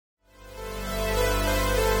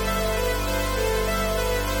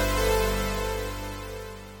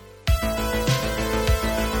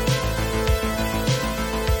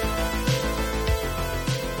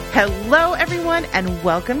Hello, everyone, and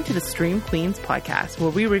welcome to the Stream Queens podcast,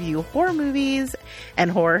 where we review horror movies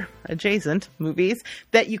and horror-adjacent movies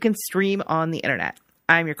that you can stream on the internet.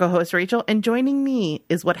 I'm your co-host, Rachel, and joining me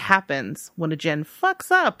is what happens when a gen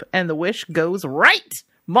fucks up and the wish goes right.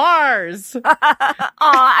 Mars! Aw,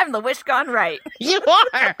 I'm the wish gone right. You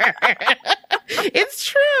are! It's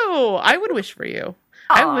true. I would wish for you.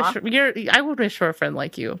 I would wish for a friend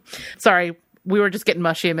like you. Sorry, we were just getting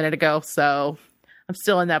mushy a minute ago, so I'm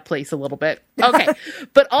still in that place a little bit. Okay.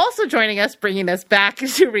 But also joining us, bringing us back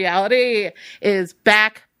to reality, is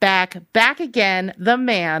back again, the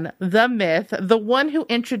man, the myth, the one who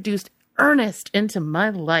introduced Ernest into my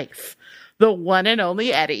life, the one and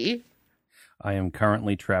only Eddie. I am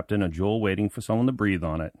currently trapped in a jewel waiting for someone to breathe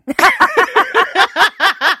on it.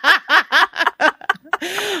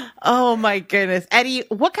 Oh my goodness. Eddie,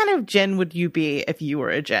 what kind of gen would you be if you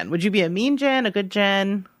were a gen? Would you be a mean gen, a good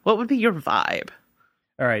gen? What would be your vibe?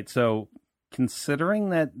 All right, so considering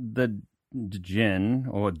that the djinn,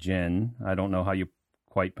 or djinn, I don't know how you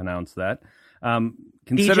quite pronounce that.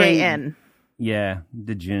 Considering, DJN. Yeah,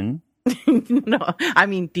 the djinn. No, I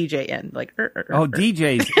mean DJN. Like,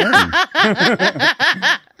 DJ's in.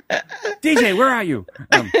 DJ, where are you?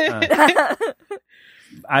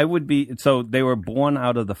 I would be, so they were born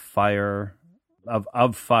out of the fire,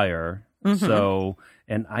 of fire, so...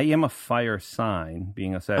 And I am a fire sign,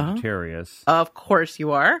 being a Sagittarius. Of course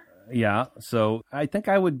you are. Yeah, so I think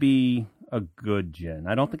I would be a good djinn.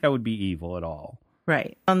 I don't think I would be evil at all.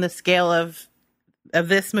 Right. On the scale of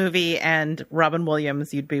this movie and Robin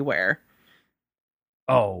Williams, you'd be where?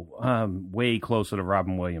 Oh, way closer to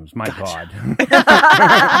Robin Williams. My Gotcha.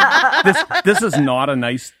 God. This is not a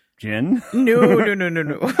nice djinn. No.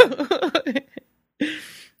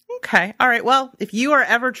 Okay. All right. Well, if you are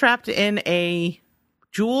ever trapped in a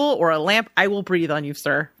jewel or a lamp, I will breathe on you,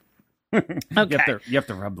 sir. Okay. You have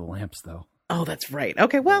to rub the lamps, though. Oh, that's right.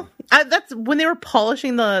 Okay, well, that's when they were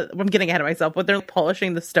polishing I'm getting ahead of myself, but they're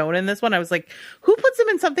polishing the stone in this one. I was like, who puts them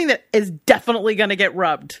in something that is definitely going to get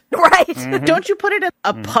rubbed? Right. Mm-hmm. Don't you put it in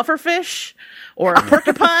a pufferfish or a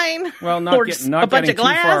porcupine? Well, not getting too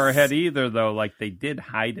far ahead either, though. Like, they did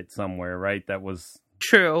hide it somewhere, right? That was...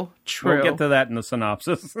 True. We'll get to that in the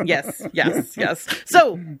synopsis. Yes.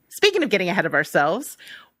 So, speaking of getting ahead of ourselves,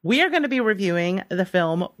 we are going to be reviewing the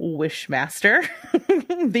film Wishmaster,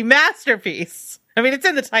 the masterpiece. I mean, it's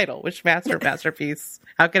in the title, Wishmaster, masterpiece.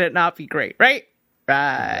 How can it not be great, right?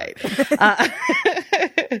 Right.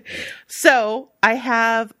 So, I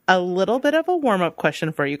have a little bit of a warm-up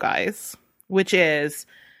question for you guys, which is,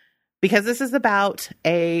 because this is about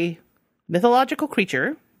a mythological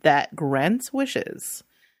creature that grants wishes,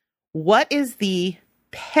 what is the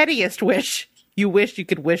pettiest wish you wish you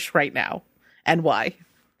could wish right now, and why?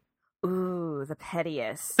 Ooh, the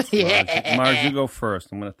pettiest. Yeah. Mars, you go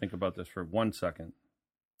first. I'm going to think about this for 1 second.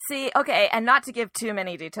 See, okay, and not to give too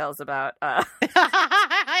many details about I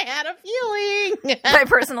had a feeling. my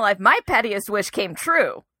personal life, my pettiest wish came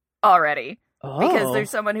true already. Oh. Because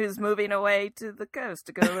there's someone who's moving away to the coast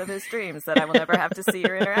to go live his dreams that I will never have to see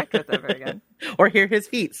or interact with ever again. Or hear his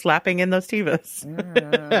feet slapping in those tivas.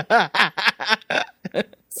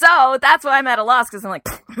 So that's why I'm at a loss, because I'm like,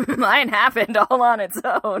 mine happened all on its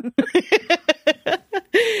own.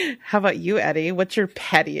 How about you, Eddie? What's your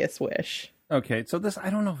pettiest wish? Okay, so this,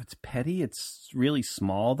 I don't know if it's petty. It's really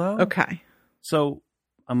small, though. Okay. So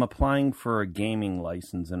I'm applying for a gaming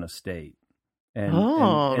license in a state. And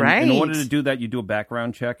right. In order to do that, you do a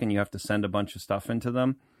background check, and you have to send a bunch of stuff into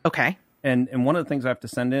them. Okay. And one of the things I have to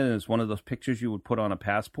send in is one of those pictures you would put on a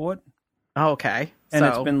passport. Oh, okay. And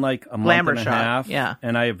it's been like a month and a half. Yeah.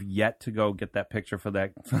 And I have yet to go get that picture for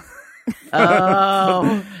that.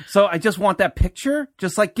 Oh. So I just want that picture.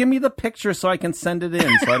 Just like, give me the picture so I can send it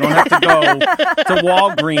in. So I don't have to go to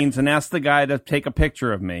Walgreens and ask the guy to take a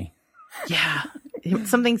picture of me. Yeah.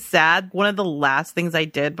 Something sad. One of the last things I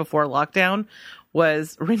did before lockdown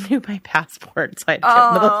was renew my passport. So,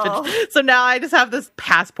 so now I just have this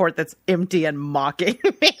passport that's empty and mocking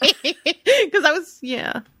me. Because I was,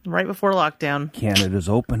 right before lockdown. Canada's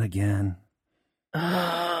open again.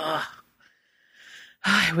 I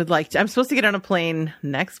would like to. I'm supposed to get on a plane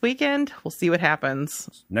next weekend. We'll see what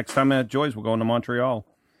happens. Next time at Joy's, we're going to Montreal.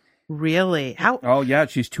 Really? How? Oh, yeah.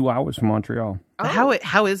 She's 2 hours from Montreal. Oh.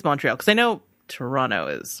 How is Montreal? Because I know Toronto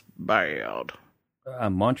is bad.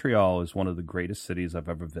 Montreal is one of the greatest cities I've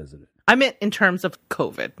ever visited. I meant in terms of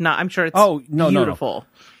COVID. No, I'm sure it's beautiful.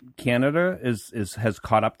 No. Canada has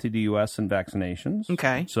caught up to the U.S. in vaccinations.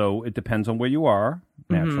 Okay. So it depends on where you are,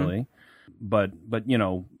 naturally. Mm-hmm. But you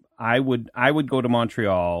know, I would go to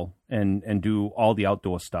Montreal and do all the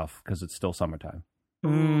outdoor stuff because it's still summertime.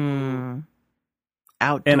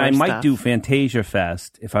 outdoor And I might stuff. do Fantasia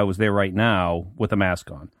Fest if I was there right now with a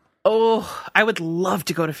mask on. Oh, I would love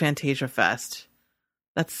to go to Fantasia Fest.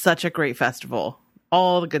 That's such a great festival.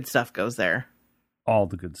 All the good stuff goes there. All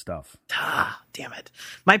the good stuff. Ah, damn it.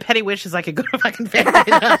 My petty wish is I could go to fucking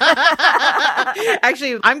Fantasia.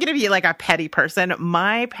 Actually, I'm going to be like a petty person.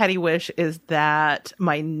 My petty wish is that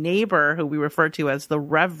my neighbor, who we refer to as the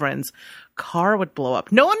Reverend's, car would blow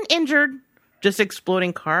up. No one injured, just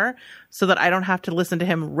exploding car, so that I don't have to listen to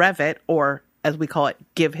him rev it, or as we call it,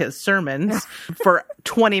 give his sermons for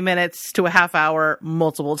 20 minutes to a half hour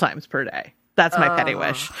multiple times per day. That's my petty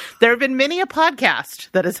wish. There have been many a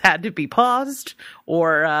podcast that has had to be paused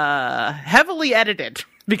or heavily edited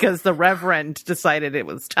because the Reverend decided it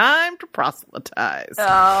was time to proselytize.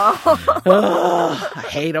 I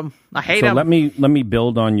hate him. I hate him. So let me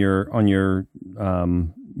build on your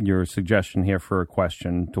suggestion here for a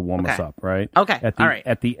question to warm us up, right? Okay. All right.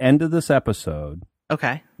 At the end of this episode,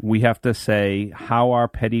 Okay. we have to say how our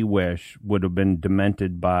petty wish would have been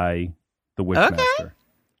demented by the Wishmaster. Okay.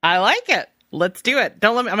 I like it. Let's do it.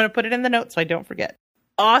 Don't let me. I'm going to put it in the notes so I don't forget.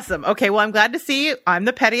 Awesome. Okay. Well, I'm glad to see you. I'm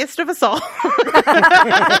the pettiest of us all.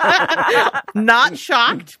 Not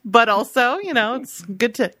shocked, but also, it's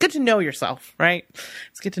good to know yourself, right?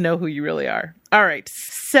 It's good to know who you really are. All right.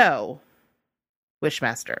 So,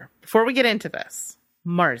 Wishmaster, before we get into this,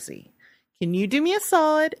 Marzi, can you do me a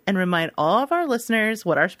solid and remind all of our listeners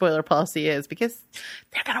what our spoiler policy is? Because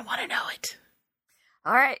they're going to want to know it.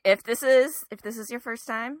 All right, if this is your first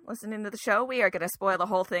time listening to the show, we are going to spoil the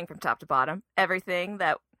whole thing from top to bottom. Everything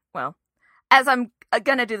that, as I'm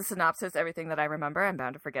going to do the synopsis, everything that I remember, I'm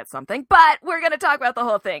bound to forget something, but we're going to talk about the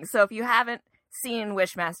whole thing. So if you haven't seen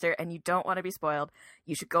Wishmaster and you don't want to be spoiled,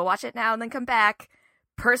 you should go watch it now and then come back.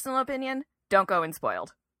 Personal opinion, don't go in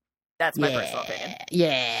spoiled. That's my personal opinion.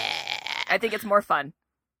 Yeah. I think it's more fun.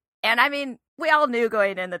 And I mean, we all knew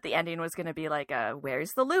going in that the ending was going to be like a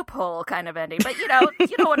where's the loophole kind of ending. But, you don't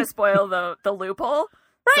want to spoil the loophole.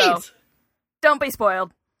 Right. So don't be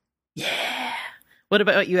spoiled. Yeah. What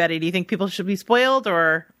about you, Eddie? Do you think people should be spoiled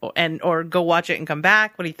or go watch it and come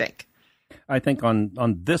back? What do you think? I think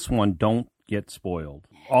on this one, don't get spoiled.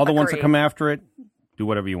 All the ones that come after it, do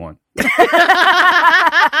whatever you want.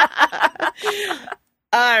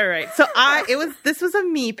 All right. So this was a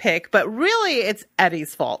me pick, but really it's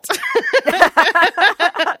Eddie's fault.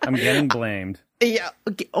 I'm getting blamed. Yeah.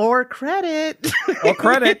 Or credit. I'm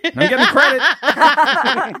getting credit.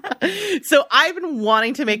 So I've been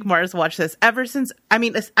wanting to make Mars watch this ever since. I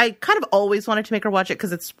mean, I kind of always wanted to make her watch it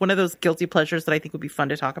because it's one of those guilty pleasures that I think would be fun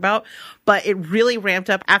to talk about. But it really ramped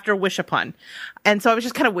up after Wish Upon. And so I was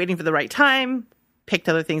just kind of waiting for the right time. Picked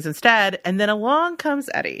other things instead, and then along comes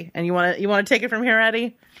Eddie. And you want to take it from here,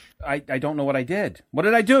 Eddie? I don't know what I did. What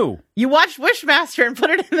did I do? You watched Wishmaster and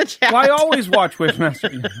put it in the chat. Well, I always watch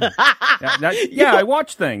Wishmaster. I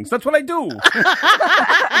watch things. That's what I do.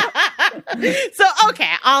 So,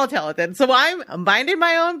 okay, I'll tell it then. So I'm minding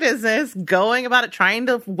my own business, going about it, trying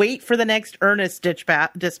to wait for the next Ernest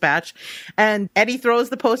dispatch. And Eddie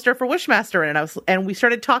throws the poster for Wishmaster in, and we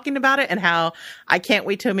started talking about it and how I can't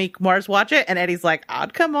wait to make Mars watch it. And Eddie's like,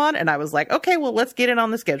 "I'd come on," and I was like, "Okay, well, let's get it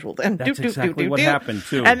on the schedule then." That's exactly what happened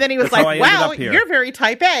too. And then he was That's like, "Wow, you're very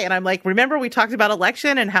type A." And I'm like, "Remember we talked about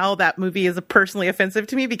Election and how that movie is personally offensive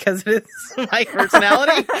to me because it is my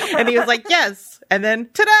personality?" And he was like, "Yes." And then,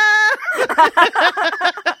 ta-da!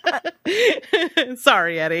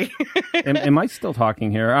 Sorry, Eddie. Am I still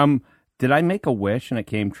talking here? Did I make a wish and it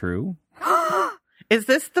came true? Is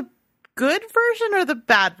this the good version or the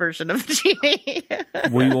bad version of the genie?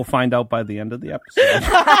 We will find out by the end of the episode.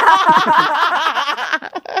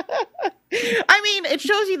 I mean, it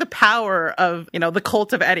shows you the power of, the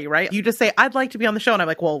cult of Eddie, right? You just say, "I'd like to be on the show." And I'm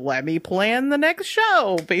like, "Well, let me plan the next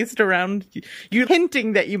show based around you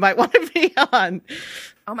hinting that you might want to be on."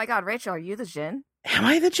 Oh my God, Rachel, are you the Jinn? Am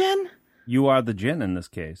I the Jinn? You are the Jinn in this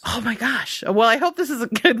case. Oh my gosh. Well, I hope this is a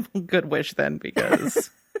good wish then, because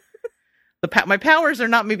my powers are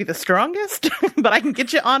not maybe the strongest, but I can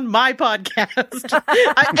get you on my podcast.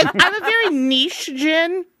 I'm a very niche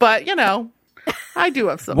Jinn, but I do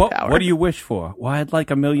have some power. What do you wish for? Well, I'd like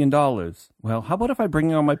 $1 million. Well, how about if I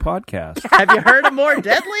bring you on my podcast? Have you heard of More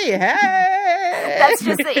Deadly? Hey! That's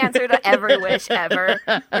just the answer to every wish ever.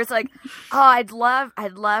 Where it's like, "Oh, I'd love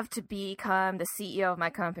to become the CEO of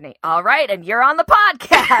my company." All right, and you're on the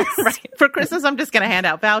podcast. Right. For Christmas, I'm just going to hand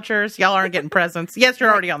out vouchers. Y'all aren't getting presents. Yes,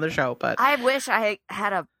 you're already on the show, but I wish I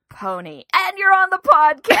had a pony, and you're on the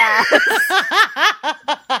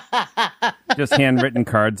podcast. Just handwritten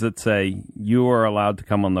cards that say, "You are allowed to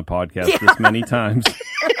come on the podcast this many times."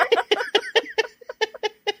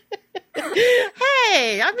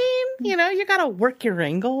 Hey, I mean, you know, you got to work your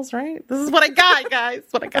angles, right? This is what I got, guys.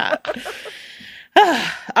 What I got.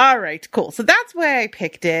 All right, cool. So that's why I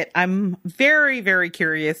picked it. I'm very, very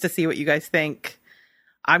curious to see what you guys think.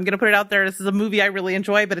 I'm going to put it out there. This is a movie I really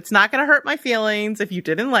enjoy, but it's not going to hurt my feelings if you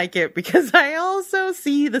didn't like it, because I also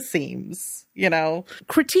see the seams, you know.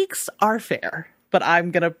 Critiques are fair, but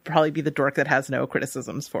I'm going to probably be the dork that has no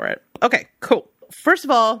criticisms for it. Okay, cool. First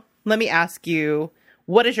of all, let me ask you,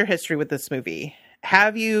 what is your history with this movie?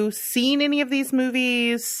 Have you seen any of these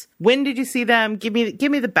movies? When did you see them? Give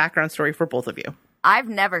me the background story for both of you. I've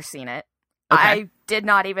never seen it. Okay. I did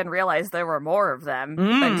not even realize there were more of them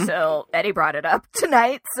until Eddie brought it up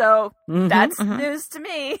tonight, so that's news to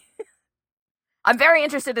me. I'm very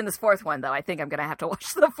interested in this fourth one, though. I think I'm going to have to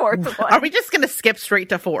watch the fourth one. Are we just going to skip straight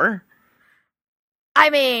to 4? I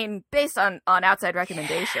mean, based on outside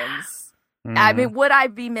recommendations, I mean, would I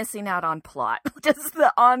be missing out on plot? Does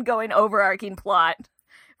the ongoing overarching plot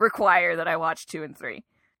require that I watch 2 and 3?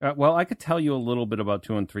 Well, I could tell you a little bit about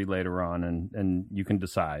 2 and 3 later on, and you can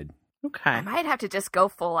decide. Okay. I might have to just go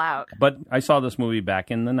full out. But I saw this movie back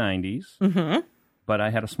in the 90s. But I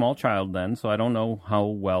had a small child then, so I don't know how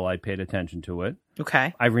well I paid attention to it.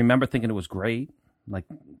 Okay. I remember thinking it was great. Like,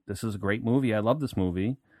 this is a great movie. I love this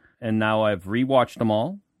movie. And now I've rewatched them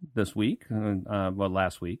all this week,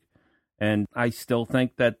 last week. And I still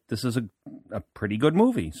think that this is a pretty good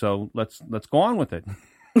movie. So let's go on with it.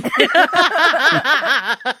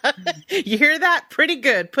 You hear that? Pretty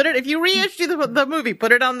good. Put it, if you reissue the movie,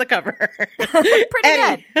 put it on the cover. Pretty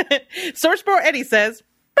Eddie. Good. Source Bro Eddie says,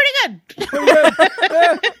 pretty good. Pretty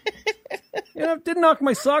good. You know, it didn't knock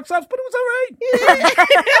my socks off, but it was all right.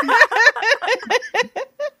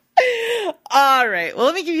 All right. Well,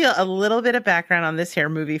 let me give you a little bit of background on this here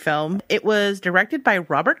movie film. It was directed by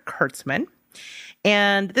Robert Kurtzman,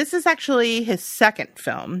 and this is actually his second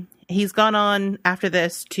film. He's gone on after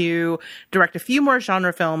this to direct a few more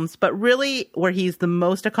genre films, but really where he's the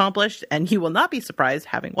most accomplished, and you will not be surprised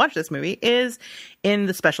having watched this movie, is in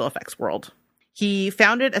the special effects world. He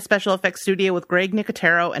founded a special effects studio with Greg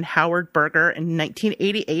Nicotero and Howard Berger in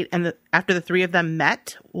 1988, and after the three of them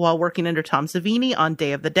met while working under Tom Savini on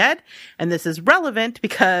Day of the Dead. And this is relevant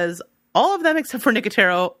because all of them except for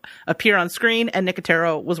Nicotero appear on screen, and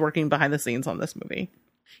Nicotero was working behind the scenes on this movie.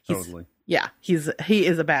 Totally. Yeah, he is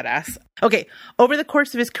a badass. Okay, over the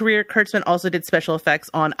course of his career, Kurtzman also did special effects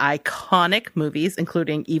on iconic movies,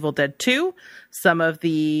 including Evil Dead 2, some of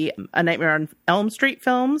the A Nightmare on Elm Street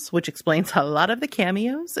films, which explains a lot of the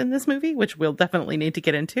cameos in this movie, which we'll definitely need to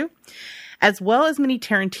get into, as well as many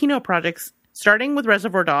Tarantino projects, starting with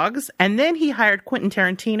Reservoir Dogs, and then he hired Quentin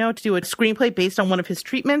Tarantino to do a screenplay based on one of his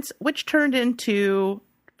treatments, which turned into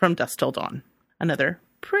From Dusk Till Dawn, another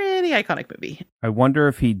pretty iconic movie. I wonder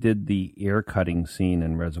if he did the ear cutting scene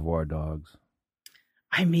in Reservoir Dogs.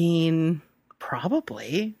 I mean,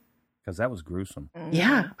 probably. Because that was gruesome.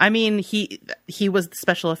 Yeah. I mean, he was the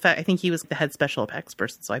special effect. I think he was the head special effects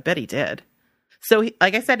person, so I bet he did. So,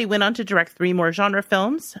 like I said, he went on to direct 3 more genre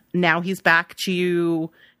films. Now he's back to,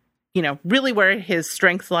 you know, really where his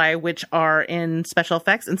strengths lie, which are in special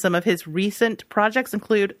effects. And some of his recent projects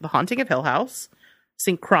include The Haunting of Hill House,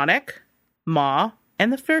 Synchronic, Ma,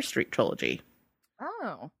 and the Fair Street trilogy.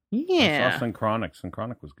 Oh. Yeah. I saw Synchronic.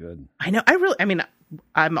 Synchronic was good. I know.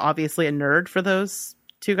 I'm obviously a nerd for those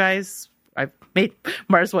 2 guys. I've made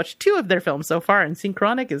Mars watch 2 of their films so far, and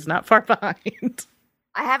Synchronic is not far behind.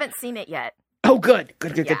 I haven't seen it yet. Oh, good.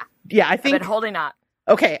 Yeah, I think... I've been holding up.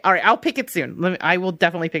 Okay, all right. I'll pick it soon. I will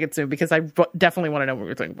definitely pick it soon, because I definitely want to know what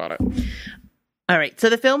you're thinking about it. All right, so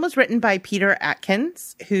the film was written by Peter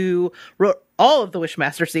Atkins, who wrote all of the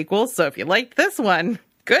Wishmaster sequels. So if you liked this one,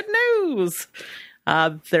 good news.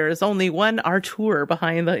 There is only one Artur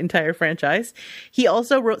behind the entire franchise. He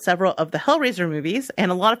also wrote several of the Hellraiser movies,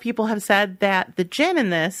 and a lot of people have said that the Jen in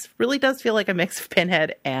this really does feel like a mix of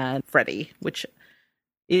Pinhead and Freddy, which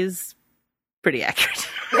is pretty accurate.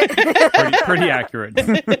 pretty accurate.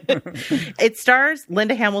 It stars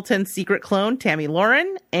Linda Hamilton's secret clone, Tammy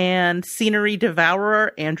Lauren, and scenery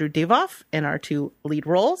devourer Andrew Divoff in our 2 lead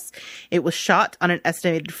roles. It was shot on an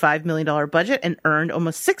estimated $5 million budget and earned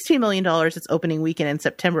almost $16 million its opening weekend in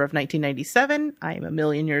September of 1997. I am a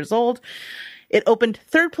million years old. It opened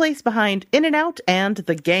 3rd place behind In-N-Out and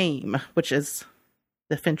The Game, which is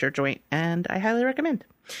the Fincher joint, and I highly recommend.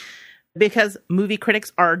 Because movie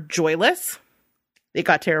critics are joyless, it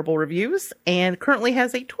got terrible reviews and currently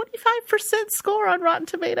has a 25% score on Rotten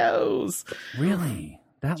Tomatoes. Really?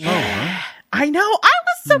 That low, huh? I know. I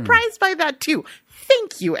was surprised by that too.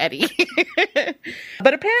 Thank you, Eddie.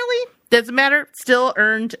 But apparently, doesn't matter. Still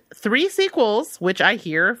earned 3 sequels, which I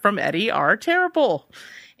hear from Eddie are terrible.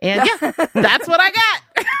 And yeah, that's what I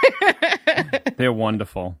got. They're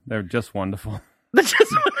wonderful. They're just wonderful.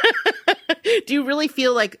 Do you really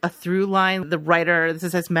feel like a through line? The writer, this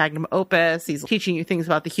is his magnum opus. He's teaching you things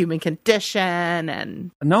about the human condition,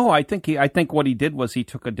 and no, I think what he did was he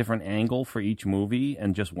took a different angle for each movie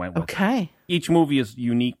and just went with it. Each movie is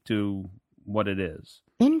unique to what it is.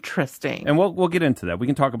 Interesting. And we'll get into that. We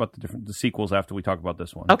can talk about the sequels after we talk about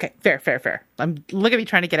this one. Okay, fair. Look at me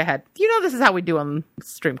trying to get ahead. You know this is how we do on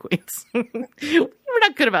Stream Queens. We're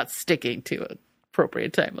not good about sticking to an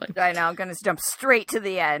appropriate timeline. I know. I'm going to jump straight to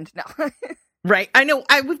the end. No. Right. I know.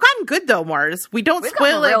 We've gotten good, though, Mars. We've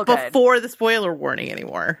spoil it before the spoiler warning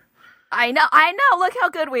anymore. I know. Look how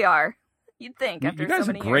good we are. You'd think after you guys so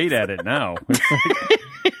many are great years. at it now.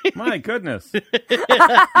 My goodness. Did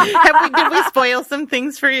we spoil some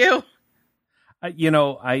things for you?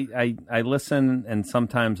 I listen, and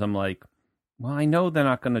sometimes I'm like, well, I know they're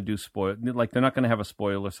not going to do like they're not going to have a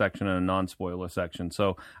spoiler section and a non-spoiler section,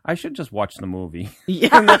 so I should just watch the movie. Yeah.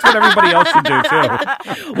 And that's what everybody else should do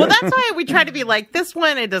too. Well, that's why we try to be like, this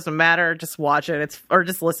one, it doesn't matter, just watch it, or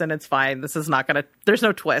just listen, it's fine. This is not going to, there's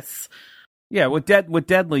no twists. Yeah, with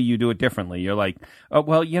Deadly, you do it differently. You're like, oh,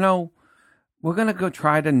 well, we're going to go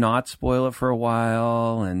try to not spoil it for a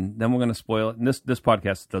while, and then we're going to spoil it. And this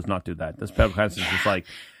podcast does not do that. This podcast is just like,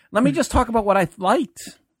 let me just talk about what I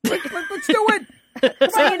liked. Let's do it.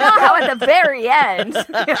 So you know how at the very end.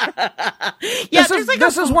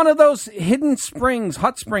 This is one of those hidden springs,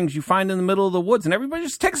 hot springs you find in the middle of the woods, and everybody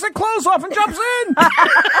just takes their clothes off and jumps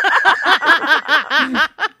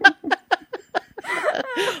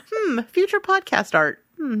in. Future podcast art.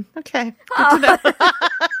 Okay. Good to know.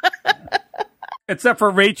 Except for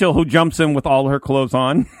Rachel, who jumps in with all her clothes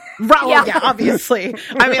on. Right, yeah, obviously.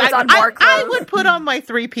 I mean, I would put on my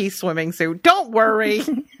 3-piece swimming suit. Don't worry.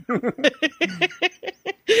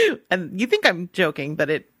 And you think I'm joking, but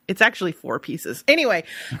it's actually 4 pieces. Anyway.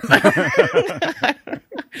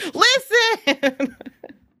 Listen!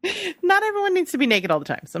 Not everyone needs to be naked all the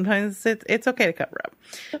time. Sometimes it's okay to cover up.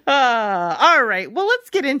 All right. Well, let's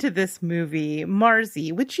get into this movie.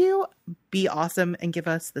 Marzi, would you be awesome and give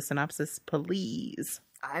us the synopsis, please?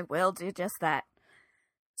 I will do just that.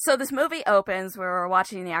 So this movie opens where we're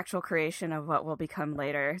watching the actual creation of what will become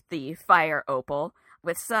later the Fire Opal,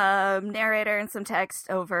 with some narrator and some text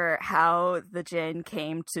over how the djinn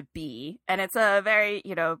came to be. And it's a very,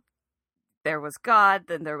 there was God,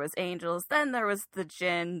 then there was angels, then there was the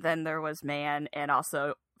djinn, then there was man, and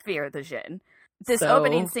also Fear the Djinn. This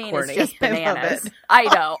opening scene corny. Is just bananas. I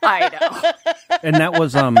know. And that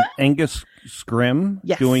was Angus Scrimm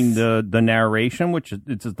doing the narration, which is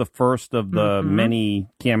the first of the many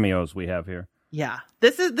cameos we have here. Yeah.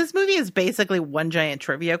 This movie is basically one giant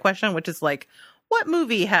trivia question, which is like, what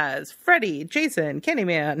movie has Freddy, Jason,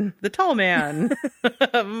 Candyman, the Tall Man?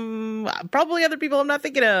 Probably other people I'm not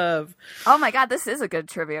thinking of. Oh my God, this is a good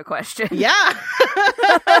trivia question. Yeah.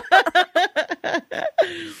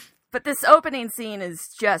 But this opening scene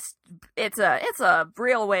is just, it's a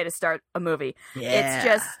real way to start a movie.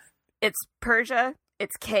 Yeah. It's Persia,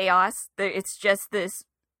 it's chaos. It's just this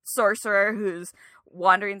sorcerer who's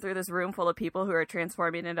wandering through this room full of people who are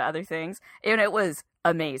transforming into other things. And it was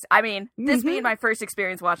amazing. I mean, this being my first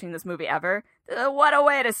experience watching this movie ever, what a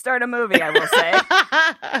way to start a movie, I will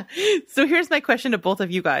say. So here's my question to both of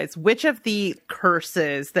you guys. Which of the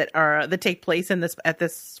curses that take place at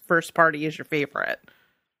this first party is your favorite?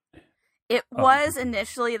 It was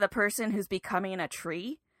initially the person who's becoming a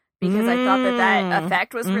tree, because I thought that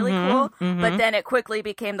effect was really cool, but then it quickly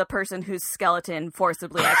became the person whose skeleton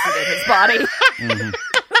forcibly exited his body.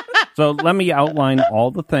 So let me outline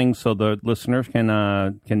all the things so the listeners can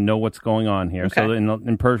know what's going on here. Okay. So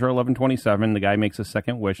in Persia 11:27, the guy makes a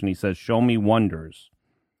second wish and he says, "Show me wonders."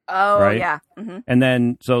 Oh, right? Yeah. Mm-hmm. And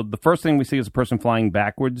then, so the first thing we see is a person flying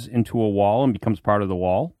backwards into a wall and becomes part of the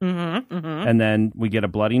wall. And then we get a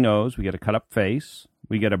bloody nose, we get a cut up face,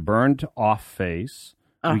 we get a burned off face,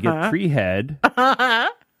 we get tree head,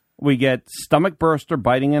 we get stomach burster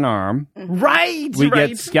biting an arm. Right. We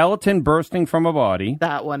get skeleton bursting from a body.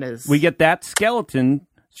 That one is. We get that skeleton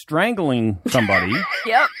strangling somebody.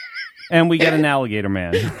 Yep. And we get an alligator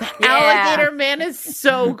man. Alligator man is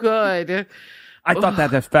so good. I thought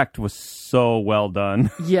that effect was so well done.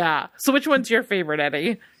 Yeah. So which one's your favorite,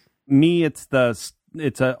 Eddie? Me, it's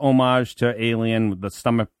a homage to Alien with the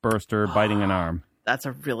stomach burster biting an arm. That's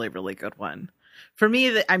a really, really good one. For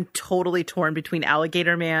me, I'm totally torn between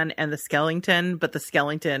Alligator Man and the Skellington, but the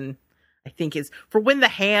Skellington, I think, is for when the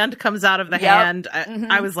hand comes out of the hand.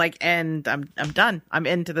 I was like, and I'm done. I'm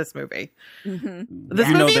into this movie. This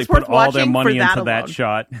movie is worth watching for that alone. That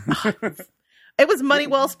shot. It was money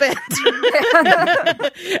well spent.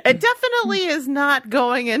 It definitely is not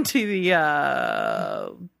going into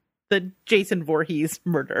the Jason Voorhees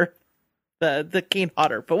murder, the Kane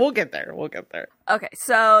Hodder, but we'll get there. Okay,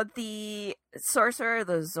 so the sorcerer,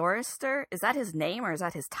 the Zoroaster, is that his name or is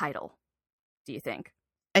that his title, do you think?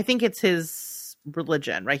 I think it's his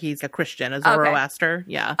religion, right? He's a Christian, a Zoroaster.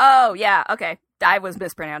 Okay. Yeah. Oh, yeah. Okay. I was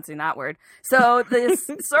mispronouncing that word. So this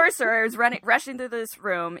sorcerer is rushing through this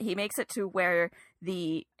room. He makes it to where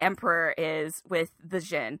the emperor is with the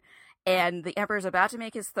djinn. And the emperor's about to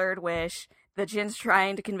make his third wish. The djinn's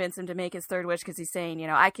trying to convince him to make his third wish because he's saying,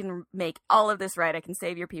 I can make all of this right. I can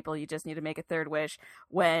save your people. You just need to make a third wish.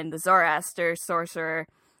 When the Zoroaster sorcerer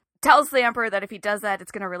tells the emperor that if he does that,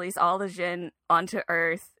 it's going to release all the djinn onto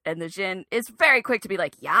Earth. And the djinn is very quick to be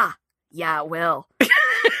like, yeah, it will.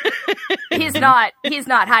 He's not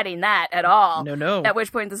hiding that at all. No. At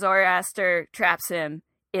which point the Zoroaster traps him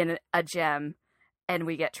in a gem, and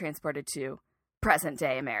we get transported to present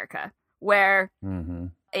day America, where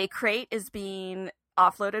a crate is being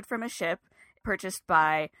offloaded from a ship purchased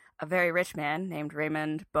by a very rich man named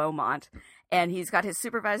Raymond Beaumont. And he's got his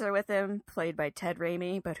supervisor with him, played by Ted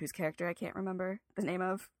Raimi, but whose character I can't remember the name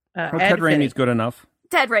of. Ted Raimi's good enough.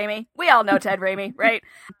 Ted Raimi. We all know Ted Raimi, right?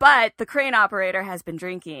 But the crane operator has been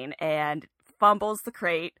drinking and fumbles the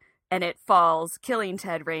crate, and it falls, killing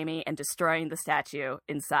Ted Raimi and destroying the statue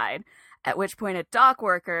inside. At which point a dock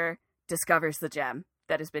worker discovers the gem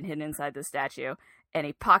that has been hidden inside the statue, and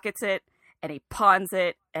he pockets it, and he pawns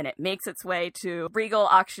it, and it makes its way to Regal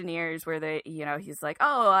auctioneers where he's like,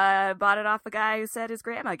 oh, I bought it off a guy who said his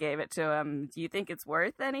grandma gave it to him. Do you think it's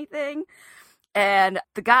worth anything? And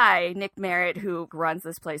the guy, Nick Merritt, who runs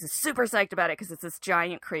this place, is super psyched about it because it's this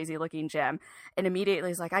giant, crazy-looking gem. And immediately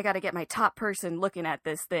he's like, I got to get my top person looking at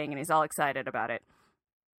this thing, and he's all excited about it.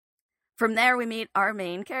 From there, we meet our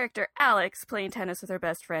main character, Alex, playing tennis with her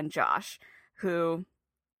best friend, Josh, who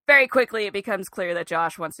very quickly it becomes clear that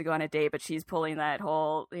Josh wants to go on a date, but she's pulling that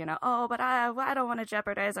whole, oh, but I don't want to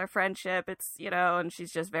jeopardize our friendship. It's, and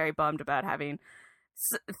she's just very bummed about having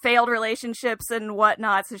failed relationships and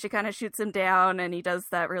whatnot, so she kind of shoots him down, and he does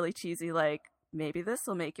that really cheesy, like, maybe this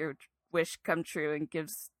will make your wish come true, and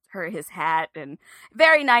gives her his hat, and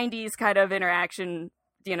very 90s kind of interaction,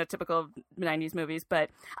 typical 90s movies. But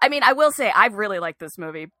I mean, I will say I really like this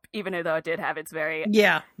movie, even though it did have its very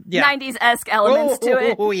 90s-esque elements to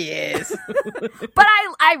it. Oh yes. But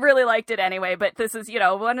I really liked it anyway. But this is,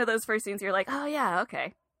 one of those first scenes you're like, oh yeah,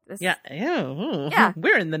 okay. Yeah,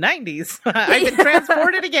 we're in the 90s. I've been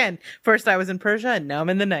transported again. First I was in Persia, and now I'm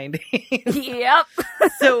in the 90s. Yep.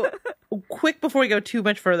 So, quick before we go too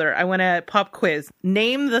much further, I want to pop quiz.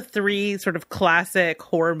 Name the 3 sort of classic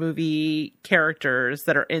horror movie characters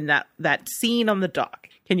that are in that scene on the dock.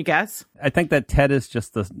 Can you guess? I think that Ted is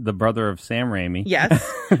just the brother of Sam Raimi. Yes.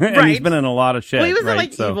 And right. He's been in a lot of shit. Well, he was right?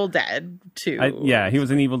 in Evil Dead too. He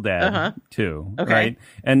was in Evil Dead too. Okay. Right?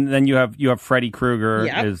 And then you have Freddy Krueger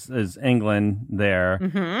is England there.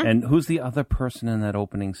 Mm-hmm. And who's the other person in that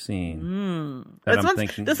opening scene? This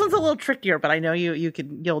one's a little trickier, but I know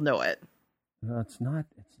you'll know it. No, it's not.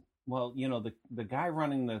 Well, the guy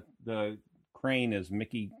running the crane is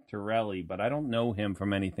Mickey Torelli, but I don't know him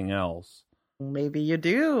from anything else. Maybe you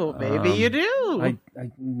do. You do.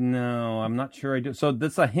 No, I'm not sure I do. So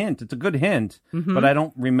that's a hint. It's a good hint, but I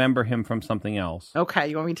don't remember him from something else. Okay,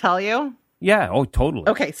 you want me to tell you? Yeah. Oh, totally.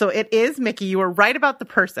 Okay, so it is Mickey. You were right about the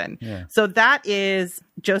person. Yeah. So that is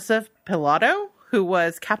Joseph Pilato, who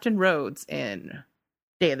was Captain Rhodes in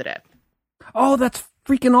Day of the Dead. Oh, that's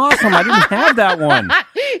freaking awesome. I didn't have that one.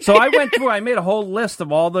 So I made a whole list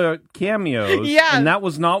of all the cameos. Yeah. And that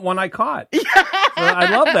was not one I caught. Yeah. So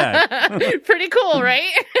I love that. Pretty cool,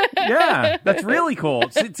 right? Yeah, that's really cool.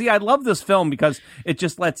 See, I love this film because it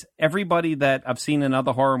just lets everybody that I've seen in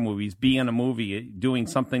other horror movies be in a movie doing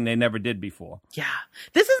something they never did before. Yeah.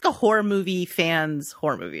 This is the horror movie fans'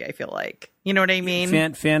 horror movie, I feel like. You know what I mean?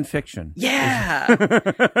 Fan fiction. Yeah.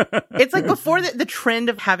 It's like before the trend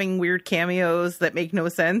of having weird cameos that make no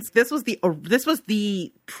sense. This was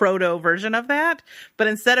the proto version of that. But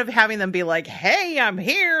instead of having them be like, hey, I'm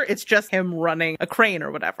here, it's just him running a crane or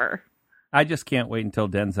whatever. I just can't wait until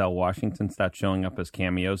Denzel Washington starts showing up as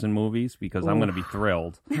cameos in movies because I'm going to be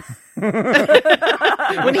thrilled.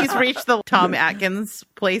 When he's reached the Tom Atkins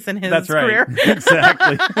place in his career.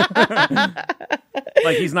 Exactly.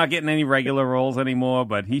 Like he's not getting any regular roles anymore,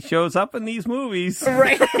 but he shows up in these movies.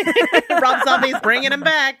 Right. Rob Zombie's bringing him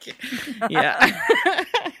back. Yeah.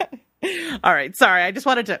 All right. Sorry. I just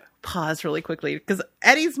wanted to pause really quickly because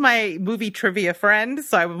Eddie's my movie trivia friend.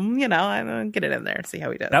 So I'm going to get it in there and see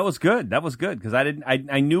how he does. That was good. Because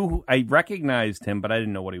I recognized him, but I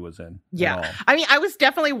didn't know what he was in. Yeah. I mean, I was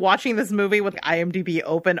definitely watching this movie with IMDb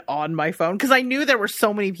open on my phone because I knew there were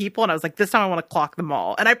so many people and I was like, this time I want to clock them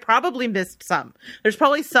all. And I probably missed some. There's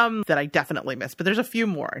probably some that I definitely missed, but there's a few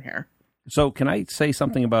more in here. So can I say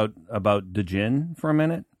something about the djinn for a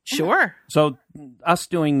minute? Sure. So us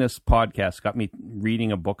doing this podcast got me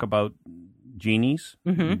reading a book about genies,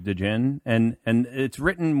 the jinn, and it's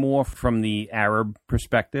written more from the Arab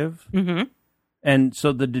perspective. Mm-hmm. And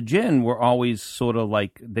so the jinn were always sort of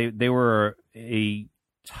like, they were a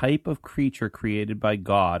type of creature created by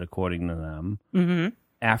God, according to them,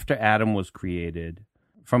 after Adam was created,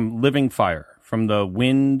 from living fire, from the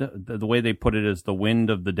wind, the way they put it is the wind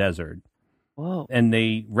of the desert. Whoa. And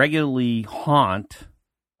they regularly haunt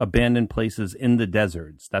abandoned places in the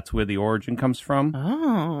deserts. That's where the origin comes from.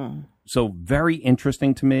 Oh. So very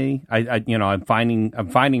interesting to me. I'm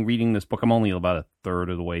finding reading this book. I'm only about a third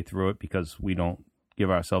of the way through it because we don't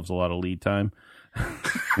give ourselves a lot of lead time.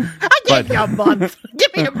 I gave you a month.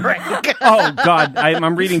 Give me a break. Oh God,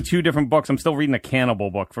 I'm reading 2 different books. I'm still reading a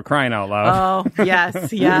cannibal book, for crying out loud. Oh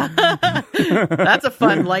yes, yeah. That's a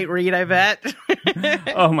fun light read, I bet.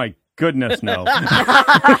 Oh my goodness, no.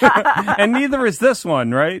 And neither is this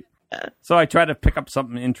one, right? So I try to pick up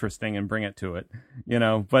something interesting and bring it to it,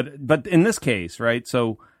 But in this case, right?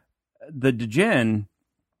 So the djinn,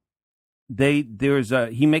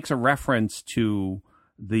 he makes a reference to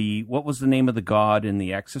what was the name of the god in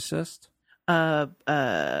The Exorcist? Oh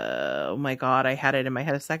my God, I had it in my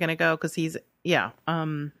head a second ago because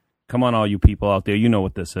Come on, all you people out there, you know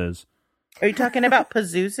what this is. Are you talking about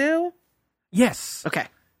Pazuzu? Yes. Okay.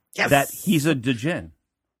 Yes. That he's a djinn.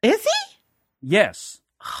 Is he? Yes.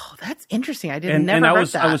 Oh, that's interesting. I didn't never read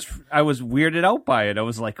that. I was weirded out by it. I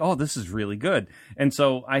was like, oh, this is really good. And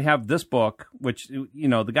so I have this book, which,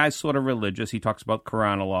 the guy's sort of religious. He talks about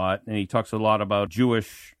Quran a lot, and he talks a lot about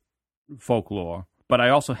Jewish folklore. But I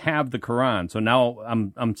also have the Quran. So now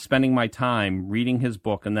I'm spending my time reading his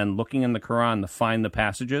book and then looking in the Quran to find the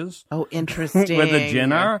passages. Oh, interesting. Where the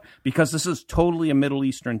jinn are, because this is totally a Middle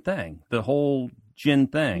Eastern thing. The whole jinn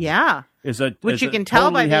thing. Yeah. Which you can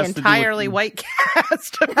tell by the entirely white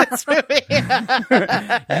cast of this movie.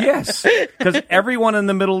 Yes, because everyone in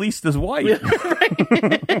the Middle East is white.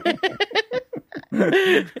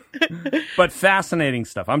 But fascinating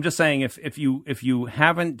stuff. I'm just saying, if you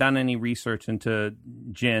haven't done any research into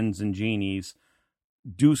jinns and genies,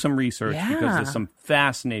 do some research because there's some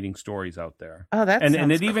fascinating stories out there. Oh,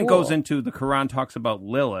 and it even goes into, the Quran talks about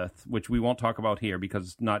Lilith, which we won't talk about here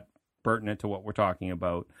because it's not pertinent to what we're talking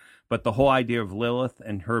about. But the whole idea of Lilith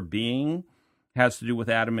and her being has to do with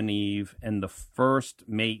Adam and Eve and the first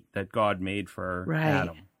mate that God made for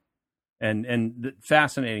Adam. And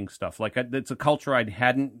fascinating stuff. Like, it's a culture I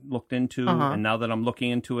hadn't looked into, and now that I'm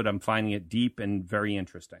looking into it, I'm finding it deep and very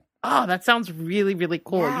interesting. Oh, that sounds really, really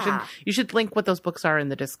cool. Yeah. You should link what those books are in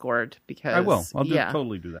the Discord because I will. I'll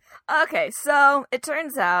totally do that. Okay, so it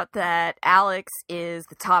turns out that Alex is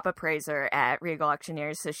the top appraiser at Regal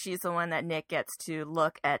Auctioneers, so she's the one that Nick gets to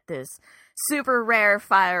look at this super rare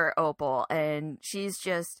fire opal, and she's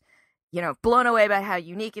just, blown away by how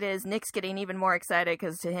unique it is. Nick's getting even more excited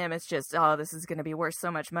because to him it's just, oh, this is going to be worth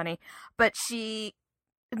so much money. But she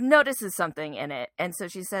notices something in it, and so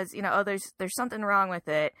she says, there's something wrong with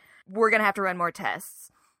it. We're going to have to run more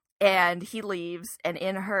tests. And he leaves, and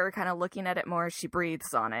in her kind of looking at it more, she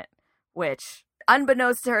breathes on it, which,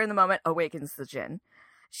 unbeknownst to her in the moment, awakens the djinn.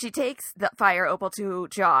 She takes the fire opal to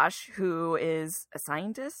Josh, who is a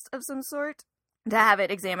scientist of some sort, to have it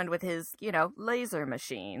examined with his, laser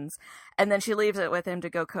machines. And then she leaves it with him to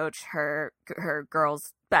go coach her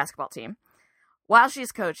girls' basketball team. While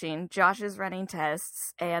she's coaching, Josh is running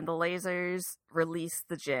tests, and the lasers release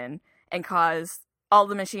the djinn and cause all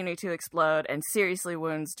the machinery to explode and seriously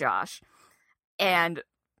wounds Josh. And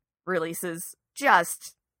releases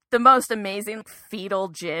just the most amazing fetal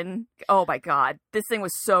djinn. Oh my God. This thing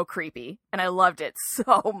was so creepy. And I loved it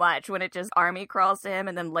so much when it just army crawls to him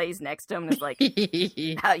and then lays next to him and is like,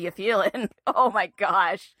 how you feeling? Oh my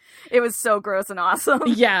gosh. It was so gross and awesome.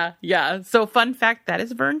 Yeah. So fun fact, that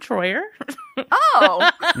is Vern Troyer.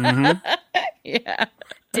 Oh. Mm-hmm. Yeah.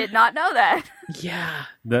 Did not know that. Yeah.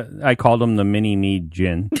 I called him the mini-me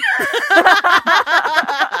djinn.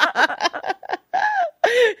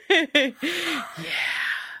 Yeah.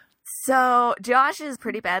 So Josh is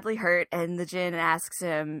pretty badly hurt, and the djinn asks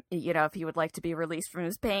him, if he would like to be released from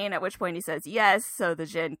his pain, at which point he says yes, so the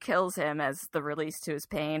djinn kills him as the release to his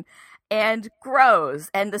pain. and grows.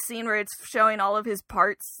 And the scene where it's showing all of his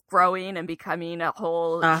parts growing and becoming a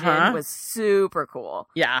whole Jin was super cool.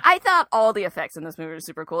 Yeah. I thought all the effects in this movie were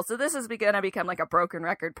super cool. So this is going to become like a broken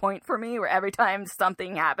record point for me, where every time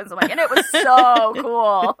something happens, I'm like, and it was so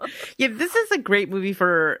cool. Yeah, this is a great movie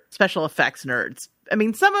for special effects nerds. I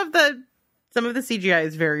mean, some of the CGI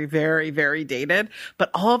is very, very, very dated,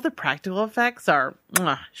 but all of the practical effects are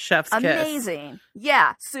chef's kiss. Amazing.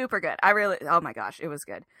 Yeah, super good. Oh my gosh, it was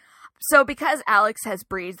good. So because Alex has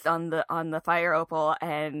breathed on the fire opal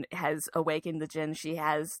and has awakened the Jinn, she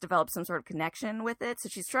has developed some sort of connection with it. So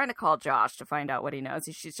she's trying to call Josh to find out what he knows.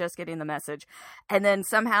 She's just getting the message, and then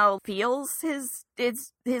somehow feels his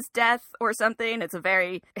death or something. It's a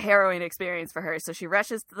very harrowing experience for her. So she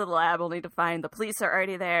rushes to the lab only to find the police are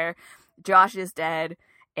already there. Josh is dead,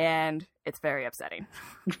 and it's very upsetting.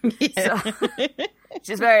 So,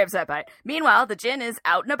 she's very upset by it. Meanwhile, the Jinn is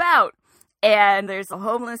out and about. And there's a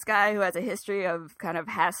homeless guy who has a history of kind of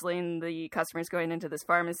hassling the customers going into this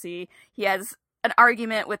pharmacy. He has an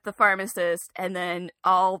argument with the pharmacist, and then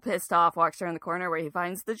all pissed off walks around the corner where he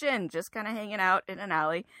finds the Jinn just kind of hanging out in an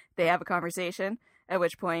alley. They have a conversation, at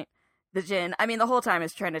which point the Jinn, I mean, the whole time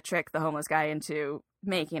is trying to trick the homeless guy into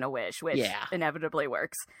making a wish, which inevitably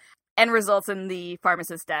works, and results in the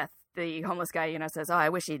pharmacist's death. The homeless guy, says, "Oh, I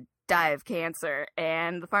wish he'd die of cancer."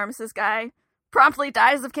 And the pharmacist guy promptly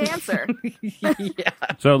dies of cancer. Yeah.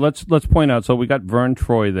 So let's point out. So we got Vern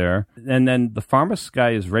Troy there, and then the pharmacist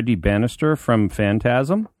guy is Reggie Bannister from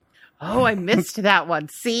Phantasm. Oh, I missed that one.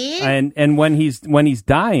 See, and when he's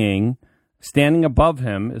dying, standing above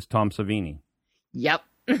him is Tom Savini. Yep.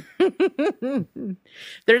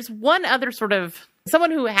 There's one other sort of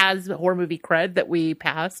someone who has horror movie cred that we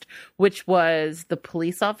passed, which was the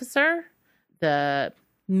police officer, the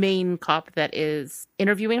main cop that is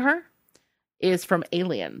interviewing her. Is from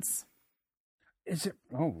Aliens. Is it?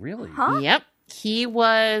 Oh, really? Huh? Yep. He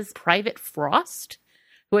was Private Frost,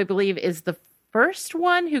 who I believe is the first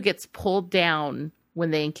one who gets pulled down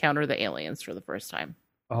when they encounter the aliens for the first time.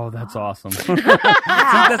 Oh, that's awesome. See,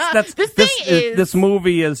 this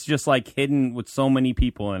movie is just like hidden with so many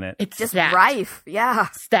people in it. It's just stacked. rife. Yeah.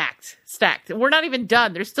 Stacked. We're not even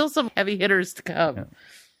done. There's still some heavy hitters to come. Yeah.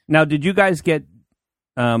 Now, did you guys get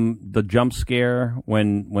the jump scare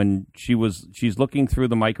when she's looking through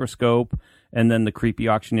the microscope, and then the creepy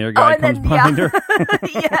auctioneer guy comes behind her?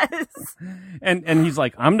 Yes. And he's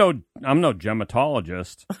like, I'm no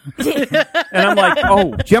gematologist. And I'm like,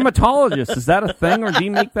 oh, gematologist, is that a thing, or do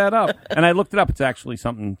you make that up? And I looked it up. It's actually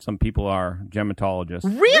something some people are, gematologists.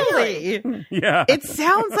 Really? Yeah. It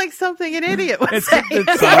sounds like something an idiot would say.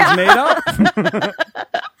 It sounds made up.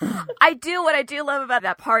 What I do love about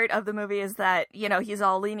that part of the movie is that, he's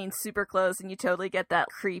all leaning super close and you totally get that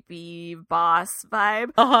creepy boss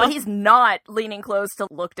vibe. But he's not leaning close to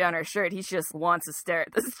look down her shirt. He just wants to stare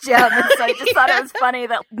at this gem. And so I just thought it was funny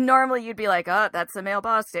that normally you'd be like, oh, that's a male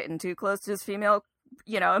boss getting too close to his female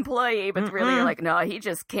employee, but really you're like, no, he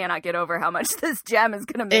just cannot get over how much this gem is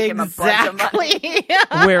going to make him a bunch of money.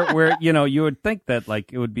 where you would think that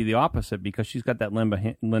like it would be the opposite, because she's got that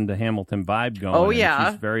Linda Hamilton vibe going. Oh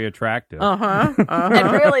yeah, she's very attractive.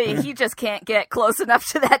 And really, he just can't get close enough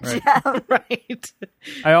to that gem. Right.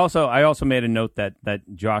 I also made a note that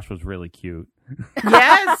Josh was really cute.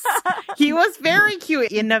 Yes, he was very cute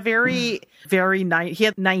in a very, very he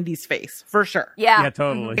had 90s face for sure. Yeah,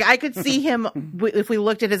 totally. I could see him if we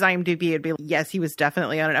looked at his IMDb. It'd be like, yes, he was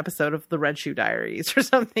definitely on an episode of the Red Shoe Diaries or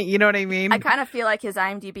something. You know what I mean? I kind of feel like his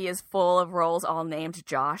IMDb is full of roles all named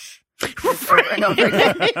Josh. Over and over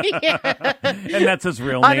again. Yeah. And that's his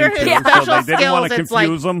real name too, special so they didn't want to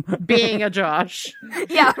confuse him. Being a Josh.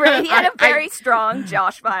 Yeah, right. He had a very strong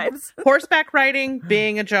Josh vibes. Horseback riding,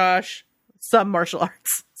 being a Josh, some martial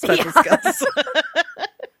arts special skills.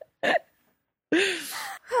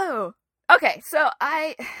 Oh. Okay, so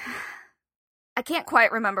I can't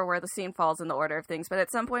quite remember where the scene falls in the order of things, but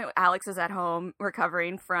at some point Alex is at home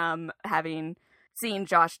recovering from having seen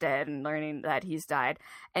Josh dead and learning that he's died,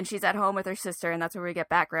 and she's at home with her sister, and that's where we get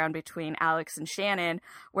background between Alex and Shannon,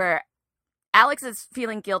 where Alex is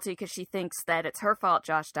feeling guilty because she thinks that it's her fault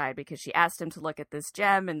Josh died because she asked him to look at this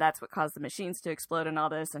gem, and that's what caused the machines to explode and all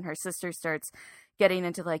this, and her sister starts getting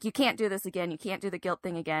into like, you can't do this again, you can't do the guilt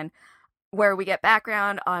thing again, where we get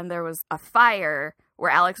background on there was a fire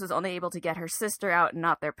where Alex was only able to get her sister out and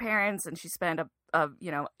not their parents, and she spent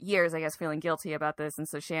years, I guess, feeling guilty about this, and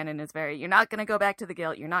so Shannon is you're not going to go back to the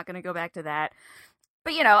guilt, you're not going to go back to that.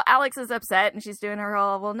 But, Alex is upset, and she's doing her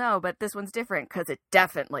whole, well, no, but this one's different, because it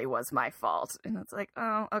definitely was my fault. And it's like,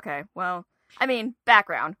 oh, okay, well, I mean,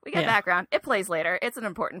 background. We get background. It plays later. It's an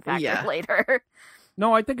important factor later.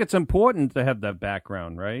 No, I think it's important to have that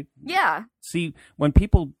background, right? Yeah. See, when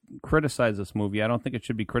people criticize this movie, I don't think it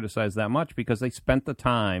should be criticized that much because they spent the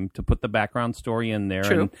time to put the background story in there.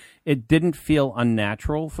 True. And it didn't feel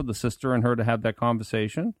unnatural for the sister and her to have that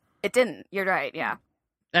conversation. It didn't. You're right. Yeah.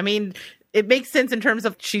 I mean, it makes sense in terms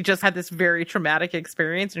of she just had this very traumatic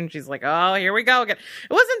experience and she's like, oh, here we go again.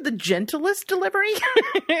 It wasn't the gentlest delivery.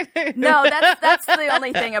 No, that's the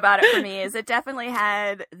only thing about it for me is it definitely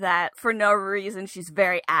had that for no reason she's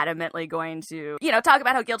very adamantly going to, talk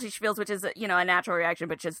about how guilty she feels, which is, a natural reaction,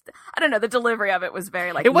 but just, I don't know, the delivery of it was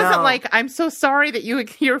very like, it wasn't no. like, I'm so sorry that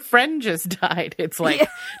your friend just died. It's like,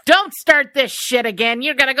 don't start this shit again.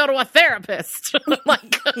 You're going to go to a therapist. I'm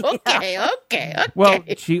like, okay. Well,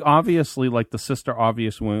 she obviously, like the sister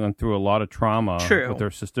obviously went through a lot of trauma with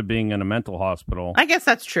her sister being in a mental hospital. I guess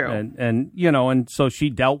that's true. And so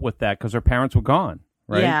she dealt with that because her parents were gone,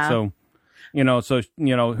 right? Yeah. So,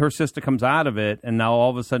 her sister comes out of it and now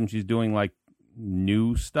all of a sudden she's doing like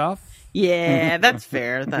new stuff. Yeah, that's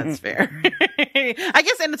fair. That's fair. I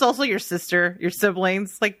guess, and it's also your sister, your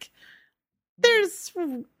siblings. Like, there's,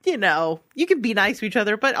 you can be nice to each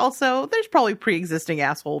other, but also there's probably pre-existing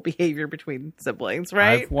asshole behavior between siblings,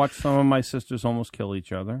 right? I've watched some of my sisters almost kill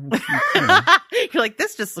each other. You're like,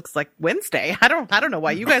 this just looks like Wednesday. I don't know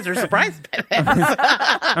why you guys are surprised by this.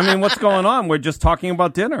 I mean, what's going on? We're just talking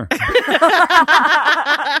about dinner.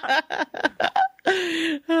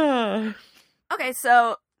 Okay,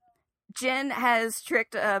 so Jin has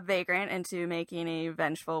tricked a vagrant into making a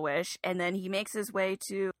vengeful wish, and then he makes his way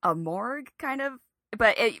to a morgue, kind of.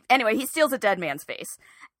 But anyway, he steals a dead man's face.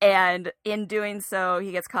 And in doing so,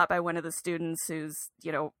 he gets caught by one of the students who's,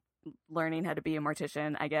 learning how to be a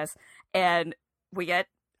mortician, I guess. And we get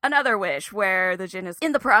another wish where the Jin is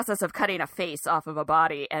in the process of cutting a face off of a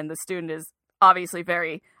body, and the student is obviously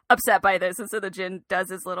very upset by this. And so the Jin does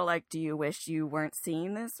his little, like, do you wish you weren't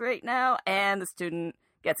seeing this right now? And the student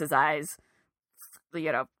gets his eyes,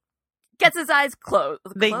 closed.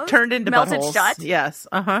 They turned into melted buttholes. Shut. Yes.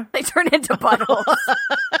 Uh-huh. They turn into buttholes.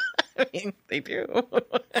 I mean, they do.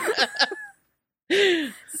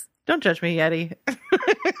 Don't judge me, Yeti.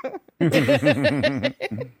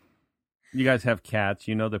 You guys have cats.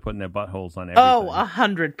 They're putting their buttholes on everything. Oh,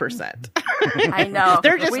 100%. I know.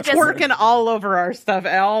 They're just working all over our stuff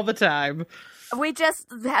all the time. We just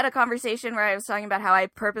had a conversation where I was talking about how I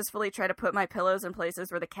purposefully try to put my pillows in places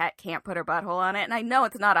where the cat can't put her butthole on it. And I know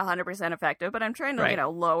it's not 100% effective, but I'm trying to,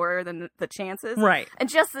 lower the chances. Right. And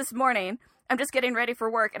just this morning, I'm just getting ready for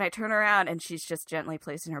work, and I turn around, and she's just gently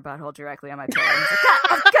placing her butthole directly on my pillow. And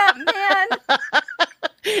I was like,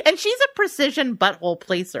 man! And she's a precision butthole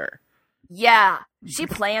placer. Yeah. She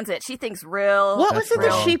plans it. She thinks real. What was it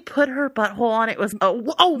that she put her butthole on? It was,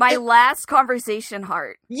 my last conversation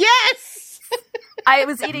heart. Yes! I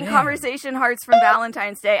was eating conversation hearts from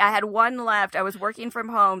Valentine's Day. I had one left. I was working from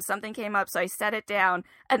home. Something came up, so I set it down.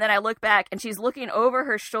 And then I look back, and she's looking over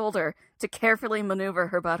her shoulder to carefully maneuver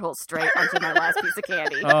her butthole straight onto my last piece of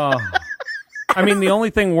candy. Oh. I mean, the only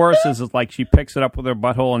thing worse is like she picks it up with her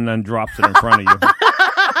butthole and then drops it in front of you.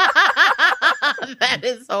 That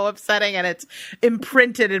is so upsetting, and it's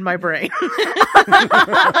imprinted in my brain.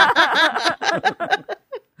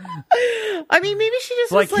 I mean, maybe she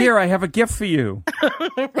just was like, here, I have a gift for you.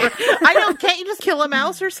 I know. Can't you just kill a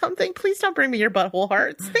mouse or something? Please don't bring me your butthole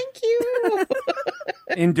hearts. Thank you.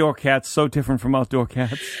 Indoor cats, so different from outdoor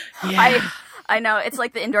cats. Yeah. I know. It's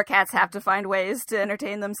like the indoor cats have to find ways to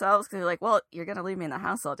entertain themselves because they're like, well, you're going to leave me in the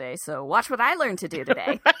house all day, so watch what I learned to do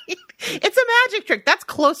today. Right? It's a magic trick. That's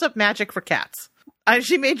close-up magic for cats.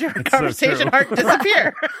 She made your conversation heart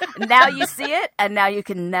disappear. Now you see it, and now you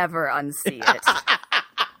can never unsee it.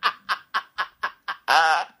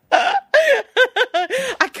 I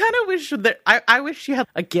kind of wish that I wish you had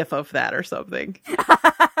a GIF of that or something.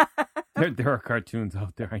 There are cartoons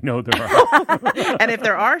out there. I know there are. And if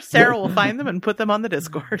there are, Sarah will find them and put them on the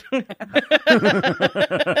Discord.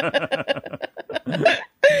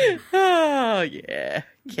 Oh, yeah.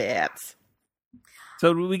 Cats.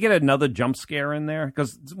 So do we get another jump scare in there?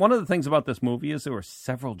 Because one of the things about this movie is there were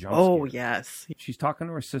several jump scares. Oh, yes. She's talking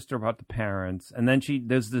to her sister about the parents, and then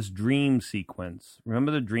there's this dream sequence.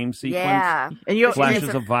 Remember the dream sequence? Yeah. And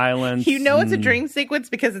flashes of violence. It's a dream sequence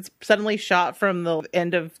because it's suddenly shot from the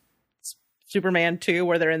end of Superman 2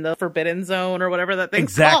 where they're in the Forbidden Zone or whatever that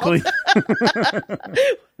thing's called.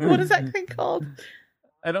 What is that thing called?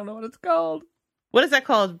 I don't know what it's called. What is that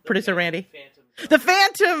called, Producer Randy? The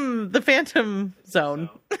Phantom Zone.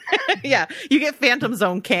 Yeah, you get Phantom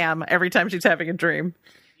Zone Cam every time she's having a dream.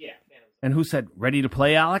 Yeah. And who said, ready to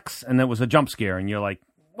play, Alex? And there was a jump scare, and you're like,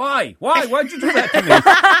 why? Why'd you do that to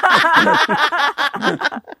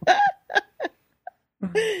me?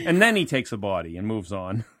 And then he takes a body and moves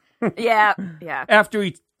on. Yeah. After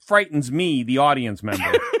he frightens me, the audience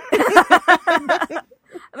member. And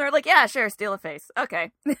they're like, yeah, sure, steal a face.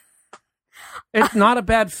 Okay. It's not a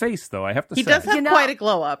bad face, though, I have to say. He does have quite a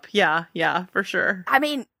glow up. Yeah, for sure. I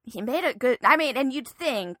mean, he made it good. I mean, and you'd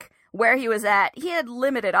think where he was at, he had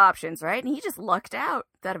limited options, right? And he just lucked out.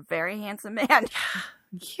 That a very handsome man.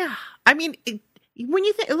 Yeah. I mean, when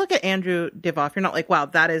you look at Andrew Divoff, you're not like, wow,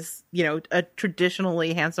 that is, a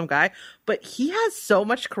traditionally handsome guy. But he has so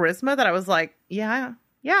much charisma that I was like, yeah,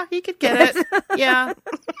 he could get it. Yeah.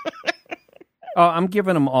 I'm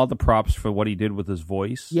giving him all the props for what he did with his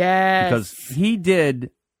voice. Yes. Because he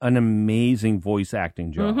did an amazing voice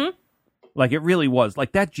acting job. Mm-hmm. Like, it really was.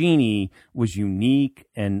 Like, that genie was unique,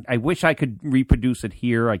 and I wish I could reproduce it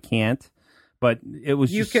here. I can't. But it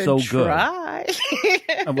was just so good.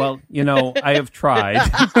 Well, I have tried.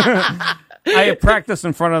 I have practiced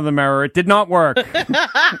in front of the mirror. It did not work.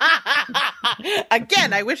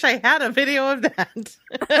 Again, I wish I had a video of that.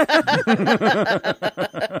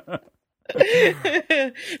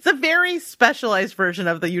 It's a very specialized version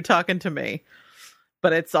of the "You Talking to Me,"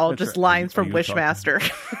 but it's all just lines from Wishmaster.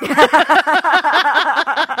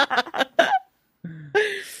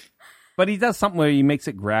 But he does something where he makes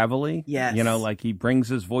it gravelly. Yes. Like he brings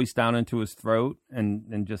his voice down into his throat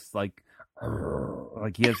and just like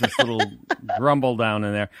he has this little grumble down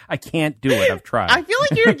in there. I can't do it. I've tried. I feel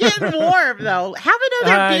like you're getting warm, though. Have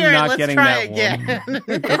another beer and let's try again.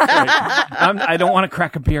 I don't want to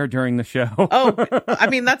crack a beer during the show. Oh, I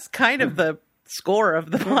mean, that's kind of the score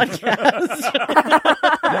of the podcast.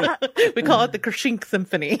 We call it the Kershink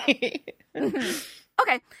Symphony.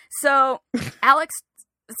 Okay, so Alex...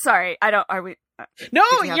 Sorry, I don't. Are we? No,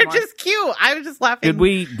 you're just cute. I was just laughing.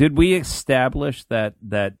 Did we establish that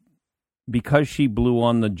because she blew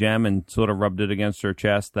on the gem and sort of rubbed it against her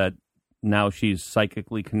chest, that now she's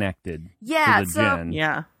psychically connected to the djinn?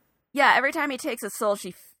 Yeah. Every time he takes a soul,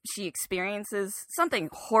 she experiences something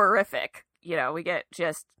horrific. We get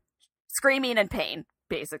just screaming and pain,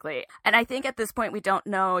 basically. And I think at this point we don't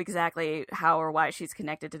know exactly how or why she's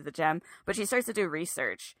connected to the gem, but she starts to do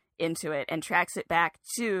research into it and tracks it back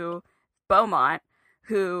to Beaumont,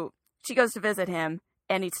 who she goes to visit him,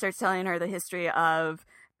 and he starts telling her the history of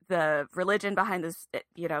the religion behind this,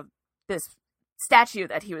 this statue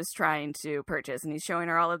that he was trying to purchase, and he's showing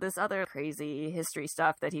her all of this other crazy history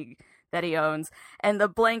stuff that he owns, and the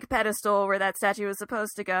blank pedestal where that statue was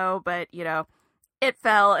supposed to go, but it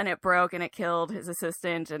fell and it broke and it killed his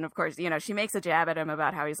assistant, and of course, she makes a jab at him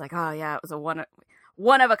about how he's like, oh yeah, it was a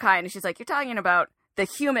one of a kind, and she's like, you're talking about the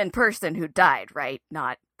human person who died, right?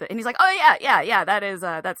 Not the, and he's like, oh yeah, that is,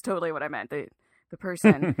 that's totally what I meant. The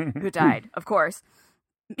person who died, of course.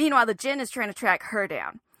 Meanwhile, the djinn is trying to track her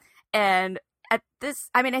down. And I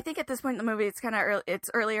think at this point in the movie, it's kind of it's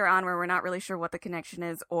earlier on where we're not really sure what the connection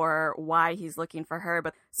is or why he's looking for her.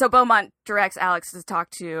 But so Beaumont directs Alex to talk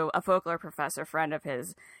to a folklore professor friend of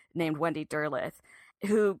his named Wendy Derleth,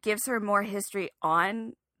 who gives her more history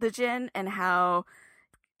on the djinn and how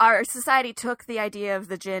our society took the idea of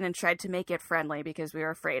the djinn and tried to make it friendly because we were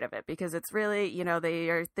afraid of it, because it's really, they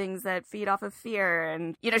are things that feed off of fear.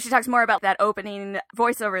 And, she talks more about that opening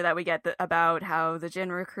voiceover that we get about how the djinn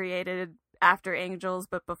were created after angels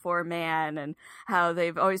but before man, and how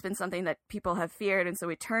they've always been something that people have feared. And so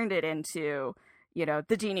we turned it into,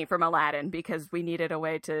 the genie from Aladdin because we needed a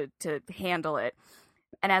way to handle it.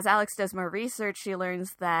 And as Alex does more research, she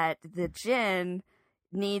learns that the djinn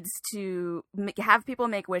needs to have people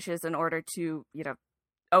make wishes in order to,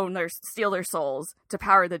 steal their souls to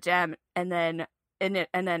power the gem, and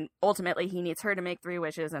then ultimately he needs her to make 3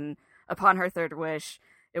 wishes, and upon her 3rd wish,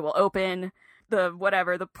 it will open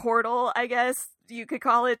the portal, I guess you could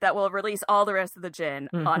call it, that will release all the rest of the djinn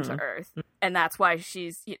onto Earth. And that's why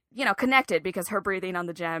she's, connected, because her breathing on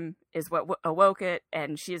the gem is what awoke it,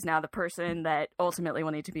 and she is now the person that ultimately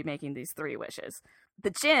will need to be making these 3 wishes. The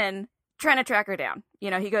djinn trying to track her down.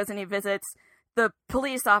 He goes and he visits the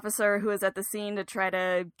police officer who is at the scene to try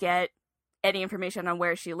to get any information on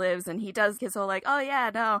where she lives, and he does his whole like, oh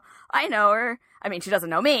yeah, no, I know her. I mean, she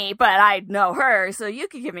doesn't know me, but I know her, so you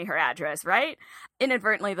could give me her address, right?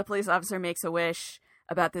 Inadvertently, the police officer makes a wish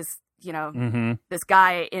about this, this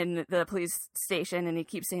guy in the police station, and he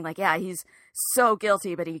keeps saying like, yeah, he's so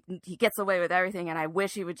guilty, but he gets away with everything, and I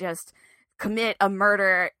wish he would just commit a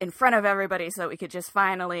murder in front of everybody so we could just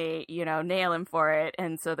finally, nail him for it.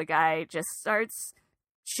 And so the guy just starts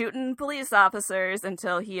shooting police officers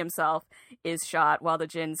until he himself is shot while the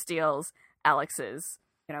djinn steals Alex's,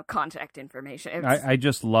 contact information. I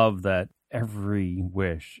just love that every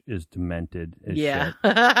wish is demented as Yeah.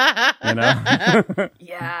 shit. You know?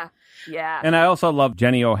 Yeah. Yeah. And I also love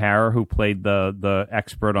Jenny O'Hara, who played the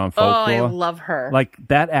expert on folklore. Oh, I love her. Like,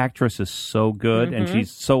 that actress is so good, and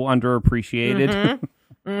she's so underappreciated.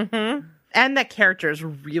 And that character is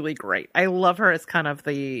really great. I love her as kind of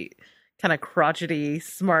the crotchety,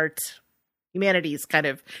 smart humanities kind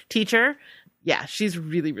of teacher. Yeah, she's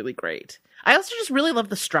really, really great. I also just really love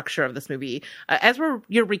the structure of this movie. As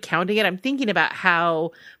you're recounting it, I'm thinking about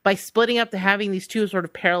how by splitting up to having these two sort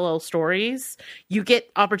of parallel stories, you get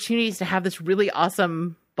opportunities to have this really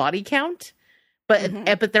awesome body count.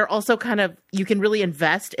 But they're also kind of, you can really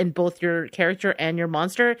invest in both your character and your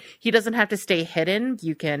monster. He doesn't have to stay hidden.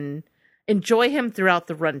 You can enjoy him throughout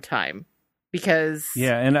the runtime. Because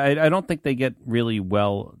and I don't think they get really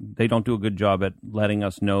well. They don't do a good job at letting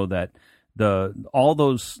us know that all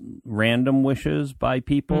those random wishes by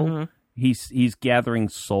people, he's gathering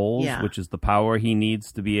souls, which is the power he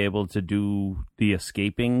needs to be able to do the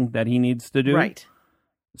escaping that he needs to do. Right.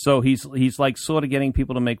 So he's like sort of getting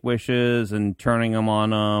people to make wishes and turning them on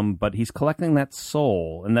them, but he's collecting that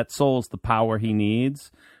soul, and that soul is the power he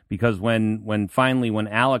needs. Because when finally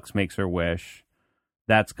Alex makes her wish,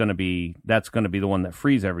 that's gonna be the one that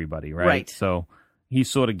frees everybody, right? Right. So he's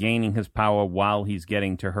sort of gaining his power while he's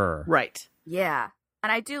getting to her. Right. Yeah.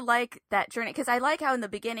 And I do like that journey, because I like how in the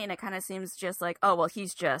beginning it kind of seems just like, oh, well,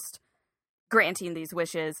 he's just granting these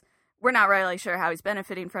wishes. We're not really sure how he's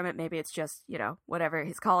benefiting from it. Maybe it's just, whatever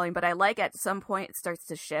he's calling. But I like at some point it starts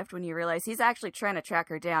to shift when you realize he's actually trying to track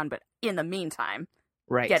her down, but in the meantime,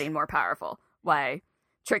 getting more powerful by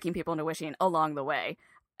tricking people into wishing along the way.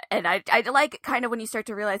 And I like kind of when you start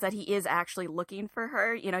to realize that he is actually looking for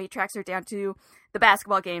her. He tracks her down to the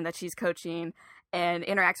basketball game that she's coaching and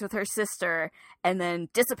interacts with her sister, and then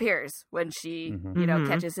disappears when she,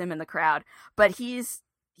 catches him in the crowd. But he's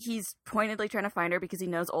pointedly trying to find her because he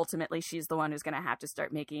knows ultimately she's the one who's going to have to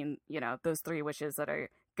start making, those 3 wishes that are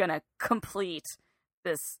going to complete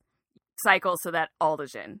this cycle so that all the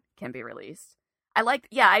Jinn can be released. I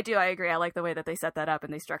agree. I like the way that they set that up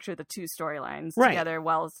and they structure the 2 storylines together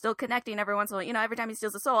while still connecting every once in a while. Every time he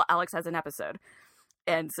steals a soul, Alex has an episode.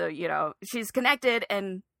 And so, she's connected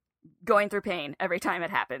and going through pain every time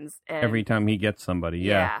it happens. And every time he gets somebody,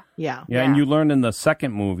 Yeah. And you learn in the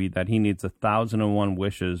second movie that he needs 1,001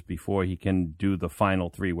 wishes before he can do the final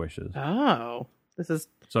 3 wishes. Oh,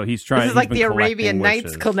 so he's trying. This is like the Arabian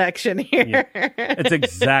Nights connection here. Yeah. It's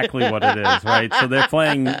exactly what it is, right? So they're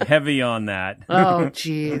playing heavy on that. Oh,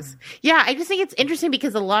 geez. Yeah, I just think it's interesting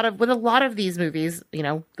because with a lot of these movies,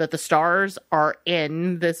 that the stars are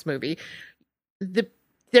in this movie,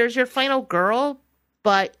 there's your final girl,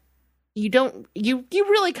 but you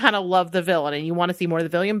really kind of love the villain and you want to see more of the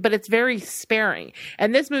villain, but it's very sparing.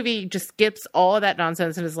 And this movie just skips all of that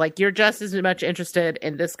nonsense and is like, you're just as much interested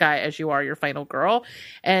in this guy as you are your final girl.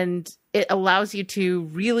 And it allows you to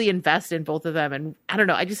really invest in both of them. And I don't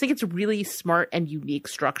know, I just think it's really smart and unique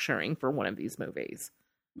structuring for one of these movies.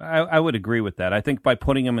 I would agree with that. I think by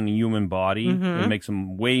putting him in a human body, it makes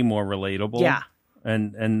him way more relatable. Yeah.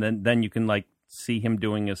 And then you can see him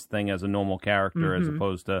doing his thing as a normal character as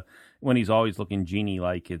opposed to when he's always looking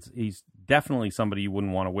genie-like. He's definitely somebody you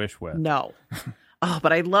wouldn't want to wish with. No. Oh,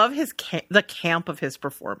 but I love the camp of his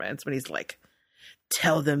performance when he's like,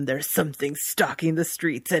 tell them there's something stalking the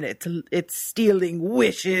streets and it's stealing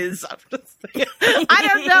wishes. I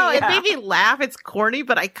don't know. It made me laugh. It's corny,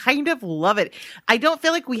 but I kind of love it. I don't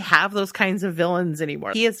feel like we have those kinds of villains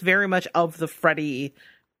anymore. He is very much of the Freddy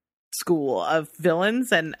school of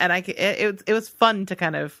villains, and it was fun to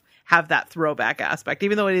kind of have that throwback aspect,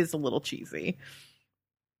 even though it is a little cheesy.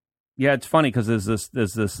 Yeah, it's funny because there's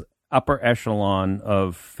this upper echelon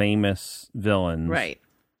of famous villains, right?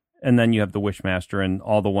 And then you have the Wishmaster and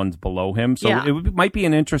all the ones below him. So it might be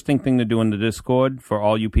an interesting thing to do in the Discord for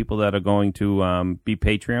all you people that are going to be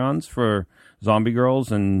Patreons for Zombie Girls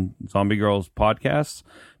and Zombie Girls podcasts,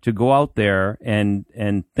 to go out there and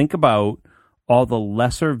think about all the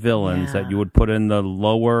lesser villains that you would put in the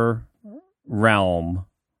lower realm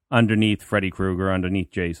underneath Freddy Krueger, underneath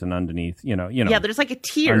Jason, underneath, Yeah, there's like a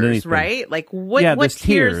tiers, right? Like what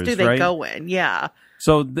tiers do they go in? Yeah.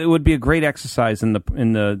 So it would be a great exercise in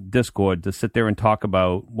the Discord to sit there and talk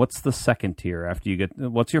about what's the second tier after you get,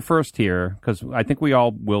 what's your first tier? Because I think we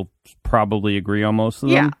all will probably agree on most of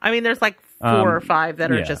them. Yeah, I mean, there's like 4 or 5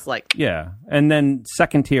 that are just like... Yeah, and then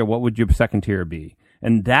second tier, what would your second tier be?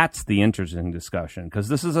 And that's the interesting discussion, because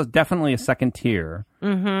this is definitely a second tier.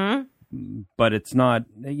 Mm-hmm. But it's not,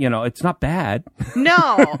 it's not bad.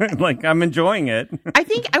 No. Like, I'm enjoying it.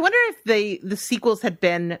 I wonder if the sequels had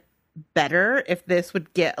been better if this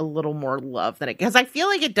would get a little more love than it, because I feel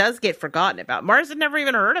like it does get forgotten about. Mars had never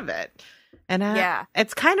even heard of it. And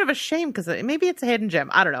it's kind of a shame because maybe it's a hidden gem.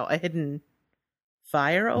 I don't know, a hidden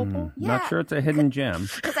fire opal? Not sure it's a hidden gem.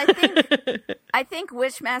 Because I think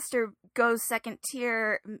Wishmaster goes second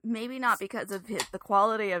tier, maybe not because of the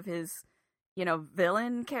quality of his,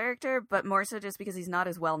 villain character, but more so just because he's not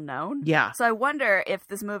as well known. Yeah. So I wonder if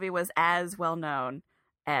this movie was as well known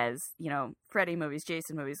as, Freddy movies,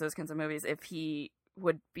 Jason movies, those kinds of movies, if he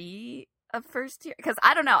would be a first tier. Because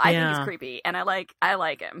I don't know, I think he's creepy, and I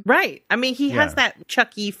like him. Right. I mean, he has that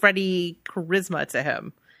Chucky, Freddy charisma to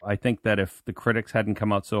him. I think that if the critics hadn't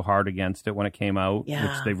come out so hard against it when it came out,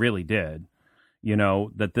 which they really did,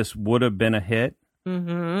 that this would have been a hit.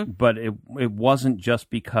 Mm-hmm. But it wasn't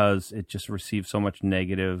just because it just received so much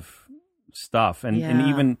negative stuff. And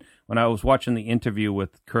even when I was watching the interview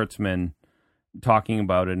with Kurtzman talking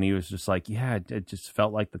about it, and he was just like, it just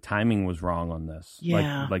felt like the timing was wrong on this.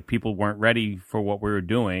 Yeah. Like people weren't ready for what we were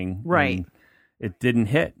doing. Right. It didn't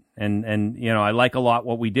hit. And I like a lot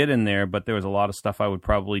what we did in there, but there was a lot of stuff I would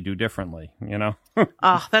probably do differently,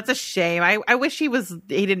 Oh, that's a shame. I wish he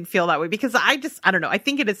didn't feel that way, because I don't know. I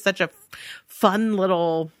think it is such a fun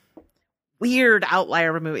little weird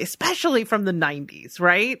outlier of a movie, especially from the 90s,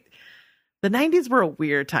 right? The 90s were a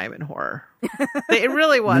weird time in horror. It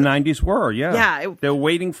really was. The 90s were, yeah. Yeah. They were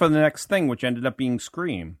waiting for the next thing, which ended up being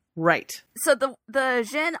Scream. Right. So the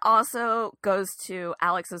Jin also goes to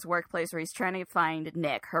Alex's workplace where he's trying to find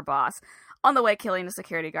Nick, her boss, on the way killing a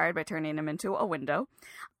security guard by turning him into a window.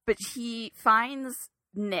 But he finds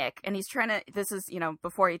Nick, and he's trying to, this is,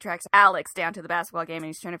 before he tracks Alex down to the basketball game, and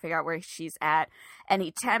he's trying to figure out where she's at. And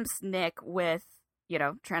he tempts Nick with,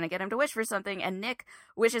 trying to get him to wish for something. And Nick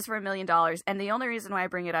wishes for $1 million. And the only reason why I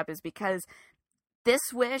bring it up is because this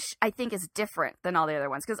wish, I think, is different than all the other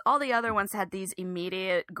ones, because all the other ones had these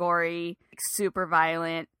immediate, gory, super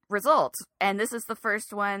violent results. And this is the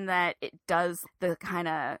first one that it does the kind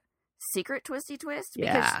of secret twisty twist,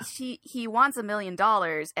 because he wants $1 million,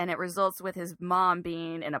 and it results with his mom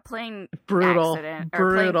being in a plane accident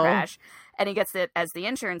or plane crash, and he gets it as the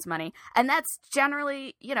insurance money. And that's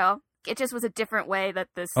generally, it just was a different way that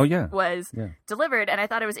this was delivered. And I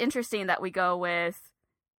thought it was interesting that we go with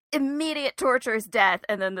immediate torturous death,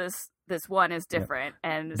 and then this one is different.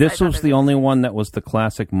 And this was the only one that was the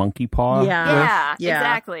classic monkey paw. Yeah,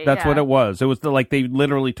 exactly. That's what it was. It was they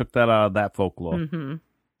literally took that out of that folklore. Mm-hmm.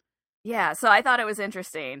 Yeah, so I thought it was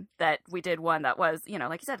interesting that we did one that was,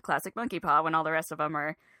 like you said, classic monkey paw, when all the rest of them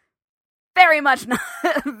are very much not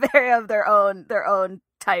very of their own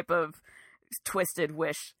type of twisted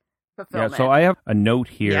wish fulfillment. Yeah, so I have a note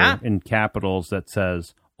here in capitals that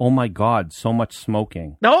says, "Oh my God, so much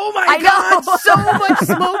smoking." Oh my God, so much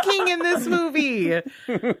smoking in this movie.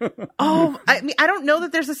 I mean, I don't know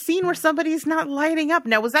that there's a scene where somebody's not lighting up.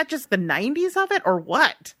 Now, was that just the 90s of it, or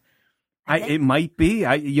what? It might be.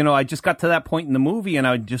 I just got to that point in the movie, and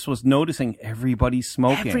I just was noticing everybody's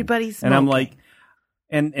smoking. Everybody's smoking. And I'm like,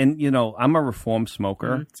 and I'm a reformed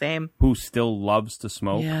smoker. Same. Who still loves to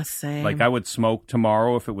smoke. Yeah, same. Like, I would smoke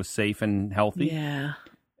tomorrow if it was safe and healthy. Yeah.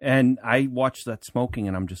 And I watched that smoking,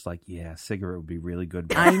 and I'm just like, yeah, cigarette would be really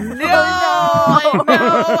good. I know.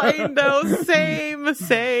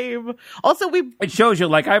 Same. Also, it shows you,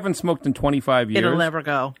 like, I haven't smoked in 25 years. It'll never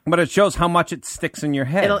go. But it shows how much it sticks in your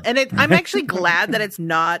head. I'm actually glad that it's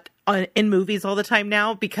not in movies all the time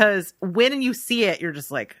now, because when you see it, you're just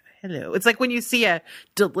like, hello. It's like when you see a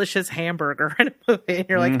delicious hamburger in a movie, and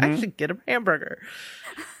you're like, I should get a hamburger.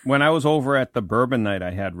 When I was over at the bourbon night I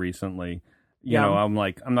had recently, I'm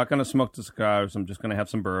like, I'm not going to smoke the cigars. I'm just going to have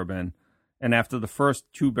some bourbon. And after the first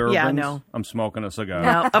 2 bourbons, I'm smoking a cigar.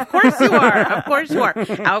 No, of course you are.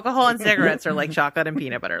 Alcohol and cigarettes are like chocolate and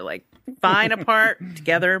peanut butter. Like, fine apart,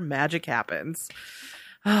 together, magic happens.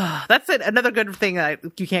 That's it. Another good thing that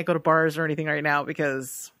you can't go to bars or anything right now,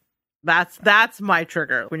 because that's my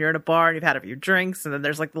trigger. When you're in a bar and you've had a few drinks, and then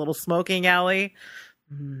there's like the little smoking alley.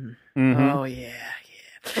 Mm-hmm. Oh, yeah.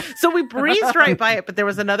 So we breezed right by it, but there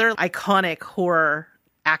was another iconic horror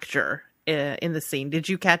actor in the scene. Did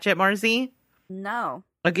you catch it, Marzi? No.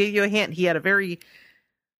 I'll give you a hint. He had a very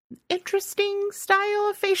interesting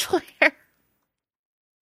style of facial hair.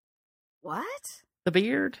 What? The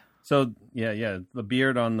beard. So the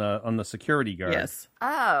beard on the security guard. Yes.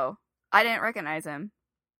 Oh, I didn't recognize him.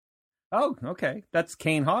 Oh, okay. That's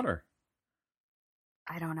Kane Hodder.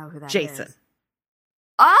 I don't know who that is. Jason.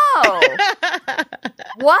 Oh,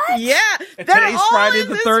 what? Yeah, Today's Friday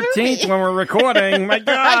the 13th when we're recording. My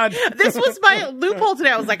God. This was my loophole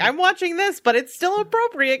today. I was like, I'm watching this, but it's still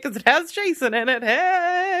appropriate because it has Jason in it.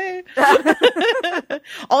 Hey.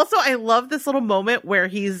 Also, I love this little moment where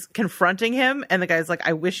he's confronting him and the guy's like,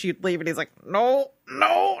 I wish you'd leave. And he's like, no.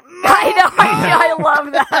 I know. I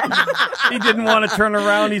love that. He didn't want to turn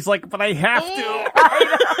around. He's like, but I have to.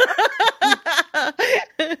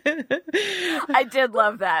 I did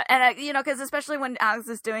love that. And, because especially when Alex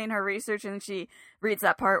is doing her research and she reads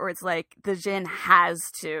that part where it's like the Jinn has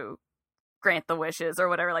to grant the wishes or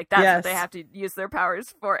whatever. Like, that's what they have to use their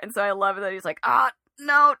powers for. And so I love that he's like,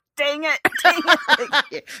 no, dang it.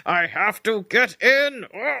 I have to get in.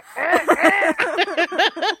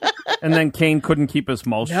 And then Kane couldn't keep his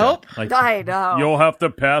mouth shut. Like, I know. You'll have to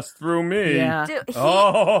pass through me. Yeah. Dude, he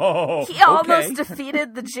okay. almost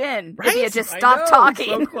defeated the Jinn if he had just stopped talking.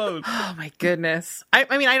 So close. Oh my goodness.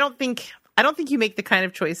 I mean, I don't think you make the kind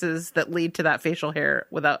of choices that lead to that facial hair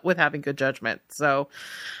with having good judgment. So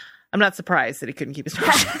I'm not surprised that he couldn't keep his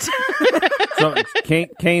mouth shut. So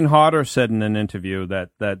Kane Hodder said in an interview that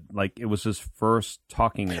like it was his first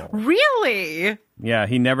talking role. Really? Yeah,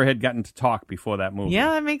 he never had gotten to talk before that movie.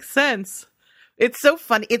 Yeah, that makes sense. It's so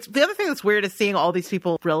funny. It's the other thing that's weird is seeing all these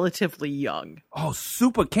people relatively young. Oh,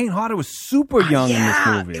 super! Kane Hodder was super young in this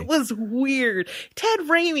movie. It was weird. Ted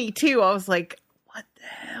Raimi too. I was like, what the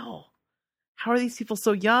hell? How are these people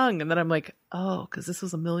so young? And then I'm like, oh, because this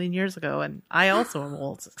was a million years ago, and I also am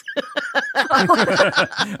old.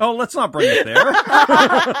 Oh, let's not bring it there.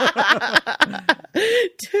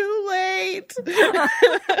 Too late.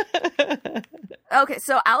 Okay,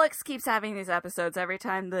 so Alex keeps having these episodes every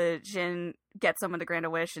time the Jinn gets someone to grant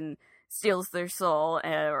a wish and steals their soul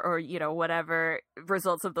or whatever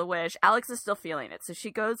results of the wish. Alex is still feeling it. So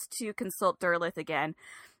she goes to consult Derleth again,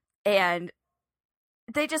 and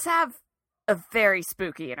they just have a very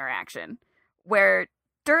spooky interaction where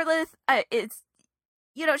Derleth,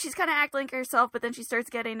 she's kind of acting like herself, but then she starts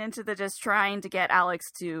getting into the just trying to get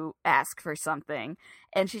Alex to ask for something.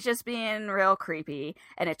 And she's just being real creepy.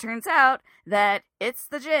 And it turns out that it's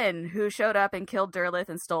the Jinn who showed up and killed Derleth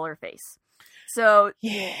and stole her face. So,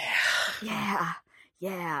 yeah.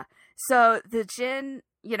 So the Jinn,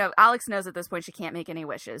 Alex knows at this point she can't make any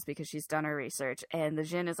wishes because she's done her research. And the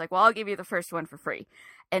Jinn is like, well, I'll give you the first one for free.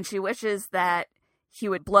 And she wishes that he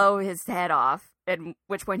would blow his head off, at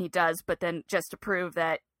which point he does, but then just to prove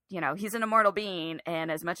that, he's an immortal being, and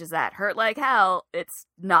as much as that hurt like hell, it's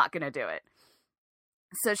not going to do it.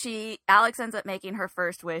 So Alex ends up making her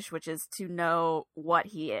first wish, which is to know what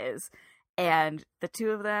he is. And the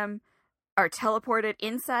two of them are teleported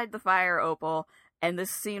inside the fire opal. And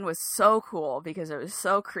this scene was so cool because it was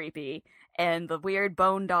so creepy. And the weird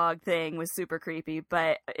bone dog thing was super creepy.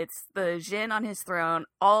 But it's the Jinn on his throne.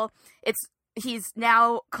 He's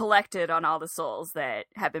now collected on all the souls that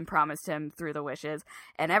have been promised him through the wishes.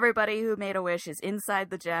 And everybody who made a wish is inside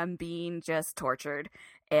the gem being just tortured.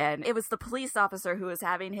 And it was the police officer who was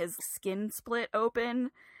having his skin split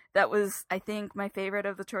open. That was, I think, my favorite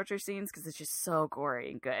of the torture scenes because it's just so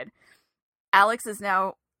gory and good. Alex is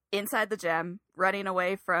now inside the gem, running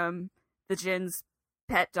away from the Jinn's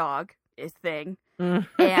pet dog thing. And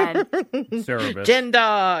Cerebus. Jinn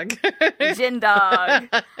dog.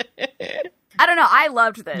 I don't know. I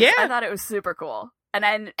loved this. Yeah. I thought it was super cool.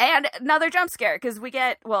 And another jump scare because we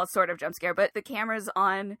get, well, sort of jump scare, but the camera's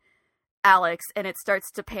on Alex and it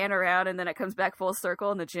starts to pan around and then it comes back full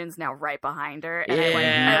circle and the Jinn's now right behind her. And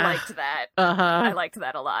I liked that. I liked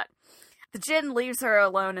that a lot. The Jinn leaves her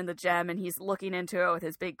alone in the gem and he's looking into it with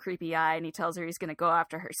his big creepy eye and he tells her he's going to go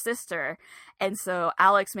after her sister. And so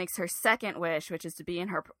Alex makes her second wish, which is to be in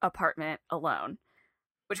her apartment alone.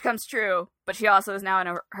 Which comes true, but she also is now in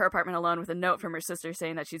her apartment alone with a note from her sister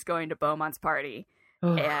saying that she's going to Beaumont's party.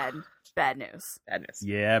 And bad news.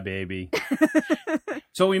 Yeah, baby.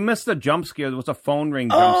 So we missed a jump scare. There was a phone ring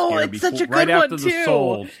jump scare it's such a good right one after too. the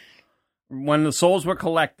souls. When the souls were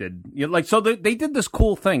collected. So they did this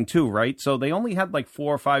cool thing too, right? So they only had like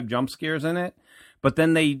 4 or 5 jump scares in it. But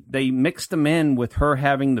then they mixed them in with her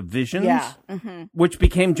having the visions, which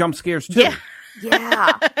became jump scares too.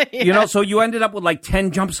 Yeah. So you ended up with like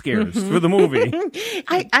 10 jump scares through the movie.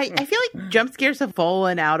 I feel like jump scares have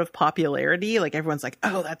fallen out of popularity. Like everyone's like,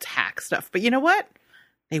 oh, that's hack stuff. But you know what?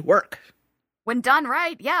 They work. When done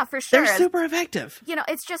right, yeah, for sure. They're super effective.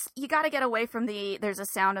 It's just, you got to get away from there's a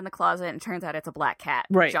sound in the closet and it turns out it's a black cat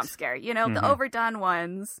jump scare. The overdone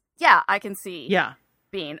ones, I can see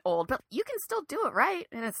being old, but you can still do it right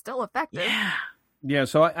and it's still effective. Yeah,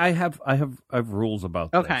 so I have rules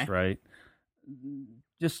about this, right?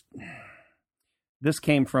 Just this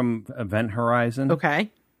came from Event Horizon.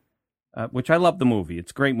 Okay. Which I love the movie.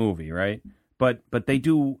 It's a great movie, right? But they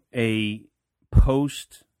do a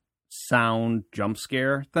post sound jump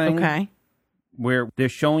scare thing. Okay. Where they're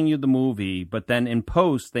showing you the movie, but then in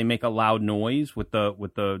post they make a loud noise with the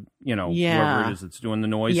whoever it is that's doing the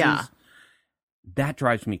noises. Yeah. That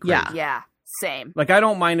drives me crazy. Yeah, same. Like, I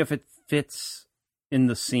don't mind if it fits in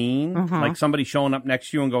the scene, like somebody showing up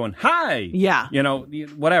next to you and going, "Hi!" Yeah.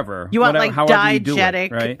 Whatever. You want whatever, like you diegetic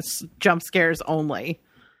it, right? jump scares only.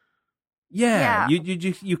 Yeah.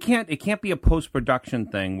 You can't. It can't be a post production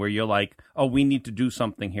thing where you're like, "Oh, we need to do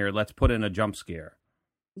something here. Let's put in a jump scare."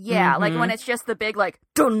 Yeah, like when it's just the big like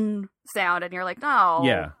dun sound, and you're like, no.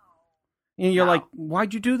 Yeah. And you're like,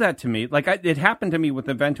 why'd you do that to me? Like, it happened to me with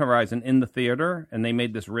Event Horizon in the theater, and they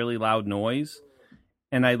made this really loud noise,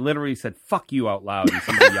 and I literally said, "Fuck you" out loud, and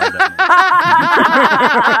somebody yelled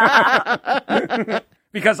at me.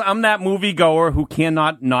 Because I'm that moviegoer who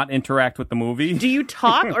cannot not interact with the movie. Do you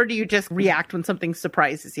talk or do you just react when something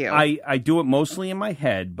surprises you? I do it mostly in my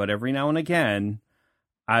head, but every now and again,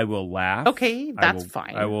 I will laugh. Okay, that's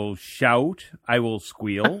fine. I will shout. I will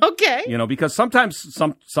squeal. Okay. Because sometimes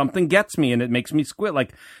something gets me and it makes me squeal.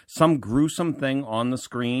 Like some gruesome thing on the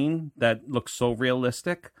screen that looks so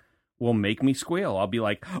realistic will make me squeal. I'll be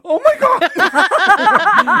like, "Oh my God!"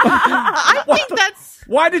 I think that's...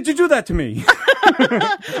 Why did you do that to me?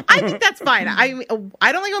 I think that's fine. I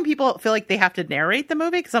don't like when people feel like they have to narrate the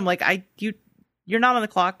movie, because I'm like, you're not on the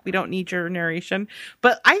clock. We don't need your narration.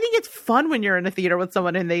 But I think it's fun when you're in a theater with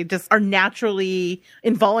someone and they just are naturally,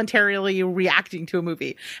 involuntarily reacting to a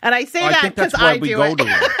movie. And I say that because I do it.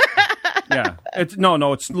 Yeah.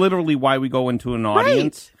 It's literally why we go into an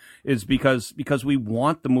audience, is because we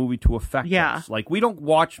want the movie to affect us. Like, we don't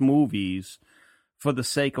watch movies for the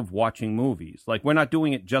sake of watching movies. Like, we're not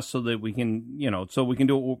doing it just so that we can, so we can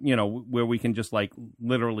do it, where we can just like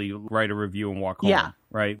literally write a review and walk home. Yeah.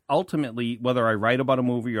 Right. Ultimately, whether I write about a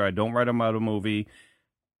movie or I don't write about a movie,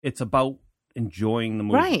 it's about enjoying the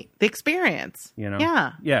movie. Right. The experience.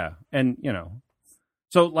 Yeah. Yeah. And,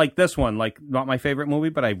 so like this one, like not my favorite movie,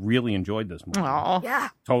 but I really enjoyed this movie. Oh. Yeah.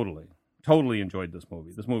 Totally enjoyed this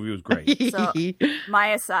movie. This movie was great. So, my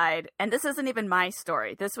aside, and this isn't even my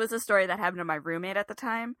story. This was a story that happened to my roommate at the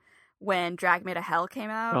time when Drag Me to Hell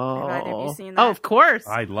came out. Have either of you seen that? Oh, of course.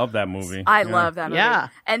 I love that movie. I love that movie. Yeah.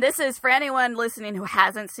 And this is, for anyone listening who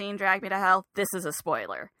hasn't seen Drag Me to Hell, this is a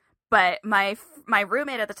spoiler. But my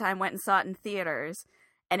roommate at the time went and saw it in theaters.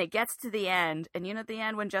 And it gets to the end, and at the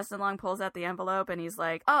end when Justin Long pulls out the envelope and he's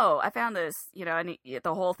like, "Oh, I found this," and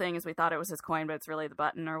the whole thing is we thought it was his coin, but it's really the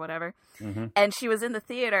button or whatever. Mm-hmm. And she was in the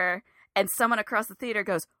theater, and someone across the theater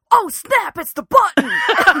goes, "Oh, snap, it's the button!" And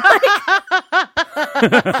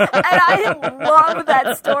I love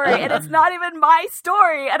that story, and it's not even my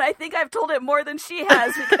story, and I think I've told it more than she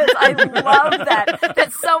has, because I love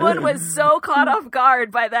that someone was so caught off guard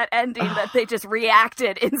by that ending that they just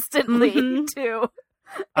reacted instantly to...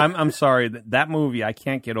 I'm sorry, that movie, I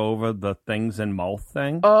can't get over the things in mouth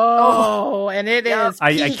thing. Oh, and it is.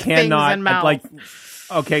 I cannot. Things in mouth. Like,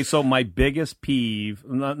 okay, so my biggest peeve,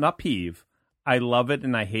 not peeve, I love it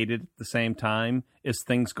and I hate it at the same time, is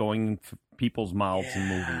things going in people's mouths in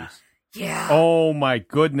movies. Yeah. Oh my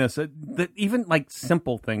goodness. Even like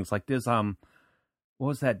simple things like this, what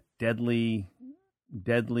was that Deadly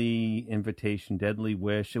Invitation, Deadly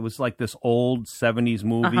Wish? It was like this old 70s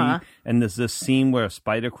movie, and there's this scene where a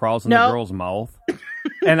spider crawls in the girl's mouth.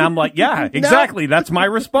 And I'm like, yeah, exactly. That's my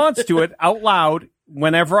response to it out loud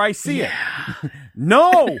whenever I see it.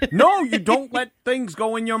 No, you don't let things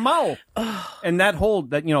go in your mouth. And that whole,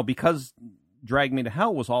 because Drag Me to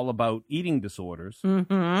Hell was all about eating disorders.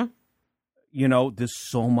 Mm-hmm. There's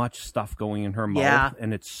so much stuff going in her mouth,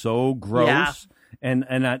 and it's so gross. Yeah. And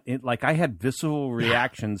I had visceral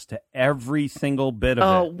reactions to every single bit of it.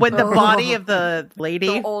 Oh, when the body of the lady,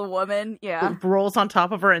 the old woman, rolls on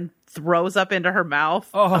top of her and throws up into her mouth.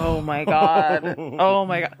 Oh my God. Oh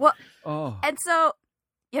my God. Well, and so,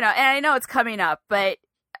 and I know it's coming up, but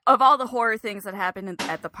of all the horror things that happened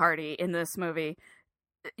at the party in this movie,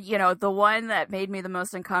 the one that made me the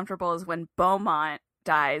most uncomfortable is when Beaumont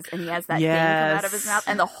dies and he has that thing come out of his mouth,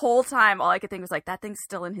 and the whole time all I could think was like, that thing's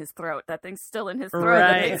still in his throat, that thing's still in his throat,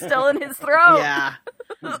 that thing's still in his throat. Yeah.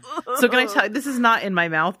 So can I tell you, this is not in my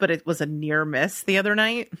mouth, but it was a near miss the other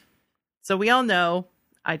night. So we all know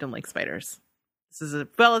I don't like spiders. This is a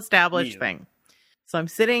well-established thing. So I'm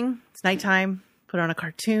sitting, it's nighttime, put on a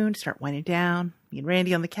cartoon, start winding down, me and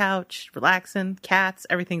Randy on the couch, relaxing, cats,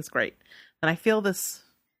 everything's great. And I feel this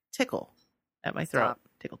tickle at my throat.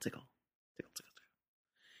 Tickle, tickle.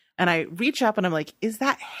 And I reach up and I'm like, is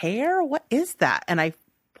that hair? What is that? And I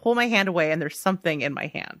pull my hand away, and there's something in my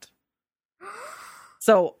hand.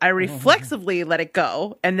 So I reflexively let it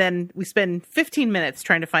go, and then we spend 15 minutes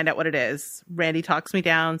trying to find out what it is. Randy talks me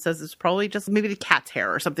down, says it's probably just maybe the cat's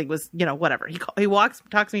hair or something was, whatever. He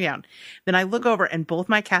talks me down. Then I look over, and both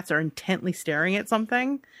my cats are intently staring at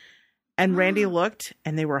something. And Randy looked,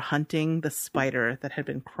 and they were hunting the spider that had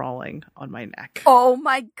been crawling on my neck. Oh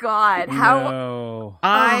my God. How? No.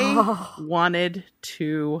 I wanted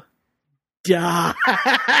to die.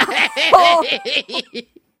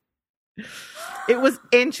 It was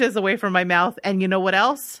inches away from my mouth. And you know what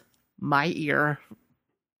else? My ear.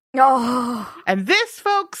 Oh. And this,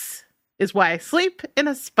 folks, is why I sleep in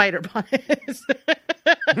a spider bonnet.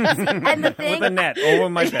 And the thing, with a net over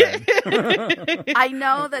my bed. I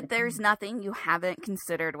know that there's nothing you haven't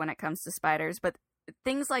considered when it comes to spiders, but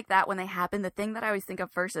things like that, when they happen, the thing that I always think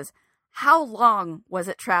of first is, how long was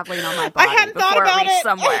it traveling on my body I hadn't before thought about it reached it.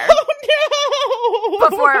 somewhere? Oh, no.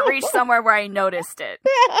 Before it reached somewhere where I noticed it.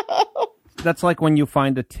 No. That's like when you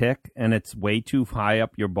find a tick and it's way too high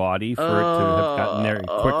up your body for it to have gotten there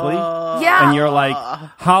quickly. Yeah. And you're like,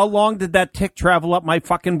 how long did that tick travel up my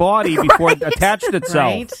fucking body before it attached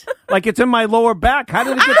itself? Right? Like it's in my lower back. How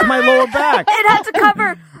did it get to my lower back? It had to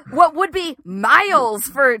cover what would be miles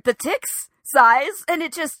for the tick's size, and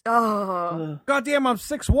it just, Goddamn, I'm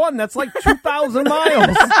 6'1". That's like 2,000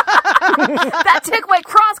 miles. That tick went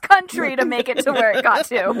cross country to make it to where it got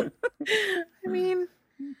to. I mean,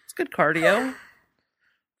 it's good cardio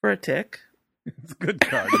for a tick. It's good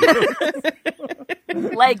cardio.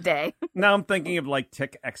 Leg day. Now I'm thinking of like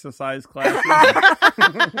tick exercise classes.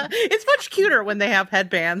 It's much cuter when they have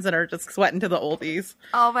headbands and are just sweating to the oldies.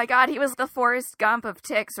 Oh my God, he was the Forrest Gump of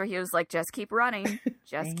ticks, where he was like, just keep running.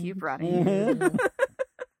 Just keep running.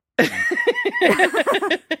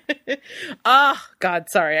 Oh, God,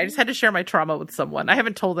 sorry. I just had to share my trauma with someone. I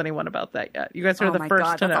haven't told anyone about that yet. You guys are the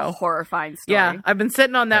first to that's know. a horrifying story. Yeah, I've been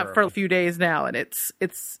sitting on that for a few days now, and it's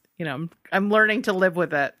I'm learning to live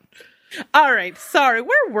with it. All right, sorry.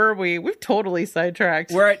 Where were we? We've totally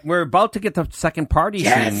sidetracked. We're about to get to second party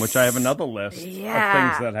Yes. scene, which I have another list of things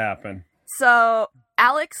that happen. So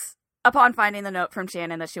Alex, upon finding the note from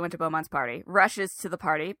Shannon that she went to Beaumont's party, rushes to the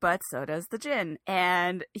party, but so does the Djinn.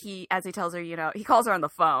 And as he tells her, he calls her on the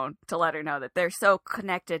phone to let her know that they're so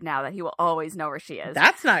connected now that he will always know where she is.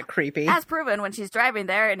 That's not creepy. As proven when she's driving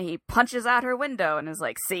there and he punches out her window and is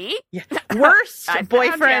like, see? Yeah. Worst I found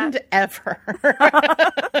boyfriend ya. ever.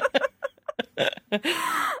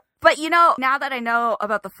 But now that I know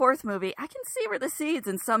about the fourth movie, I can see where the seeds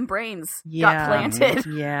in some brains got planted.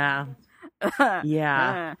 Yeah.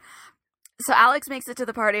 Yeah. So Alex makes it to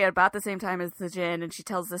the party at about the same time as the Djinn, and she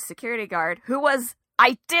tells the security guard, who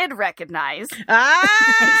I did recognize. Ah,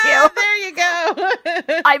 Thank you. there you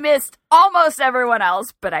go. I missed almost everyone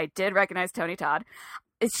else, but I did recognize Tony Todd.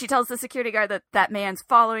 She tells the security guard that man's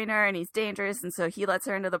following her and he's dangerous, and so he lets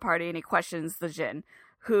her into the party and he questions the Djinn,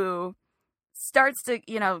 who starts to,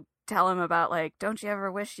 tell him about, like, don't you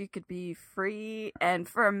ever wish you could be free? And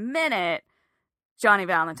for a minute, Johnny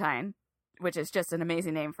Valentine, which is just an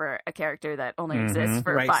amazing name for a character that only exists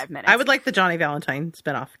for 5 minutes. I would like the Johnny Valentine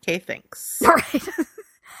spinoff. Okay, thanks. All right.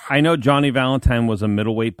 I know Johnny Valentine was a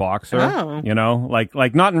middleweight boxer. Oh.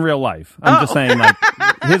 Like not in real life. I'm just saying, like,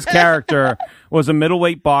 his character was a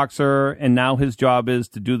middleweight boxer, and now his job is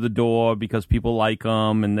to do the door because people like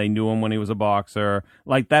him and they knew him when he was a boxer.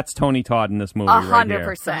 Like, that's Tony Todd in this movie.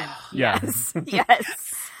 100%. Yeah. Yes. Yes.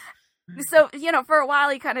 So, for a while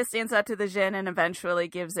he kind of stands out to the Djinn and eventually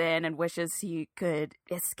gives in and wishes he could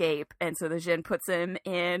escape. And so the Djinn puts him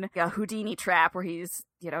in a Houdini trap where he's,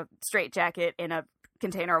 straitjacket in a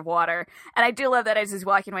container of water. And I do love that as he's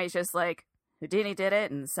walking away, he's just like, Houdini did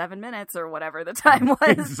it in 7 minutes or whatever the time was.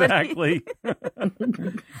 Exactly.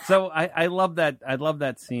 So I love that. I love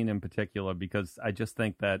that scene in particular because I just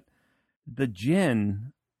think that the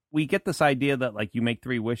Djinn, we get this idea that, like, you make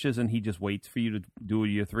 3 wishes and he just waits for you to do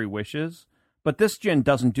your 3 wishes. But this Djinn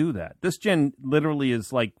doesn't do that. This Djinn literally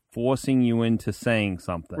is, like, forcing you into saying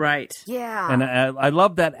something. Right. Yeah. And I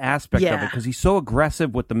love that aspect of it because he's so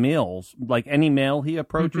aggressive with the males. Like, any male he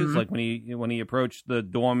approaches, like when he approached the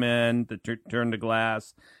doorman that turned to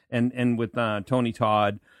glass, and with Tony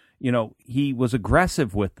Todd, he was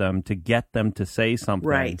aggressive with them to get them to say something.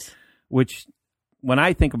 Right. Which, when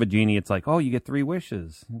I think of a genie, it's like, oh, you get 3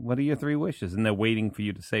 wishes. What are your 3 wishes? And they're waiting for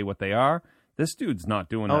you to say what they are. This dude's not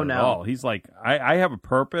doing that at all. He's like, I have a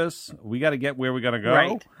purpose. We got to get where we got to go.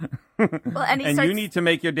 Right. Well, and you need to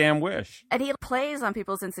make your damn wish. And he plays on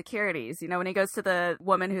people's insecurities. When he goes to the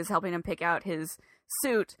woman who's helping him pick out his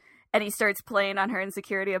suit, and he starts playing on her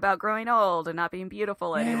insecurity about growing old and not being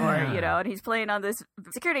beautiful anymore, and he's playing on this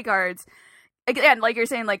security guards. again, like you're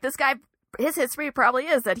saying, like this guy, his history probably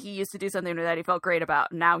is that he used to do something that he felt great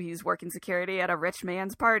about. And now he's working security at a rich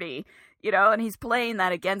man's party, and he's playing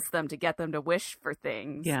that against them to get them to wish for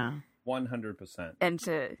things. Yeah. 100%. And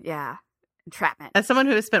entrapment. As someone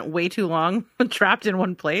who has spent way too long trapped in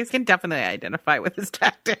one place, can definitely identify with his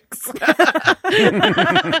tactics.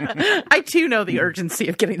 I too know the urgency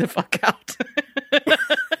of getting the fuck out.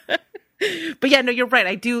 But yeah, no, you're right.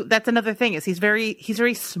 I do. That's another thing is he's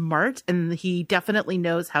very smart, and he definitely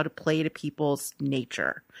knows how to play to people's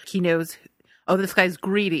nature. He knows, oh, this guy's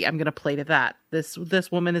greedy. I'm going to play to that.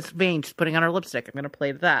 This woman is vain. She's putting on her lipstick. I'm going to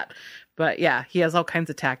play to that. But yeah, he has all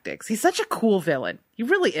kinds of tactics. He's such a cool villain. He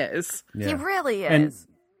really is. Yeah. He really is.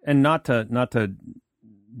 And not to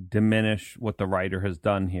diminish what the writer has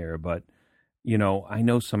done here, but I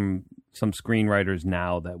know some screenwriters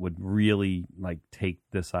now that would really like take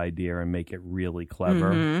this idea and make it really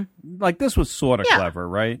clever. Mm-hmm. Like this was sort of clever,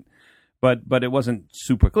 right? But it wasn't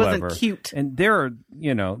super clever. It wasn't cute. And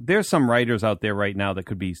there's some writers out there right now that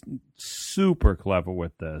could be super clever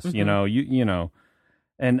with this. Mm-hmm.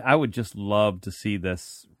 And I would just love to see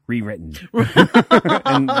this rewritten.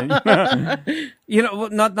 and not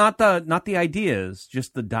the ideas,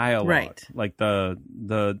 just the dialogue, right? Like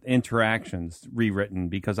the interactions rewritten,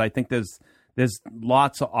 because I think there's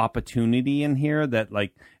lots of opportunity in here that,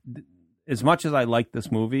 like, as much as I like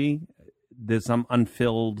this movie, there's some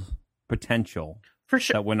unfilled potential for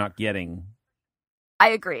sure that we're not getting. I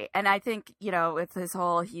agree, and I think with his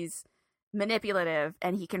whole, he's manipulative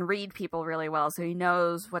and he can read people really well, so he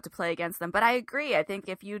knows what to play against them. But I agree. I think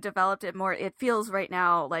if you developed it more, it feels right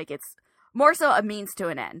now like it's more so a means to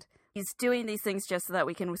an end. He's doing these things just so that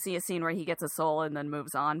we can see a scene where he gets a soul and then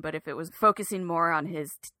moves on. But if it was focusing more on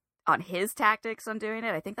his tactics on doing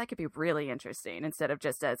it, I think that could be really interesting instead of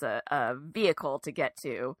just as a vehicle to get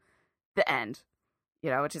to the end,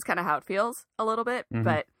 which is kind of how it feels a little bit. Mm-hmm.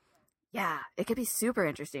 But yeah, it could be super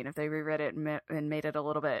interesting if they rewrote it and made it a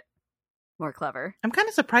little bit more clever. I'm kind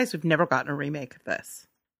of surprised we've never gotten a remake of this.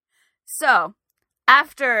 So,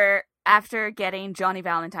 after getting Johnny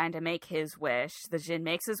Valentine to make his wish, the Djinn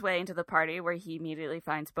makes his way into the party where he immediately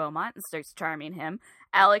finds Beaumont and starts charming him.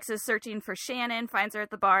 Alex is searching for Shannon, finds her at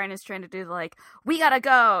the bar, and is trying to do we gotta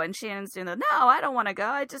go. And Shannon's doing no, I don't want to go.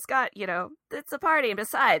 I just got, it's a party. And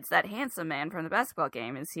besides, that handsome man from the basketball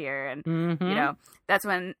game is here. And, mm-hmm. That's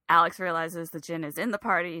when Alex realizes the Djinn is in the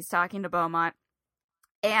party. He's talking to Beaumont.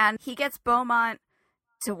 And he gets Beaumont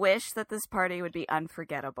to wish that this party would be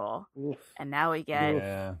unforgettable. Oof. And now we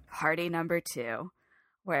get party number 2,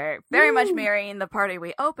 where very much mirroring the party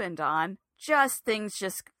we opened on, things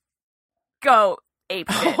just go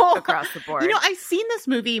apeshit across the board. I've seen this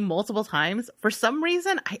movie multiple times. For some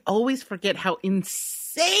reason, I always forget how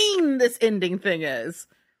insane this ending thing is.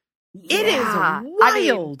 Yeah. It is wild. I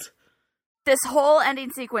mean, this whole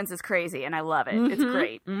ending sequence is crazy, and I love it. Mm-hmm. It's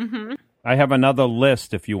great. Mm-hmm. I have another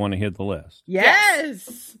list if you want to hear the list.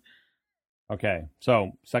 Yes! Okay,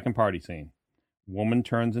 so second party scene. Woman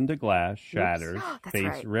turns into glass, shatters,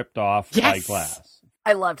 face ripped off by glass.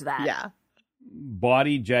 I loved that. Yeah.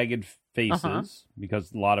 Body jagged faces,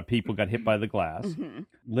 because a lot of people got hit by the glass. Mm-hmm.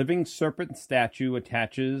 Living serpent statue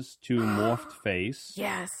attaches to morphed face.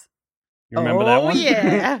 Yes. You remember that one? Oh,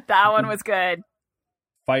 yeah. That one was good.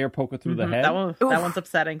 Fire poker through the head. That one's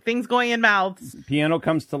upsetting. Things going in mouths. Piano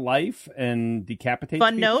comes to life and decapitates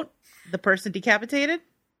Fun people. note, the person decapitated,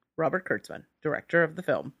 Robert Kurtzman, director of the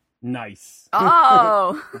film. Nice.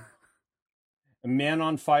 Oh. A man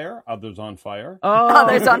on fire, others on fire. Oh,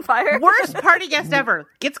 others on fire? Worst party guest ever.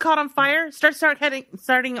 Gets caught on fire,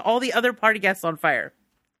 starting all the other party guests on fire.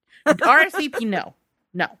 RSVP,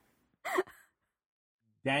 no.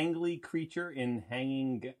 Dangly creature in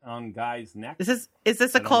hanging on guy's neck. Is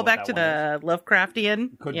this a callback to the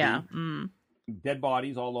Lovecraftian? Could be. Mm. Dead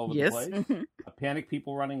bodies all over the place. Mm-hmm. Panic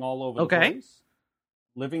people running all over the place.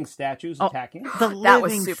 Living statues attacking. The that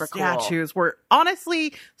living was super statues were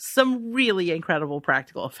honestly some really incredible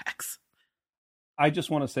practical effects. I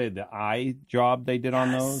just want to say the eye job they did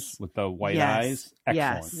on those with the white eyes.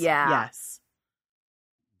 Excellent. Yes.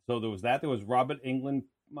 So there was that. There was Robert Englund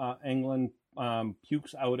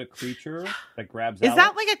pukes out a creature that grabs Is Alex.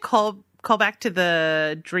 that like a callback to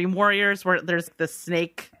the Dream Warriors where there's the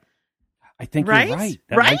snake? I think you're right.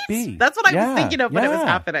 That might be. That's what I was thinking of when it was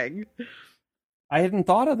happening. I hadn't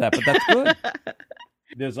thought of that, but that's good.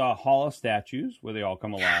 There's a hall of statues where they all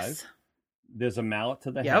come alive. Yes. There's a mallet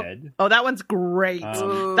to the head. Oh, that one's great.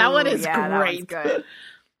 Ooh, that one is that great. one's good.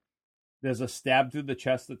 There's a stab through the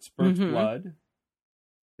chest that spurts blood.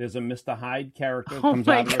 There's a Mr. Hyde character that comes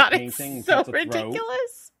out of a painting and so cuts a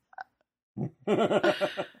ridiculous. throat.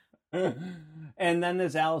 And then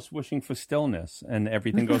there's Alice wishing for stillness, and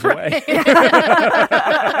everything goes away.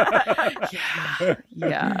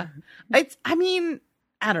 Yeah. I mean,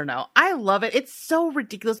 I don't know. I love it. It's so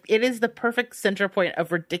ridiculous. It is the perfect center point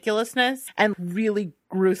of ridiculousness and really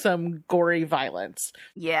gruesome, gory violence.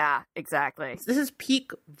 Yeah, exactly. This is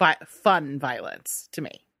peak fun violence to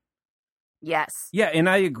me. Yes. Yeah, and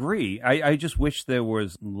I agree. I just wish there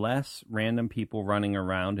was less random people running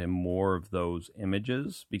around and more of those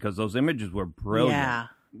images, because those images were brilliant. Yeah.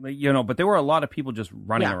 You know, but there were a lot of people just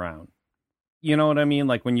running around. You know what I mean?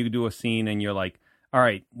 Like when you do a scene and you're like, all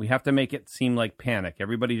right, we have to make it seem like panic.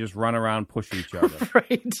 Everybody just run around, push each other.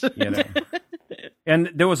 Right. You know? And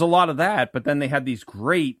there was a lot of that, but then they had these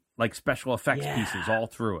great like special effects pieces all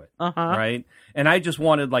through it, right? And I just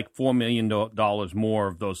wanted like $4 million more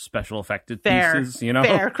of those special effected pieces, you know?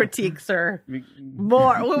 Fair critique, sir.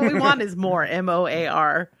 More. What we want is more,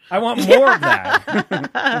 MOAR. I want more of that.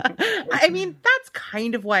 I mean, that's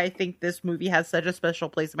kind of why I think this movie has such a special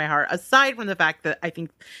place in my heart. Aside from the fact that I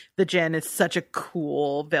think the Djinn is such a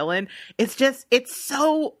cool villain, it's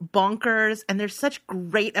so bonkers and there's such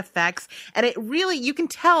great effects. And it really, you can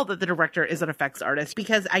tell that the director is an effects artist,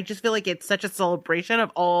 because I just feel like it's such a celebration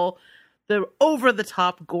of all the over the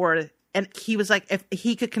top gore. And he was like, if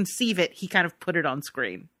he could conceive it, he kind of put it on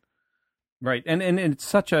screen. Right. And it's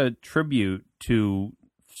such a tribute to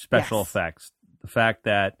special effects. The fact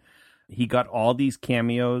that he got all these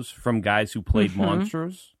cameos from guys who played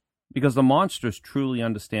monsters, because the monsters truly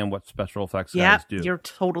understand what special effects guys do. You're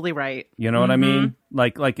totally right. You know what I mean?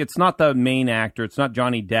 Like it's not the main actor. It's not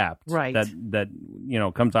Johnny Depp that you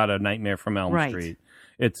know comes out of Nightmare from Elm Street.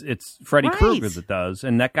 It's Freddy Krueger that does,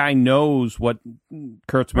 and that guy knows what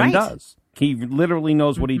Kurtzman does. He literally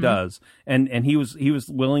knows what he does, and he was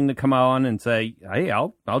willing to come on and say, "Hey,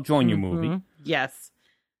 I'll join your movie." Yes.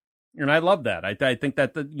 And I love that. I think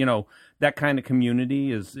that that kind of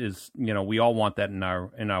community is we all want that in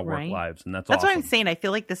our work lives, and that's awesome. What I'm saying. I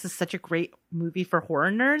feel like this is such a great movie for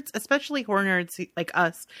horror nerds, especially horror nerds like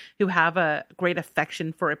us who have a great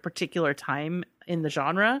affection for a particular time in the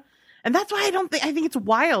genre. And that's why I think it's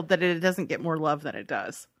wild that it doesn't get more love than it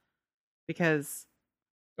does. Because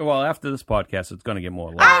well, after this podcast, it's going to get more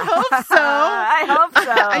love. I hope so. I hope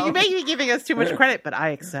so. You may be giving us too much credit, but I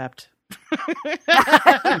accept.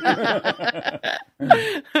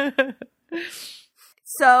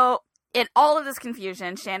 So, in all of this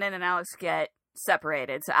confusion, Shannon and Alex get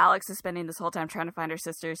separated. So Alex is spending this whole time trying to find her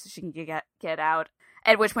sister so she can get out.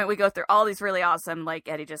 At which point we go through all these really awesome, like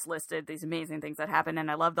Eddie just listed, these amazing things that happen. And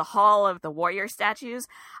I love the hall of the warrior statues.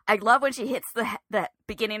 I love when she hits the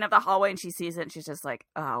beginning of the hallway and she sees it and she's just like,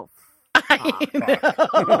 oh,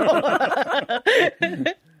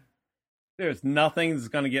 There's nothing that's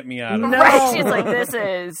going to get me out of No. Right? She's like, this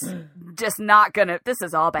is just not going to, this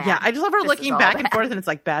is all bad. Yeah, I just love her looking back and forth and it's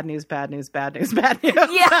like bad news, bad news, bad news, bad news.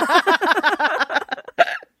 Yeah.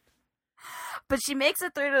 But she makes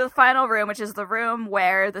it through to the final room, which is the room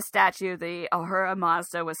where the statue, the Ahura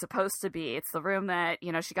Mazda, was supposed to be. It's the room that,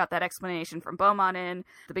 she got that explanation from Beaumont in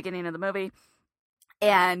the beginning of the movie.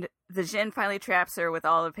 And the Djinn finally traps her with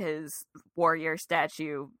all of his warrior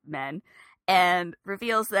statue men and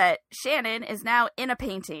reveals that Shannon is now in a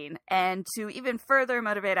painting. And to even further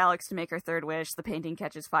motivate Alex to make her third wish, the painting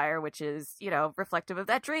catches fire, which is, reflective of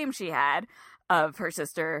that dream she had of her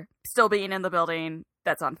sister still being in the building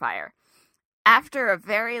that's on fire. After a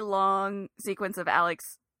very long sequence of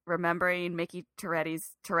Alex remembering Mickey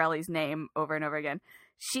Torelli's name over and over again,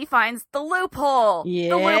 she finds the loophole. Yeah.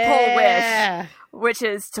 The loophole wish, which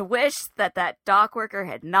is to wish that dock worker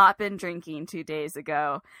had not been drinking 2 days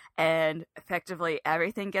ago. And effectively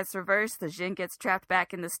everything gets reversed. The Djinn gets trapped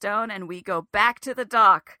back in the stone, and we go back to the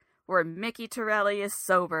dock where Mickey Torelli is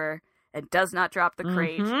sober and does not drop the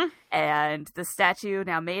crate. And the statue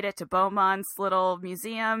now made it to Beaumont's little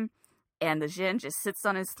museum. And the Djinn just sits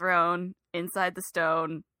on his throne inside the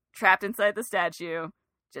stone, trapped inside the statue,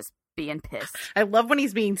 just being pissed. I love when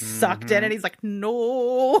he's being sucked in and he's like,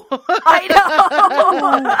 no. I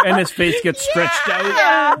know. And his face gets stretched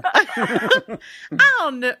out. I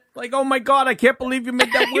don't know. Like, oh my God, I can't believe you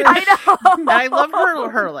made that wish. I know. And I love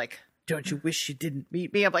her like, don't you wish you didn't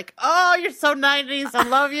meet me? I'm like, oh, you're so 90s. I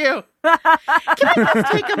love you. Can I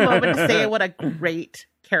just take a moment to say what a great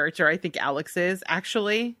character I think Alex is,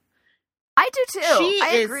 actually? I do too.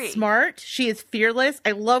 I agree. Is smart. She is fearless.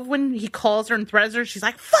 I love when he calls her and threatens her. She's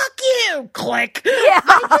like, fuck you! Click! Yeah.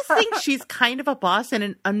 I just think she's kind of a boss and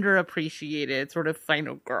an underappreciated sort of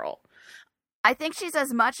final girl. I think she's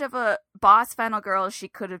as much of a boss final girl as she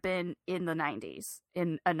could have been in the 90s,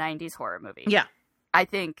 in a 90s horror movie. Yeah. I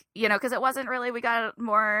think, because it wasn't really, we got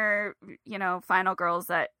more, final girls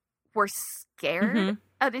that were scared. Mm-hmm.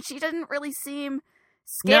 And she didn't really seem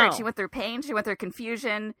scared. No. She went through pain. She went through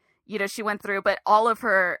confusion. She went through, but all of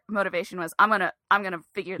her motivation was, I'm gonna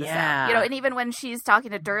figure this out. And even when she's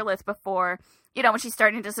talking to Derleth before, when she's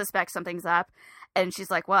starting to suspect something's up, and she's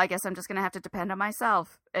like, well, I guess I'm just gonna have to depend on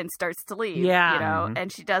myself, and starts to leave.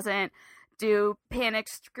 And she doesn't do panic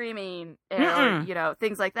screaming or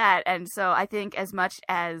things like that. And so I think as much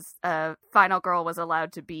as Final Girl was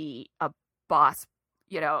allowed to be a boss,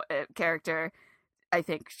 character, I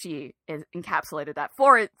think she encapsulated that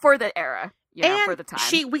for the era. For the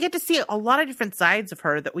time. We get to see a lot of different sides of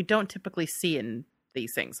her that we don't typically see in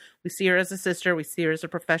these things. We see her as a sister. We see her as a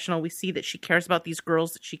professional. We see that she cares about these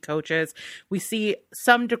girls that she coaches. We see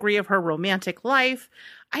some degree of her romantic life.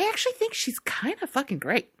 I actually think she's kind of fucking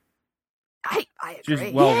great. I agree.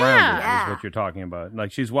 She's well-rounded is what you're talking about.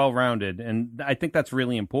 Like, she's well-rounded. And I think that's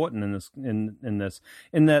really important in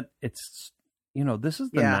that it's, this is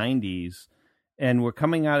the 90s. And we're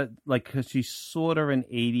coming at it because she's sort of an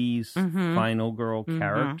 80s final girl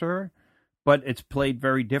character, but it's played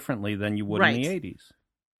very differently than you would in the 80s.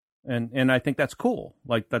 And I think that's cool.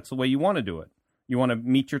 Like, that's the way you want to do it. You want to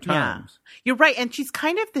meet your times. Yeah. You're right. And she's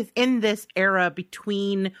kind of in this era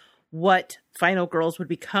between what final girls would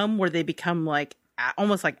become, where they become like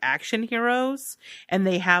almost like action heroes, and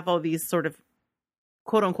they have all these sort of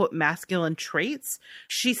quote unquote masculine traits.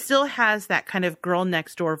 She still has that kind of girl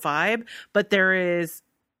next door vibe, but there is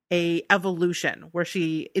a evolution where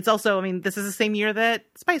it's also, I mean, this is the same year that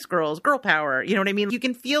Spice Girls, Girl Power, you know what I mean? You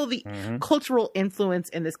can feel the cultural influence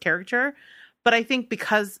in this character, but I think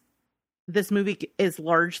because this movie is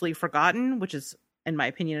largely forgotten, which is, in my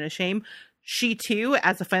opinion, a shame, she too,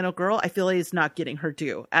 as a final girl, I feel like is not getting her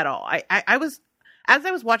due at all. As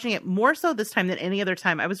I was watching it, more so this time than any other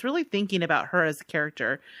time, I was really thinking about her as a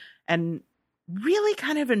character and really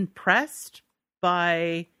kind of impressed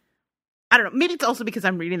by, I don't know, maybe it's also because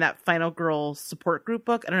I'm reading that Final Girl support group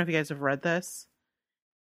book. I don't know if you guys have read this.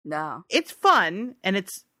 No. It's fun, and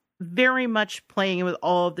it's very much playing with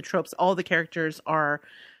all of the tropes. All the characters are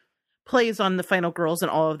plays on the Final Girls and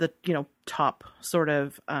all of the, top sort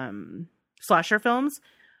of slasher films.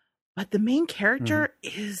 But the main character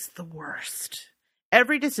is the worst.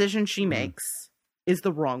 Every decision she makes is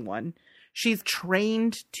the wrong one. She's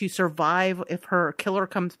trained to survive if her killer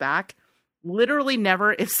comes back. Literally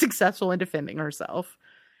never is successful in defending herself.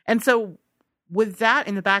 And so with that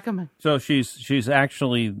in the back of my... So she's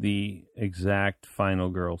actually the exact final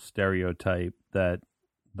girl stereotype that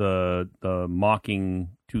the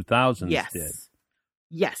mocking 2000s did.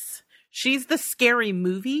 Yes. She's the scary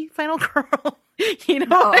movie final girl. You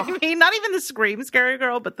know what I mean? Not even the Scream scary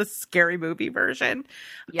girl, but the scary movie version.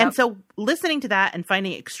 Yep. And so listening to that and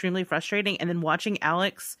finding it extremely frustrating, and then watching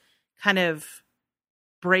Alex kind of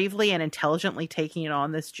bravely and intelligently taking it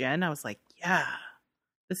on this gen, I was like, yeah,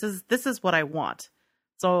 this is what I want.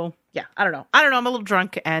 So yeah, I don't know. I'm a little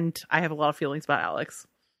drunk and I have a lot of feelings about Alex.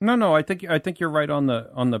 No, I think you're right on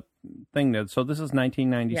the thing there. So this is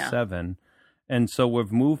 1997. Yeah. And so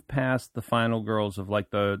we've moved past the final girls of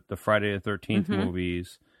like the Friday the 13th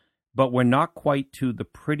movies, but we're not quite to the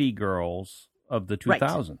pretty girls of the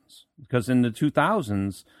 2000s. Right. Because in the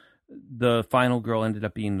 2000s, the final girl ended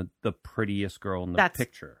up being the prettiest girl in the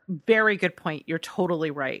picture. Very good point. You're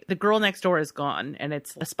totally right. The girl next door is gone, and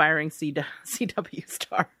it's aspiring CW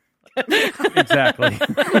star. Exactly.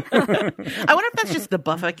 I wonder if that's just the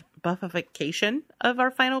buffification of our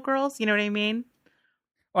final girls. You know what I mean?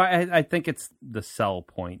 Well, I think it's the sell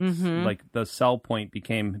points. Like the sell point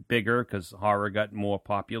became bigger because horror got more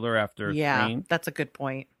popular after Scream. That's a good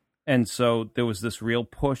point. And so there was this real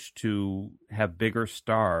push to have bigger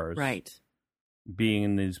stars, right, being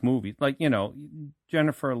in these movies. Like,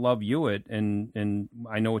 Jennifer Love Hewitt and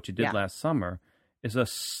I Know What You Did Last Summer is a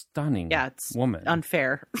stunning woman.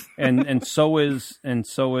 Unfair. and so is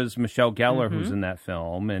Michelle Gellar, who's in that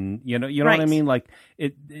film, and you know right. what I mean. Like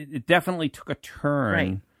it definitely took a turn.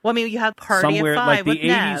 Right. Well, I mean, you had Party somewhere, of 5 like the with 80s,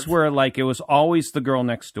 Nev. where like it was always the girl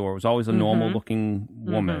next door. It was always a normal looking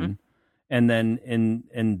woman, and then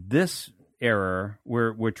in this era,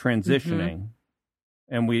 we're transitioning,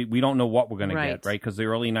 and we don't know what we're going to get, right? Because the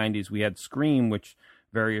early 90s, we had Scream, which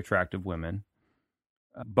very attractive women,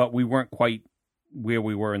 but we weren't quite where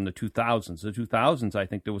we were in the 2000s. The 2000s, I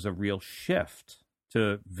think there was a real shift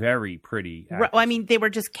to very pretty actors. Well, I mean, they were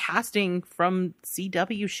just casting from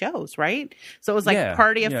CW shows, right? So it was like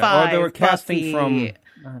Party of 5, or they were casting Buffy,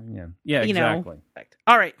 from... exactly.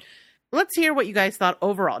 All right. Let's hear what you guys thought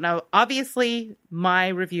overall. Now, obviously, my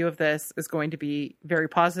review of this is going to be very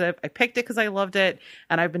positive. I picked it because I loved it,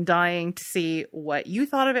 and I've been dying to see what you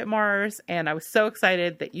thought of it, Mars, and I was so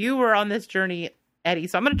excited that you were on this journey Eddie.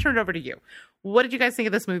 So I'm going to turn it over to you. What did you guys think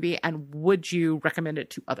of this movie, and would you recommend it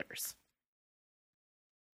to others?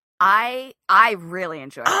 I really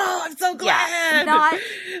enjoyed it. Oh, I'm so glad. Yeah,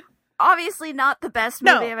 obviously not the best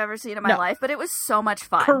movie I've ever seen in my life, but it was so much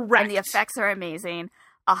fun. Correct. And the effects are amazing.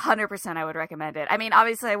 100% I would recommend it. I mean,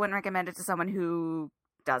 obviously I wouldn't recommend it to someone who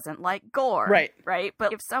doesn't like gore. Right?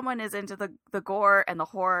 But if someone is into the gore and the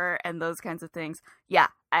horror and those kinds of things, yeah,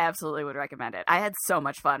 I absolutely would recommend it. I had so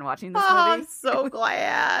much fun watching this movie. I'm so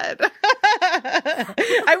glad.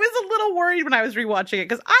 I was a little worried when I was rewatching it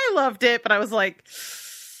because I loved it, but I was like,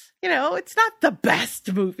 it's not the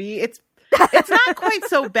best movie. It's not quite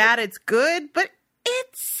so bad. It's good, but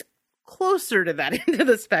it's closer to that end of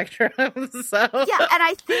the spectrum. So yeah, and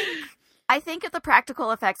I think if the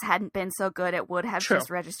practical effects hadn't been so good, it would have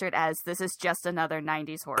just registered as this is just another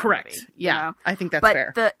 90s horror Correct. movie. Yeah, I think that's but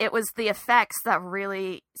fair. It was the effects that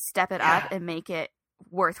really step it up and make it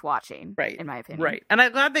worth watching, in my opinion. Right. And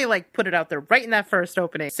I'm glad they put it out there right in that first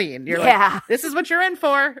opening scene. You're like, this is what you're in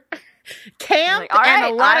for. Camp and a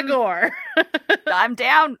lot of gore. I'm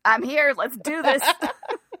down. I'm here. Let's do this.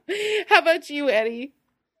 How about you, Eddie?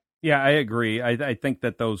 Yeah, I agree. I think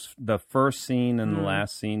that the first scene and the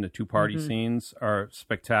last scene, the two party scenes, are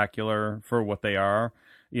spectacular for what they are.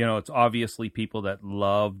 It's obviously people that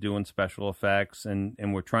love doing special effects, and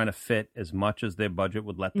we're trying to fit as much as their budget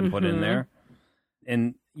would let them put in there.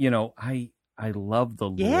 And I love the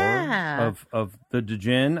lore of the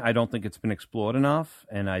Djinn. I don't think it's been explored enough,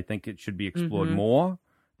 and I think it should be explored more.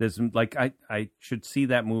 There's I should see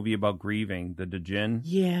that movie about grieving, the Djinn.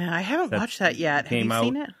 Yeah, I haven't watched that yet. Have you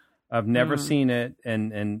seen it? I've never seen it,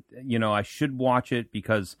 and I should watch it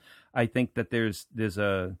because I think that there's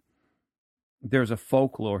a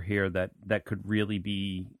folklore here that could really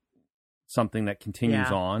be something that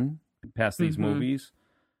continues on past these movies.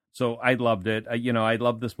 So I loved it. I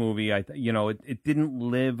loved this movie. It didn't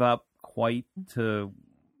live up quite to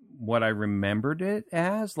what I remembered it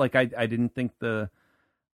as. Like I didn't think the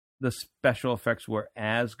special effects were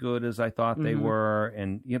as good as I thought they were,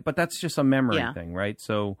 and but that's just a memory thing, right?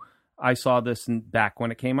 So I saw this back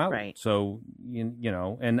when it came out, right? So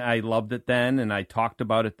and I loved it then, and I talked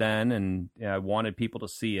about it then, and I wanted people to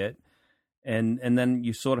see it, and then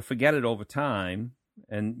you sort of forget it over time.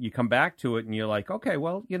 And you come back to it and you're like, okay,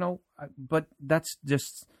 well, but that's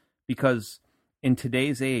just because in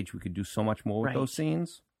today's age, we could do so much more with those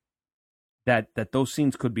scenes that those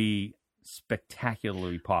scenes could be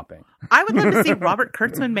spectacularly popping. I would love to see Robert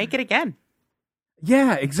Kurtzman make it again.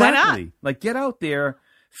 Yeah, exactly. Like get out there,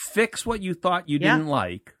 fix what you thought you didn't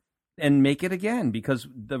like and make it again, because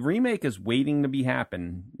the remake is waiting to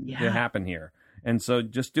happen here. And so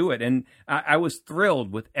just do it. And I was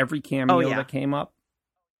thrilled with every cameo that came up.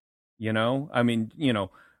 I mean,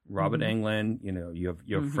 Robert Englund,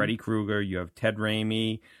 you have Freddy Krueger, you have Ted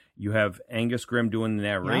Raimi, you have Angus Grimm doing the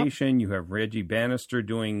narration, you have Reggie Bannister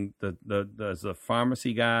doing the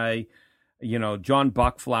pharmacy guy, John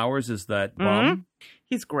Buck Flowers is that bum.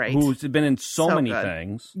 He's great. Who's been in so many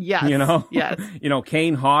things. Yes. Yes.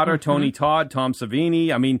 Kane Hodder, Tony Todd, Tom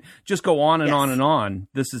Savini. I mean, just go on and on and on.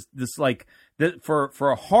 This for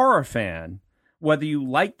a horror fan. Whether you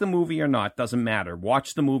like the movie or not, doesn't matter.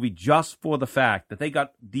 Watch the movie just for the fact that they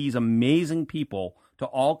got these amazing people to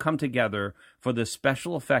all come together for this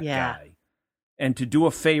special effect guy and to do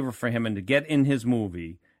a favor for him and to get in his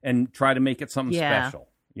movie and try to make it something special,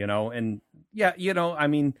 And I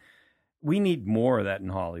mean, we need more of that in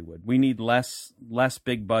Hollywood. We need less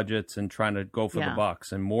big budgets and trying to go for the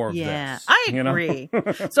bucks and more of this. Yeah, I agree.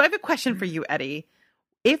 So I have a question for you, Eddie.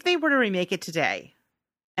 If they were to remake it today,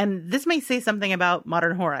 and this may say something about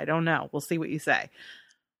modern horror, I don't know. We'll see what you say.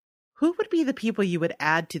 Who would be the people you would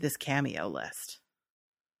add to this cameo list?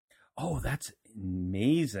 Oh, that's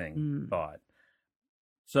amazing thought.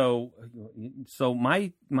 So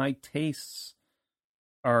my tastes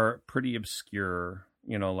are pretty obscure.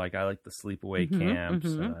 Like I like the sleepaway camps.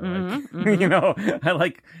 And I like, I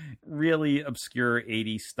like really obscure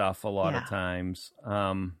 80s stuff a lot of times.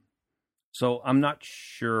 So I'm not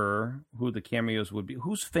sure who the cameos would be.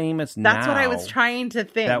 Who's famous now? That's what I was trying to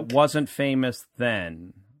think. That wasn't famous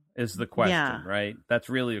then is the question, right? That's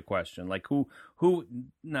really a question. Like who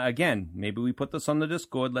again, maybe we put this on the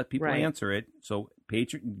Discord, let people answer it. So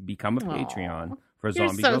become a Patreon for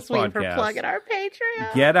Zombie Ghost Podcast. You're so sweet for plugging our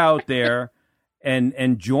Patreon. Get out there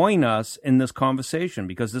and join us in this conversation,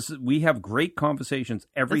 because we have great conversations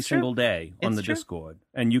every single day on the Discord,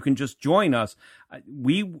 and you can just join us.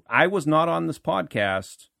 I was not on this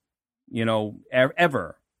podcast,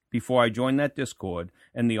 ever before I joined that Discord,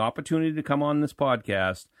 and the opportunity to come on this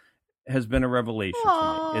podcast has been a revelation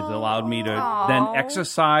Aww. to me. It's allowed me to then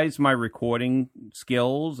exercise my recording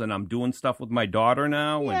skills, and I'm doing stuff with my daughter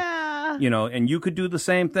now. Yeah. And, and you could do the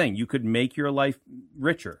same thing. You could make your life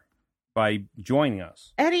richer by joining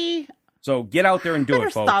us. Eddie. So get out there and do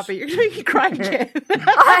it, folks. Stop it. You're going to make me cry again.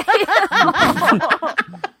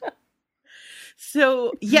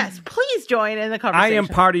 So, yes, please join in the conversation. I am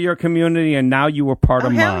part of your community, and now you are part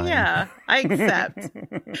of hell mine. Yeah, I accept.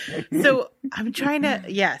 So, I'm trying to,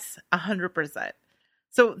 yes, 100%.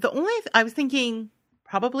 So, I was thinking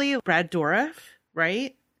probably Brad Dourif,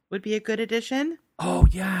 right? Would be a good addition. Oh,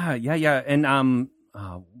 yeah. And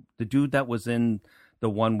the dude that was in the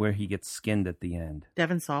one where he gets skinned at the end.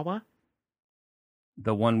 Devon Sawa?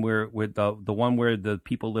 The one where the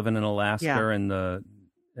people living in Alaska and the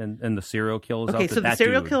serial killers. Okay, so the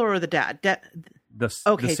serial killer or the dad? The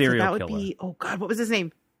okay, serial so that would killer. be. Oh God, what was his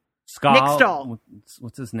name? Nick Stahl.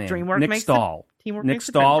 What's his name? DreamWorks Nick makes Stahl. Teamwork Nick makes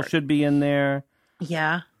the Stahl dream work. should be in there.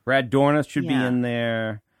 Yeah. Brad Dourif should be in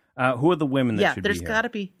there. Who are the women that should be here? Yeah, there's got to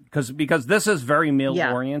be. Because this is very male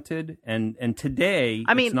oriented, and today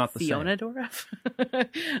it's not the Fiona same. Dourif.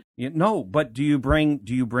 No, but do you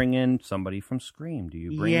bring in somebody from Scream? Do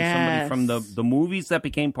you bring somebody from the movies that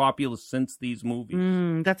became popular since these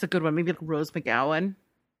movies? That's a good one. Maybe like Rose McGowan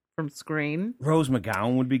from Scream. Rose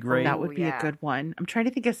McGowan would be great. That would be a good one. I'm trying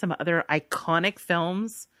to think of some other iconic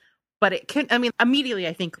films. But it can, immediately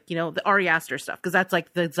I think, the Ari Aster stuff, because that's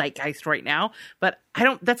like the zeitgeist right now. But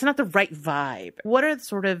that's not the right vibe. What are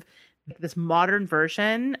sort of this modern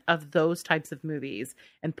version of those types of movies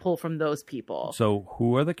and pull from those people? So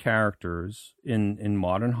who are the characters in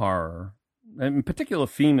modern horror, in particular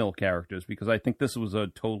female characters? Because I think this was a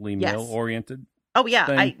totally male-oriented Oh yeah,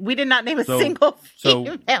 thing. We did not name a single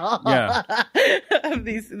female of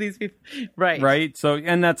these people. Right. So,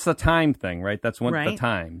 and that's the time thing, right? That's one the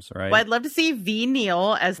times, right? Well, I'd love to see V.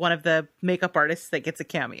 Neal as one of the makeup artists that gets a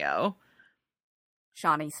cameo.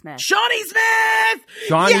 Shawnee Smith, Smith,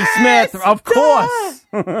 of course.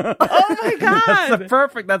 Oh my God,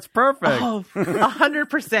 That's perfect. Oh,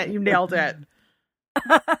 100%, you nailed it.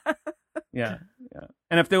 Yeah.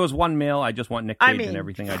 And if there was one male, I just want Nick Cage in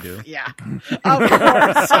everything I do. Yeah. Of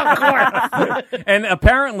course. And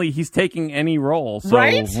apparently he's taking any role. So.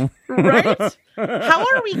 Right? How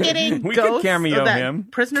are we getting we could cameo him.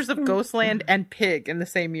 Prisoners of Ghostland and Pig in the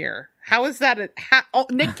same year? How is that?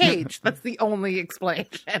 Nick Cage. That's the only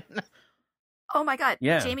explanation. Oh my God.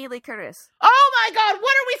 Yeah. Jamie Lee Curtis. Oh my God.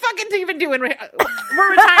 What are we fucking even doing?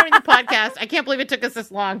 We're retiring the podcast. I can't believe it took us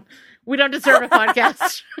this long. We don't deserve a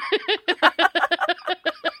podcast.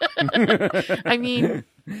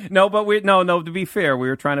 No, but to be fair, we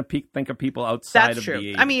were trying to think of people outside of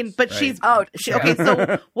the 80s. But right? Okay,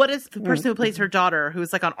 so what is the person who plays her daughter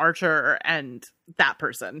who's like on Archer and that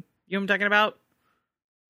person? You know what I'm talking about?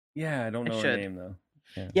 Yeah, I don't know her name though.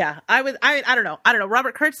 Yeah, I don't know.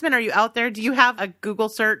 Robert Kurtzman, are you out there? Do you have a Google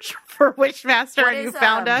search for Wishmaster and you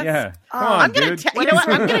found us? Yeah. Come on, I'm gonna dude. you know what?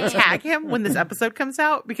 I'm gonna tag him when this episode comes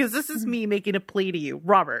out because this is me making a plea to you,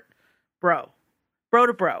 Robert, bro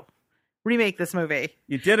to bro, remake this movie.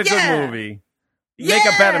 You did a good movie. Make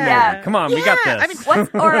a better movie. Come on, we got this.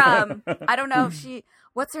 I don't know if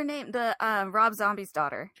what's her name? The Rob Zombie's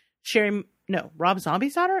daughter. Rob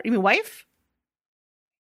Zombie's daughter? You mean wife?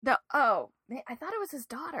 No. I thought it was his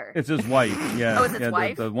daughter. It's his wife. Yeah. Oh, it's his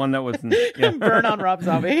wife? The one that was... Burn on Rob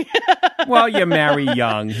Zombie. Well, you marry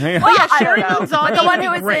young. Sherry Moon Zombie. The one who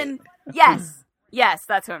was in... Yes,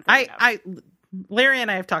 that's who I'm thinking of. Larry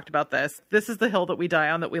and I have talked about this. This is the hill that we die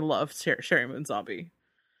on, that we love Sherry Moon Zombie.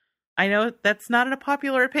 I know that's not a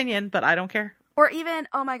popular opinion, but I don't care. Or even,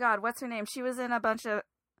 oh my God, what's her name? She was in a bunch of...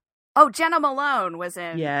 Oh, Jenna Malone was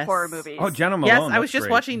in horror movies. Oh, Jenna Malone. Yes, I was just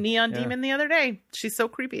watching Neon Demon the other day. She's so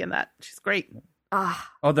creepy in that. She's great.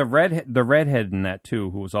 Oh, the redhead in that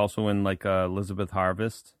too, who was also in like Elizabeth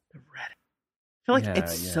Harvest. The red. I feel like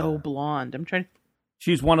it's so blonde. I'm trying.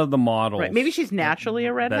 She's one of the models. Right. Maybe she's naturally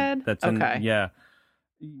a redhead. That's okay. Yeah.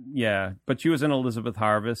 But she was in Elizabeth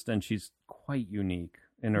Harvest, and she's quite unique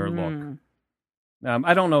in her look.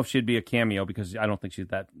 I don't know if she'd be a cameo because I don't think she's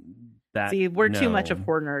that. See, we're too much of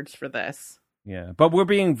horror nerds for this. Yeah, but we're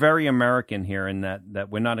being very American here in that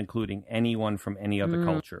we're not including anyone from any other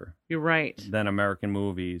culture. You're right. Than American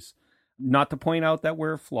movies. Not to point out that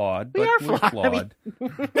we're flawed, but we're flawed.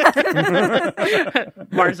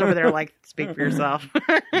 Mars over there, like, speak for yourself.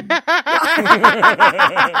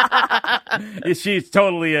 She's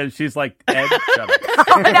totally is. She's like, Ed, shut up.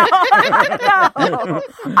 No.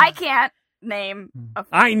 I can't name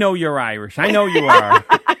I know you're Irish. I know you are.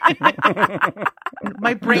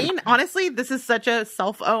 My brain, honestly, this is such a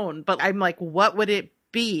self-own, but I'm like, what would it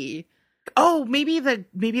be Oh, maybe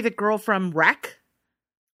the girl from Wreck.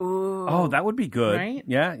 Ooh. Oh, that would be good. Right?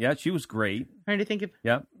 Yeah, she was great. Trying to think of.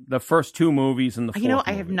 Yeah, the first 2 movies and the fourth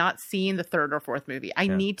I have movie. not seen the 3rd or 4th movie. I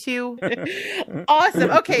need to. Awesome.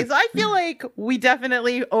 Okay, so I feel like we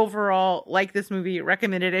definitely overall like this movie.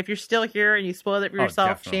 Recommend it. If you're still here and you spoiled it for yourself,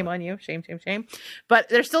 definitely. shame on you. Shame. But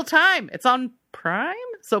there's still time. It's on Prime,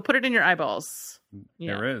 so put it in your eyeballs.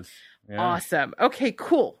 Yeah. There is. Yeah. Awesome. Okay,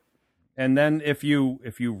 cool. And then if you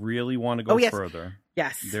really want to go yes. further,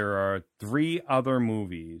 Yes. there are 3 other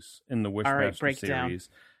movies in the Wishmaster break series.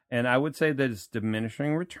 And I would say that it's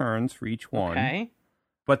diminishing returns for each one. Okay.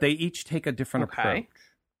 But they each take a different approach.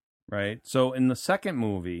 Right? So in the second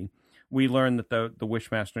movie, we learn that the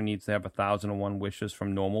Wishmaster needs to have 1,001 wishes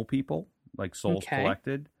from normal people, like souls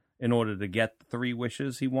collected, in order to get the 3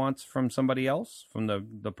 wishes he wants from somebody else, from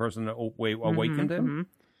the person that awakened him. Mm-hmm.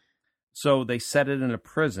 So they set it in a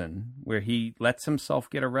prison where he lets himself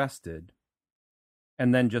get arrested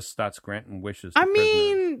and then just starts granting wishes to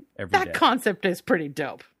prisoners every that day. concept is pretty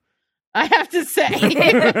dope. I have to say.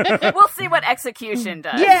 We'll see what execution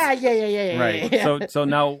does. Yeah. Right. Yeah. So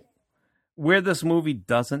now where this movie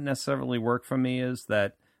doesn't necessarily work for me is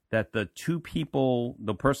that the 2 people,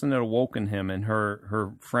 the person that awoken him and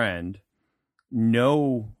her friend,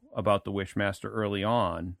 know about the Wishmaster early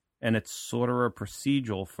on, and it's sort of a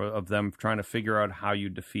procedural of them trying to figure out how you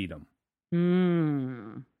defeat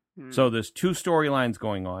him. So there's 2 storylines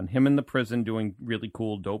going on. Him in the prison doing really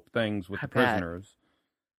cool, dope things with the prisoners.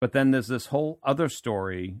 But then there's this whole other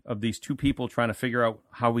story of these 2 people trying to figure out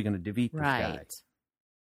how are we going to defeat this guy.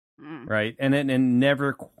 Right? And it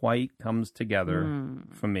never quite comes together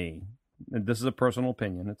for me. This is a personal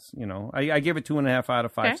opinion. It's, I give it 2.5 out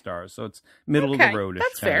of 5 stars. So it's middle of the roadish.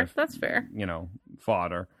 That's fair. That's fair.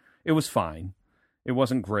 Fodder. It was fine. It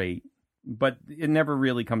wasn't great, but it never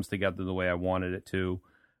really comes together the way I wanted it to.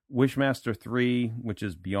 Wishmaster 3, which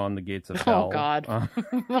is Beyond the Gates of Hell. Oh, God.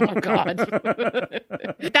 Oh, God.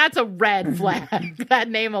 That's a red flag, that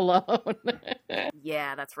name alone.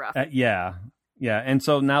 Yeah, that's rough. Yeah. And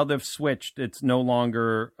so now they've switched. It's no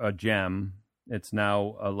longer a gem. It's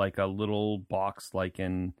now like a little box,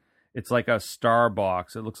 it's like a star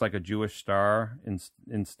box. It looks like a Jewish star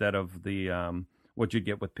instead of the what you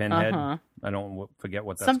get with Pinhead. I don't forget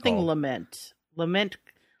what that's something called.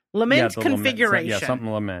 Lament configuration.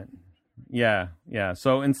 Something lament. Yeah.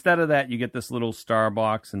 So instead of that, you get this little star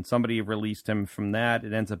box, and somebody released him from that.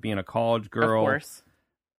 It ends up being a college girl. Of course.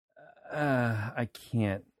 I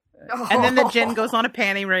can't. And then the djinn goes on a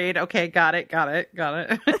panty raid. Okay, got it.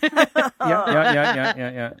 Yeah.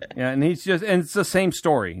 And and it's the same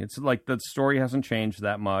story. It's like the story hasn't changed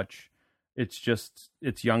that much.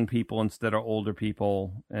 It's young people instead of older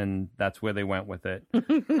people, and that's where they went with it.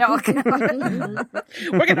 No,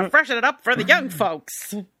 we're gonna freshen it up for the young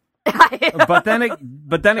folks. But then it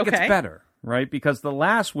gets better, right? Because the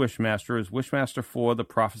last Wishmaster is Wishmaster 4, The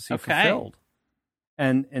Prophecy Fulfilled.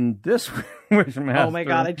 And in this Wishmaster... Oh my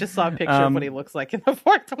God, I just saw a picture of what he looks like in the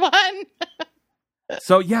 4th one.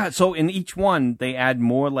 So in each one, they add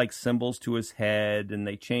more like symbols to his head, and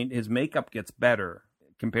they change... His makeup gets better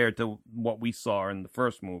compared to what we saw in the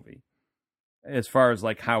first movie. As far as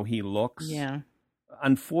like how he looks. Yeah.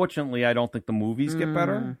 Unfortunately, I don't think the movies get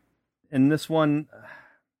better. In this one...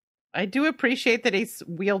 I do appreciate that he's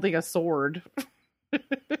wielding a sword.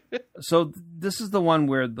 So this is the one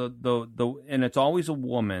where and it's always a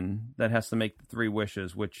woman that has to make the 3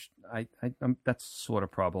 wishes, which I'm that's sort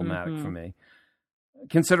of problematic for me,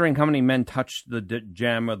 considering how many men touched the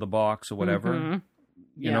gem or the box or whatever.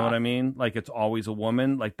 You know what I mean? Like it's always a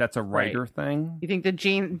woman. Like that's a writer thing. You think the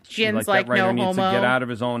djinn's like that writer no needs homo? to get out of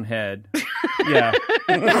his own head. Yeah.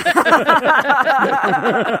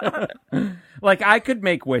 Like I could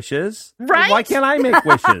make wishes. Right? Why can't I make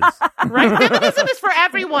wishes? Right? Feminism is for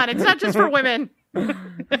everyone. It's not just for women.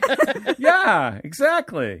 Yeah,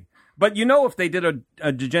 exactly. But if they did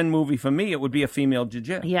a djinn movie for me, it would be a female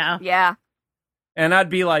djinn. Yeah. Yeah. And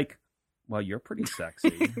I'd be like, well, you're pretty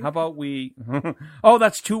sexy. How about we... Oh,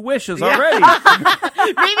 that's 2 wishes already.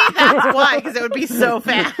 Maybe that's why, because it would be so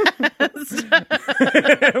fast.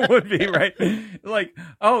 It would be, right? Like,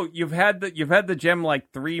 oh, you've had the gem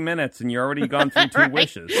like 3 minutes and you're already gone through 2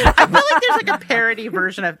 wishes. I feel like there's like a parody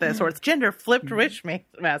version of this where it's gender flipped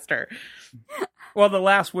Wishmaster. Well, the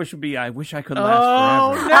last wish would be, I wish I could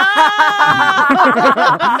last forever.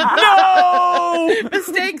 No!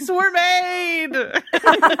 Mistakes were made.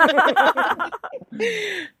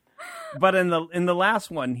 But in the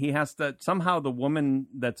last one, he has to somehow the woman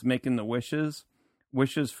that's making the wishes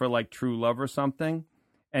for like true love or something,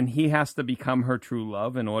 and he has to become her true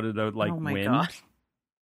love in order to like win. God.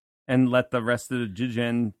 and let the rest of the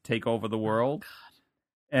Jin take over the world.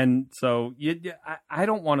 And so I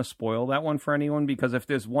don't want to spoil that one for anyone, because if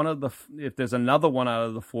there's another one out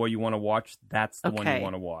of the 4 you want to watch, that's the one you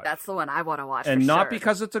want to watch. That's the one I want to watch. And for not sure.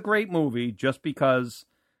 because it's a great movie, just because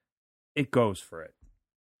it goes for it.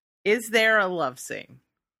 Is there a love scene?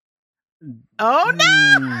 Oh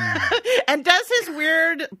no! And does his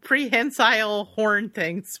weird prehensile horn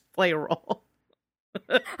things play a role?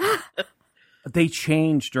 They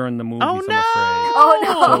change during the movies, Oh I'm no! afraid.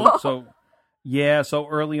 Oh no! So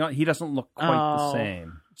early on, he doesn't look quite the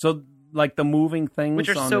same. So, like the moving things, which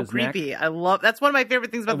are on so his creepy. neck, That's one of my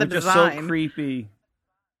favorite things about the which are design. so creepy.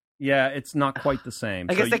 Yeah, it's not quite the same.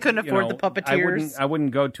 I guess they couldn't afford the puppeteers. I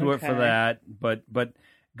wouldn't go to it for that, but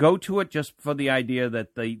go to it just for the idea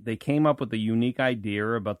that they came up with a unique idea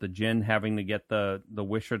about the Jinn having to get the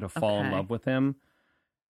Wisher to fall in love with him,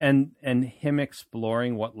 and him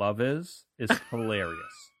exploring what love is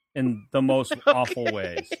hilarious in the most awful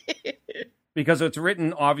ways. Because it's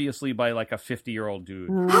written, obviously, by like a 50-year-old dude.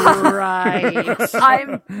 Right.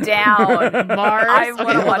 I'm down. Mars. I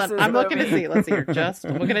want to watch this I'm looking to movie. see. Let's see here.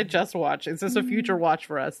 I'm looking at Just Watch. Is this a future watch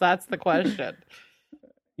for us? That's the question.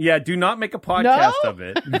 Yeah, do not make a podcast of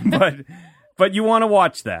it. But you want to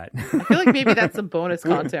watch that. I feel like maybe that's some bonus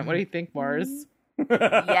content. What do you think, Mars?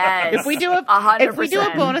 Yes. If we do a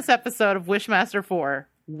 100%. bonus episode of Wishmaster 4,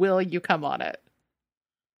 will you come on it?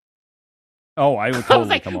 Oh, I would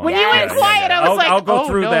totally come on. When you went quiet, I was like, I'll go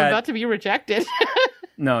through that. I'm about to be rejected.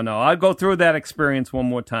 No, I'll go through that experience one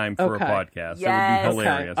more time for a podcast. Yes. It would be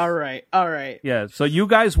hilarious. Okay. All right. Yeah, so you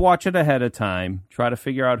guys watch it ahead of time. Try to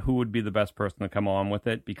figure out who would be the best person to come on with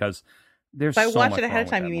it, because there's By so watch much it ahead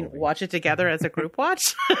of wrong time, with you that mean movie. watch it together as a group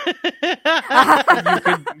watch?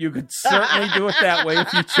 You could certainly do it that way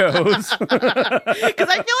if you chose. Because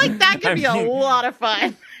I feel like that could be a lot of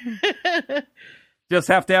fun. Just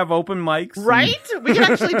have to have open mics. Right? We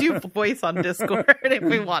could actually do voice on Discord if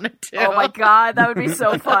we wanted to. Oh my god, that would be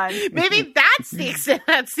so fun. Maybe that's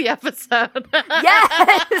the episode.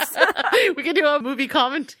 Yes! We could do a movie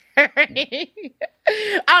commentary. I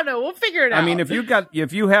don't know. We'll figure it out. I mean, if you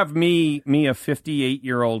have me, a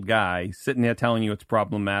 58-year-old guy sitting there telling you it's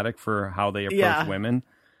problematic for how they approach women,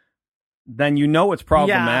 then you know it's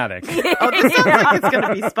problematic. Oh, this sounds like it's going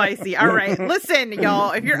to be spicy. All right. Listen,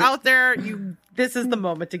 y'all, if you're out there, this is the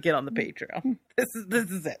moment to get on the Patreon. This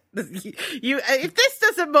is it. If this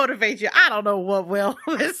doesn't motivate you, I don't know what will.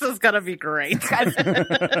 This is going to be great.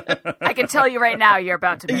 I can tell you right now, you're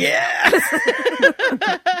about to be. Yeah.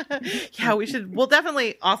 Yeah, we'll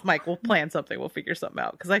definitely, off mic, we'll plan something. We'll figure something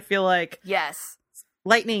out. Because I feel like Yes.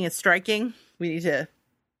 lightning is striking. We need to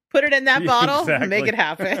put it in that bottle and make it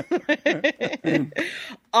happen.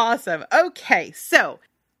 Awesome. Okay, so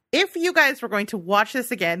if you guys were going to watch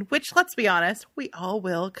this again, which, let's be honest, we all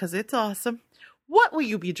will because it's awesome, what will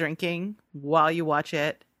you be drinking while you watch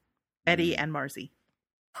it, Eddie and Marcy?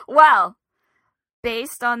 Well,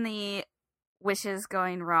 based on the wishes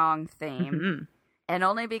going wrong theme, Mm-hmm. and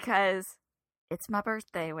only because it's my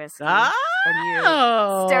birthday whiskey, Oh! and you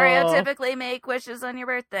stereotypically make wishes on your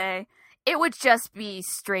birthday, it would just be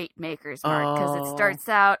straight Maker's Mark, because it starts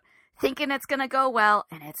out thinking it's gonna go well,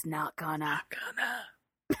 and it's not gonna.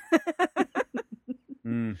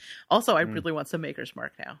 Also, I really want some Maker's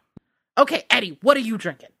Mark now. Okay, Eddie, what are you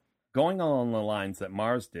drinking? Going along the lines that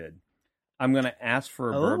Mars did, I'm going to ask for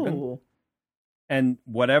a bourbon. And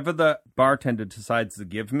whatever the bartender decides to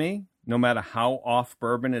give me, no matter how off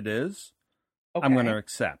bourbon it is, I'm going to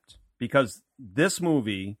accept. Because this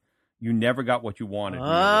movie, you never got what you wanted.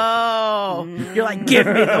 You're like, give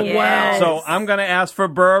me the well. So I'm going to ask for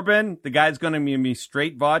bourbon. The guy's going to give me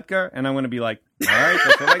straight vodka. And I'm going to be like, all right,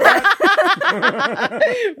 that's what I got.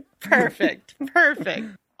 Perfect.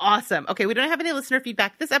 Awesome. Okay, we don't have any listener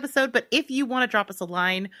feedback this episode, but if you want to drop us a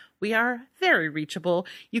line, we are very reachable.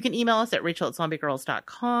 You can email us at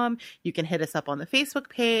rachel@zombiegirls.com. You can hit us up on the Facebook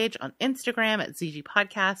page, on Instagram at ZG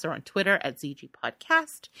Podcast, or on Twitter at ZG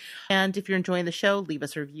Podcast. And if you're enjoying the show, leave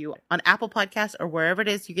us a review on Apple Podcasts or wherever it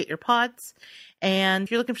is you get your pods. And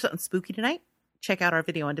if you're looking for something spooky tonight, check out our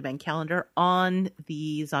video on demand calendar on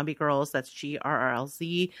the Zombie Girls. That's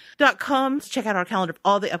GRRLZ.com. Check out our calendar of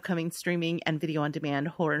all the upcoming streaming and video on demand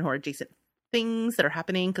horror and horror adjacent things that are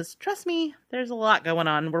happening. Because trust me, there's a lot going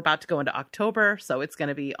on. We're about to go into October, so it's going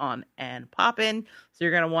to be on and poppin'. So you're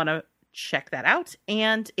going to want to check that out.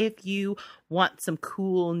 And if you want some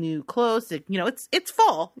cool new clothes, it's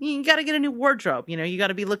fall. You got to get a new wardrobe. You got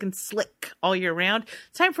to be looking slick all year round.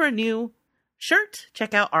 It's time for a new shirt.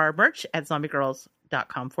 Check out our merch at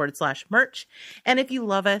zombiegirls.com/merch. And if you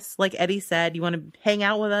love us, like Eddie said, you want to hang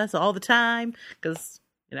out with us all the time because,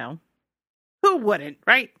 Who wouldn't,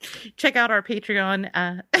 right? Check out our Patreon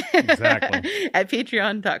Exactly. at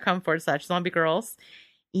patreon.com/zombie girls.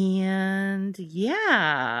 And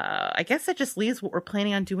yeah, I guess that just leaves what we're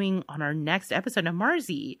planning on doing on our next episode. Now,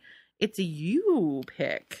 Marzi, it's a you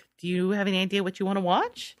pick. Do you have any idea what you want to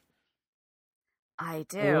watch? I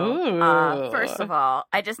do. Ooh. First of all,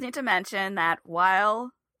 I just need to mention that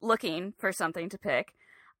while looking for something to pick,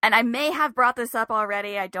 and I may have brought this up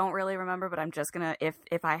already, I don't really remember, but I'm just gonna,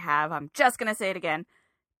 if I have, I'm just gonna say it again,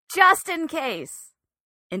 just in case.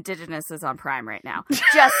 Indigenous is on Prime right now.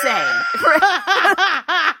 Just saying. You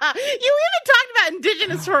even talked about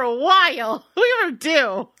Indigenous for a while. We ever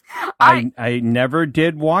do. I never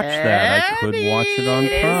did watch that. I could watch it on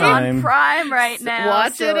It Prime. is on Prime right now.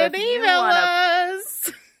 Watch so it and email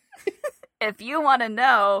us. If you want to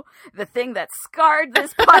know the thing that scarred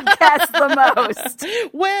this podcast the most,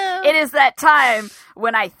 well, it is that time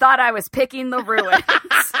when I thought I was picking the ruins.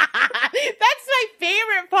 That's my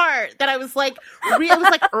favorite part. That I was like, it was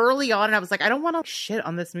like early on, and I was like, I don't want to shit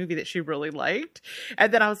on this movie that she really liked.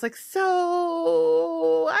 And then I was like,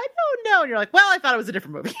 so I don't know. And you're like, well, I thought it was a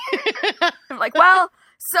different movie. I'm like, well,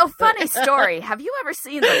 so funny story. Have you ever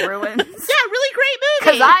seen The Ruins? Yeah, really great movie.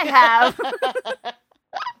 Because I have.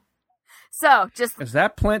 So, just... Does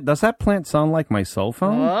that plant sound like my cell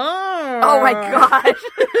phone? Oh my gosh.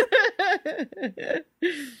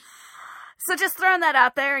 So just throwing that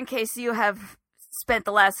out there in case you have spent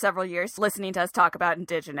the last several years listening to us talk about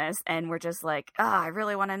Indigenous and we're just like, I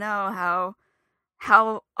really want to know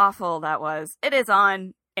how awful that was. It is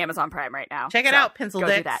on Amazon Prime right now. Check it out, Pencil go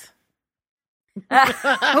Dicks. do that.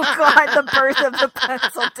 Oh God, the birth of the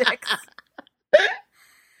Pencil Dicks.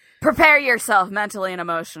 Prepare yourself mentally and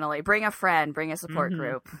emotionally. Bring a friend, bring a support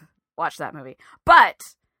group. Watch that movie. But,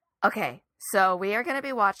 okay, so we are going to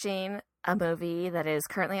be watching a movie that is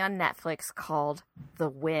currently on Netflix called The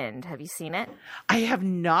Wind. Have you seen it? I have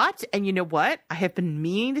not, and you know what? I have been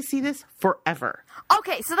meaning to see this forever.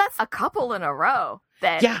 Okay, so that's a couple in a row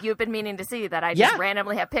that you've been meaning to see that I just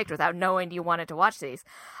randomly have picked without knowing you wanted to watch these.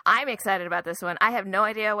 I'm excited about this one. I have no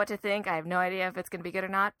idea what to think. I have no idea if it's going to be good or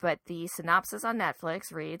not, but the synopsis on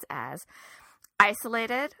Netflix reads as,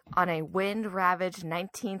 isolated on a wind-ravaged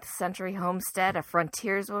 19th century homestead, a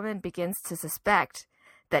frontierswoman begins to suspect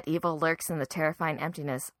that evil lurks in the terrifying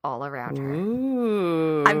emptiness all around her.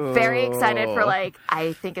 Ooh. I'm very excited for,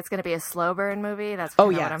 I think it's going to be a slow burn movie. That's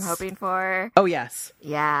what I'm hoping for. Oh, yes.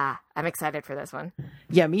 Yeah, I'm excited for this one.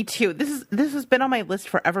 Yeah, me too. This has been on my list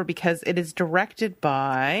forever because it is directed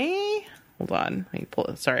by... Hold on.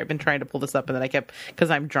 Sorry, I've been trying to pull this up and then I kept, because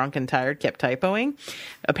I'm drunk and tired, kept typoing.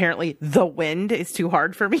 Apparently, The Wind is too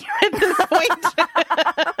hard for me at this point.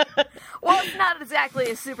 Well, it's not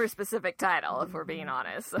exactly a super specific title, if we're being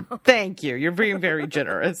honest. So. Thank you. You're being very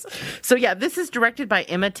generous. So yeah, this is directed by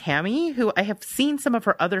Emma Tammy, who I have seen some of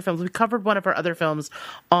her other films. We covered one of her other films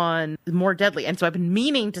on More Deadly. And so I've been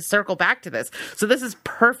meaning to circle back to this. So this is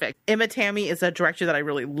perfect. Emma Tammy is a director that I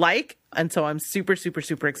really like. And so I'm super, super,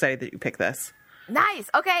 super excited that you picked this.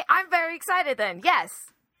 Nice. Okay, I'm very excited then. Yes.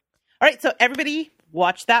 All right, so everybody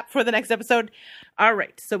watch that for the next episode. All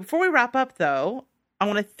right, so before we wrap up, though, I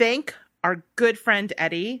want to thank our good friend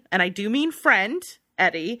Eddie, and I do mean friend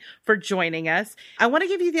Eddie, for joining us. I want to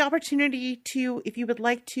give you the opportunity to, if you would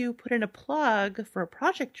like to put in a plug for a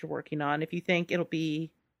project you're working on, if you think it'll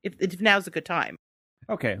be, if now's a good time.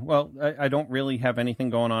 Okay, well, I don't really have anything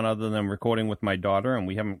going on other than recording with my daughter, and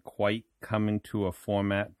we haven't quite come into a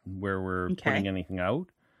format where we're putting anything out.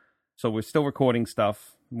 So we're still recording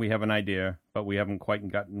stuff. We have an idea, but we haven't quite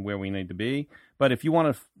gotten where we need to be. But if you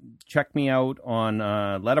want to check me out on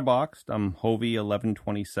Letterboxd, I'm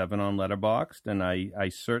Hovey1127 on Letterboxd, and I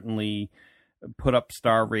certainly put up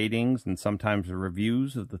star ratings and sometimes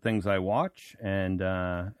reviews of the things I watch. And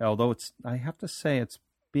although I have to say it's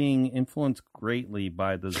being influenced greatly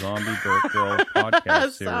by the Zombie Girl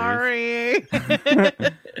podcast series. Sorry.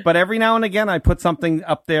 But every now and again, I put something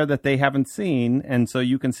up there that they haven't seen, and so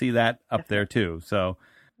you can see that up there too. So,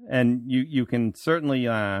 and you can certainly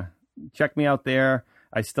check me out there.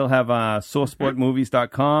 I still have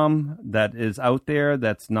sourcesportmovies.com that is out there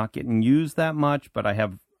that's not getting used that much, but I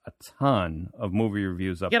have a ton of movie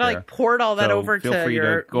reviews up there. You gotta port all that over to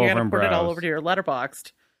your, go over and port it all browse. over to your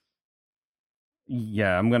Letterboxd.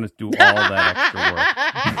 Yeah, I'm going to do all that extra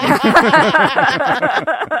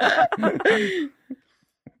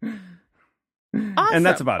work. Awesome. And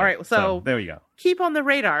that's about it. All right, so there you go. Keep on the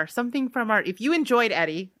radar. Something from our... If you enjoyed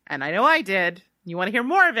Eddie, and I know I did, you want to hear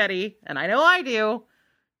more of Eddie, and I know I do,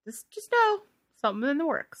 just know something in the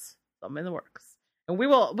works. Something in the works. And we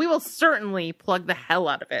will certainly plug the hell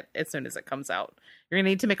out of it as soon as it comes out. You're going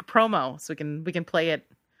to need to make a promo so we can play it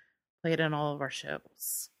play it in all of our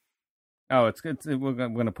shows. Oh, it's good. We're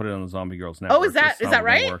going to put it on the Zombie Girls Network. Oh, is that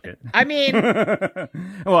right? Work it. I mean,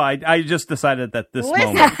 well, I just decided at this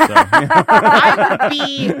listen, moment. So. I would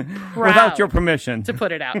be proud without your permission to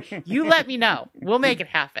put it out. You let me know. We'll make it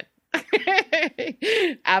happen.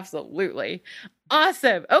 Absolutely.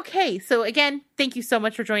 Awesome. Okay. So again, thank you so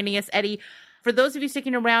much for joining us, Eddie. For those of you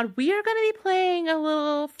sticking around, we are going to be playing a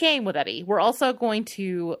little game with Eddie. We're also going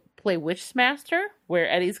to play Wishmaster, where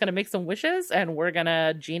Eddie's going to make some wishes and we're going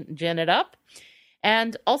to gin it up.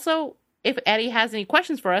 And also, if Eddie has any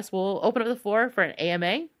questions for us, we'll open up the floor for an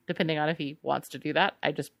AMA, depending on if he wants to do that.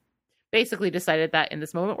 I just basically decided that in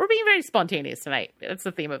this moment. We're being very spontaneous tonight. That's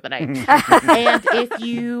the theme of the night. And if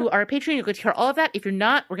you are a patron, you'll get to hear all of that. If you're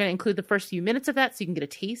not, we're going to include the first few minutes of that so you can get a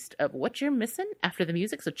taste of what you're missing after the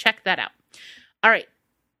music. So check that out. All right,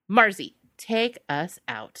 Marzi, take us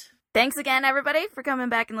out. Thanks again, everybody, for coming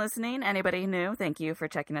back and listening. Anybody new, thank you for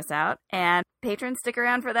checking us out. And patrons, stick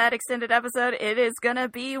around for that extended episode. It is going to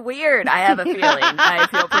be weird. I have a feeling. I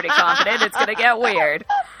feel pretty confident it's going to get weird.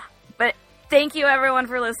 But thank you, everyone,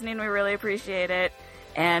 for listening. We really appreciate it.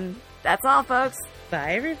 And that's all, folks.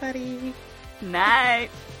 Bye, everybody. Night.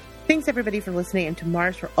 Thanks, everybody, for listening, and to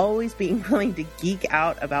Mars for always being willing to geek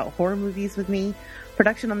out about horror movies with me.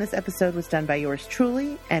 Production on this episode was done by yours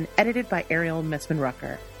truly and edited by Ariel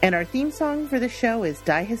Messman-Rucker. And our theme song for this show is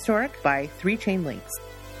Die Historic by 3 Chain Links.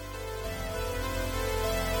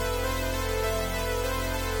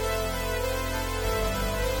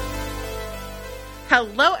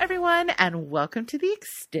 Hello, everyone, and welcome to the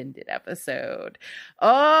extended episode.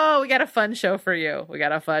 Oh, we got a fun show for you. We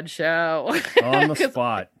got a fun show. On the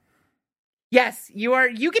spot. Yes, you are.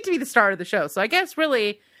 You get to be the star of the show. So I guess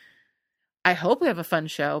really, I hope we have a fun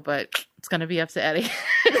show, but it's going to be up to Eddie.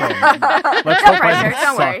 Let's hope I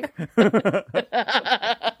don't worry.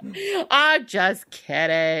 I'm just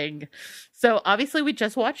kidding. So obviously we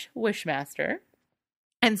just watched Wishmaster.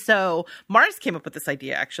 And so Mars came up with this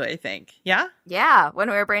idea, actually, I think. Yeah? Yeah, when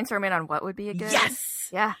we were brainstorming on what would be a good... Yes!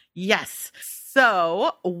 Yeah. Yes.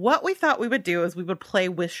 So what we thought we would do is we would play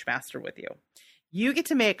Wishmaster with you. You get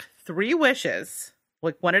to make 3 wishes,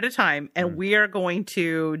 like one at a time, and we are going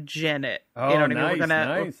to gin it. Oh, you know what nice, I mean? We're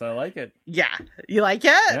gonna, nice. I like it. Yeah. You like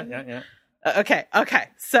it? Yeah. Okay.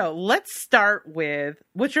 So let's start with,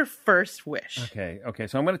 what's your first wish? Okay.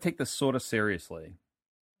 So I'm going to take this sort of seriously.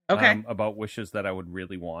 Okay. About wishes that I would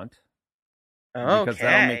really want. Okay. Because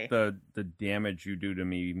that'll make the damage you do to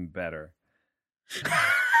me even better.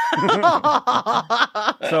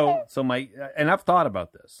 So my, and I've thought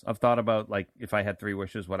about this. I've thought about, like, if I had 3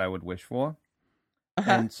 wishes, what I would wish for.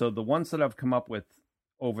 Uh-huh. And so the ones that I've come up with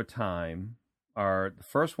over time are, the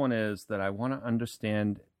first one is that I want to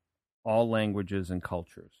understand all languages and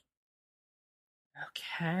cultures.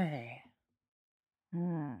 Okay.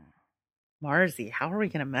 Marzi, how are we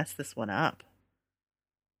going to mess this one up?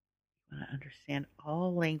 I want to understand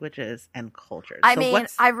all languages and cultures. I mean,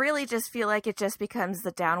 I really just feel like it just becomes the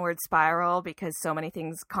downward spiral because so many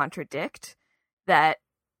things contradict that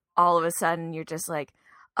all of a sudden you're just like,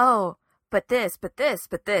 oh, but this, but this,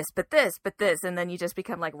 but this, but this, but this. And then you just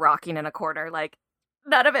become like rocking in a corner. Like,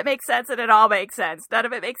 none of it makes sense and it all makes sense. None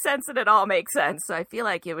of it makes sense and it all makes sense. So I feel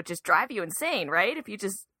like it would just drive you insane, right? If you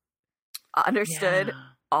just understood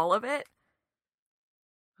all of it.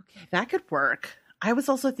 Okay, that could work. I was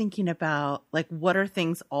also thinking about, like, what are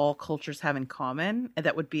things all cultures have in common? And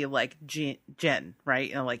that would be like Jen, right?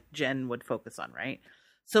 You know, like Jen would focus on, right?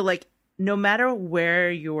 So, like, no matter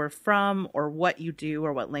where you're from or what you do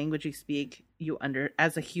or what language you speak,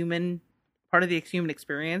 as a human, part of the human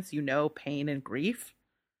experience, you know pain and grief.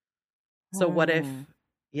 So what if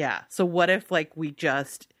like we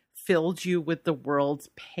just filled you with the world's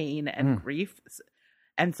pain and grief?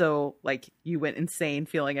 And so, like, you went insane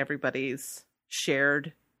feeling everybody's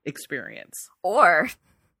shared experience. Or,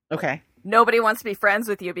 okay, nobody wants to be friends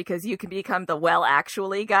with you because you can become the well,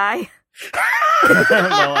 actually guy.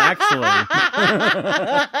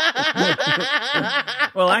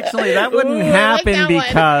 Well, actually, that wouldn't happen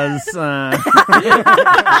because.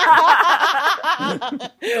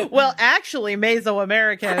 Well, actually,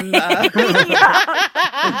 Mesoamerican.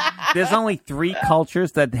 There's only 3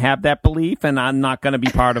 cultures that have that belief, and I'm not going to be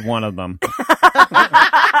part of one of them.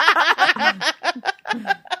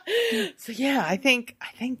 So yeah, I think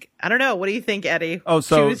I don't know. What do you think, Eddie? Oh,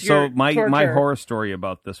 so my horror story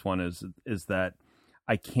about this one is that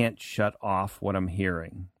I can't shut off what I'm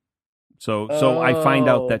hearing. So I find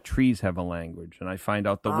out that trees have a language, and I find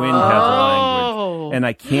out the wind has a language, and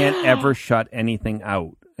I can't ever shut anything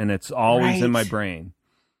out, and it's always in my brain.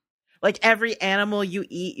 like every animal you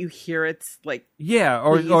eat, you hear it's like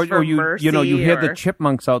or you hear the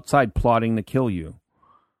chipmunks outside plotting to kill you.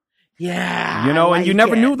 Yeah, and you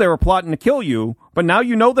never knew they were plotting to kill you, but now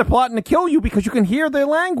you know they're plotting to kill you because you can hear their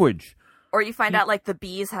language. Or you find out like the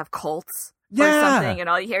bees have cults or something, and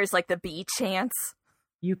all you hear is like the bee chants.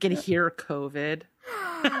 You can hear COVID.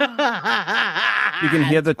 You can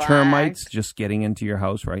hear the termites just getting into your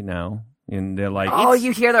house right now. And they're like, oh,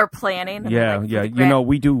 you hear they're planning. Yeah.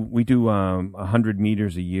 We do 100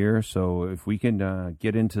 meters a year. So if we can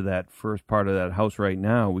get into that first part of that house right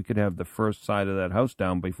now, we could have the first side of that house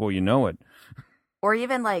down before you know it. Or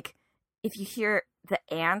even like if you hear the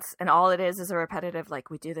ants and all it is a repetitive, like,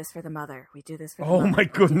 we do this for the mother. We do this for the mother. Oh my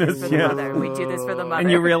goodness. We do this for the mother. And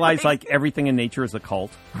you realize like everything in nature is a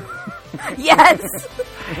cult. Yes.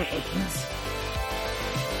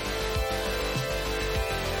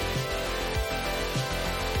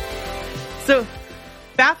 So,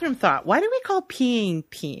 bathroom thought. Why do we call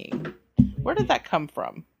peeing? Where did that come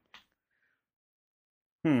from?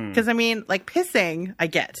 Because, I mean, like, pissing, I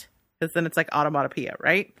get. Because then it's like automatopoeia,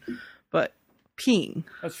 right? But peeing.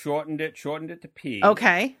 I shortened it to pee.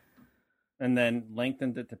 Okay. And then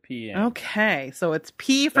lengthened it to peeing. Okay. So it's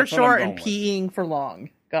pee for short and peeing for long.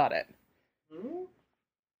 Got it.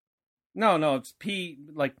 No, it's pee,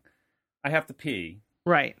 like, I have to pee.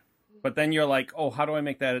 Right. But then you're like, oh, how do I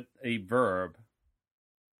make that a verb?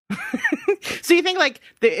 So you think like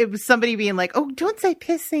it was somebody being like, oh, don't say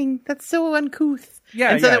pissing. That's so uncouth.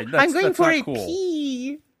 Yeah, and so yeah. I'm going for a cool.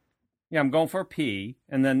 pee. Yeah, I'm going for a pee.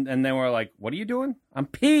 And then we're like, what are you doing? I'm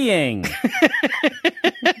peeing.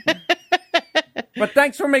 But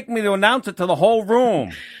thanks for making me to announce it to the whole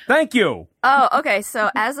room. Thank you. Oh, okay.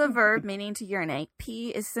 So as a verb meaning to urinate, pee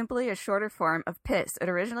is simply a shorter form of piss. It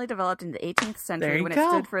originally developed in the 18th century when it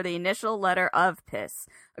stood for the initial letter of piss,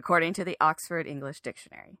 according to the Oxford English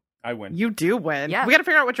Dictionary. I win. You do win. Yeah. We got to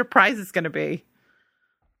figure out what your prize is going to be.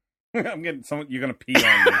 I'm getting someone. You're going to pee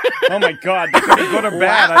on me. Oh my God. This could be good or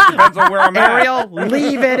bad. Wow. It depends on where I'm at. Ariel,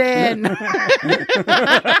 leave it in.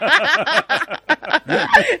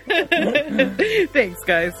 Thanks,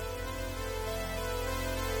 guys.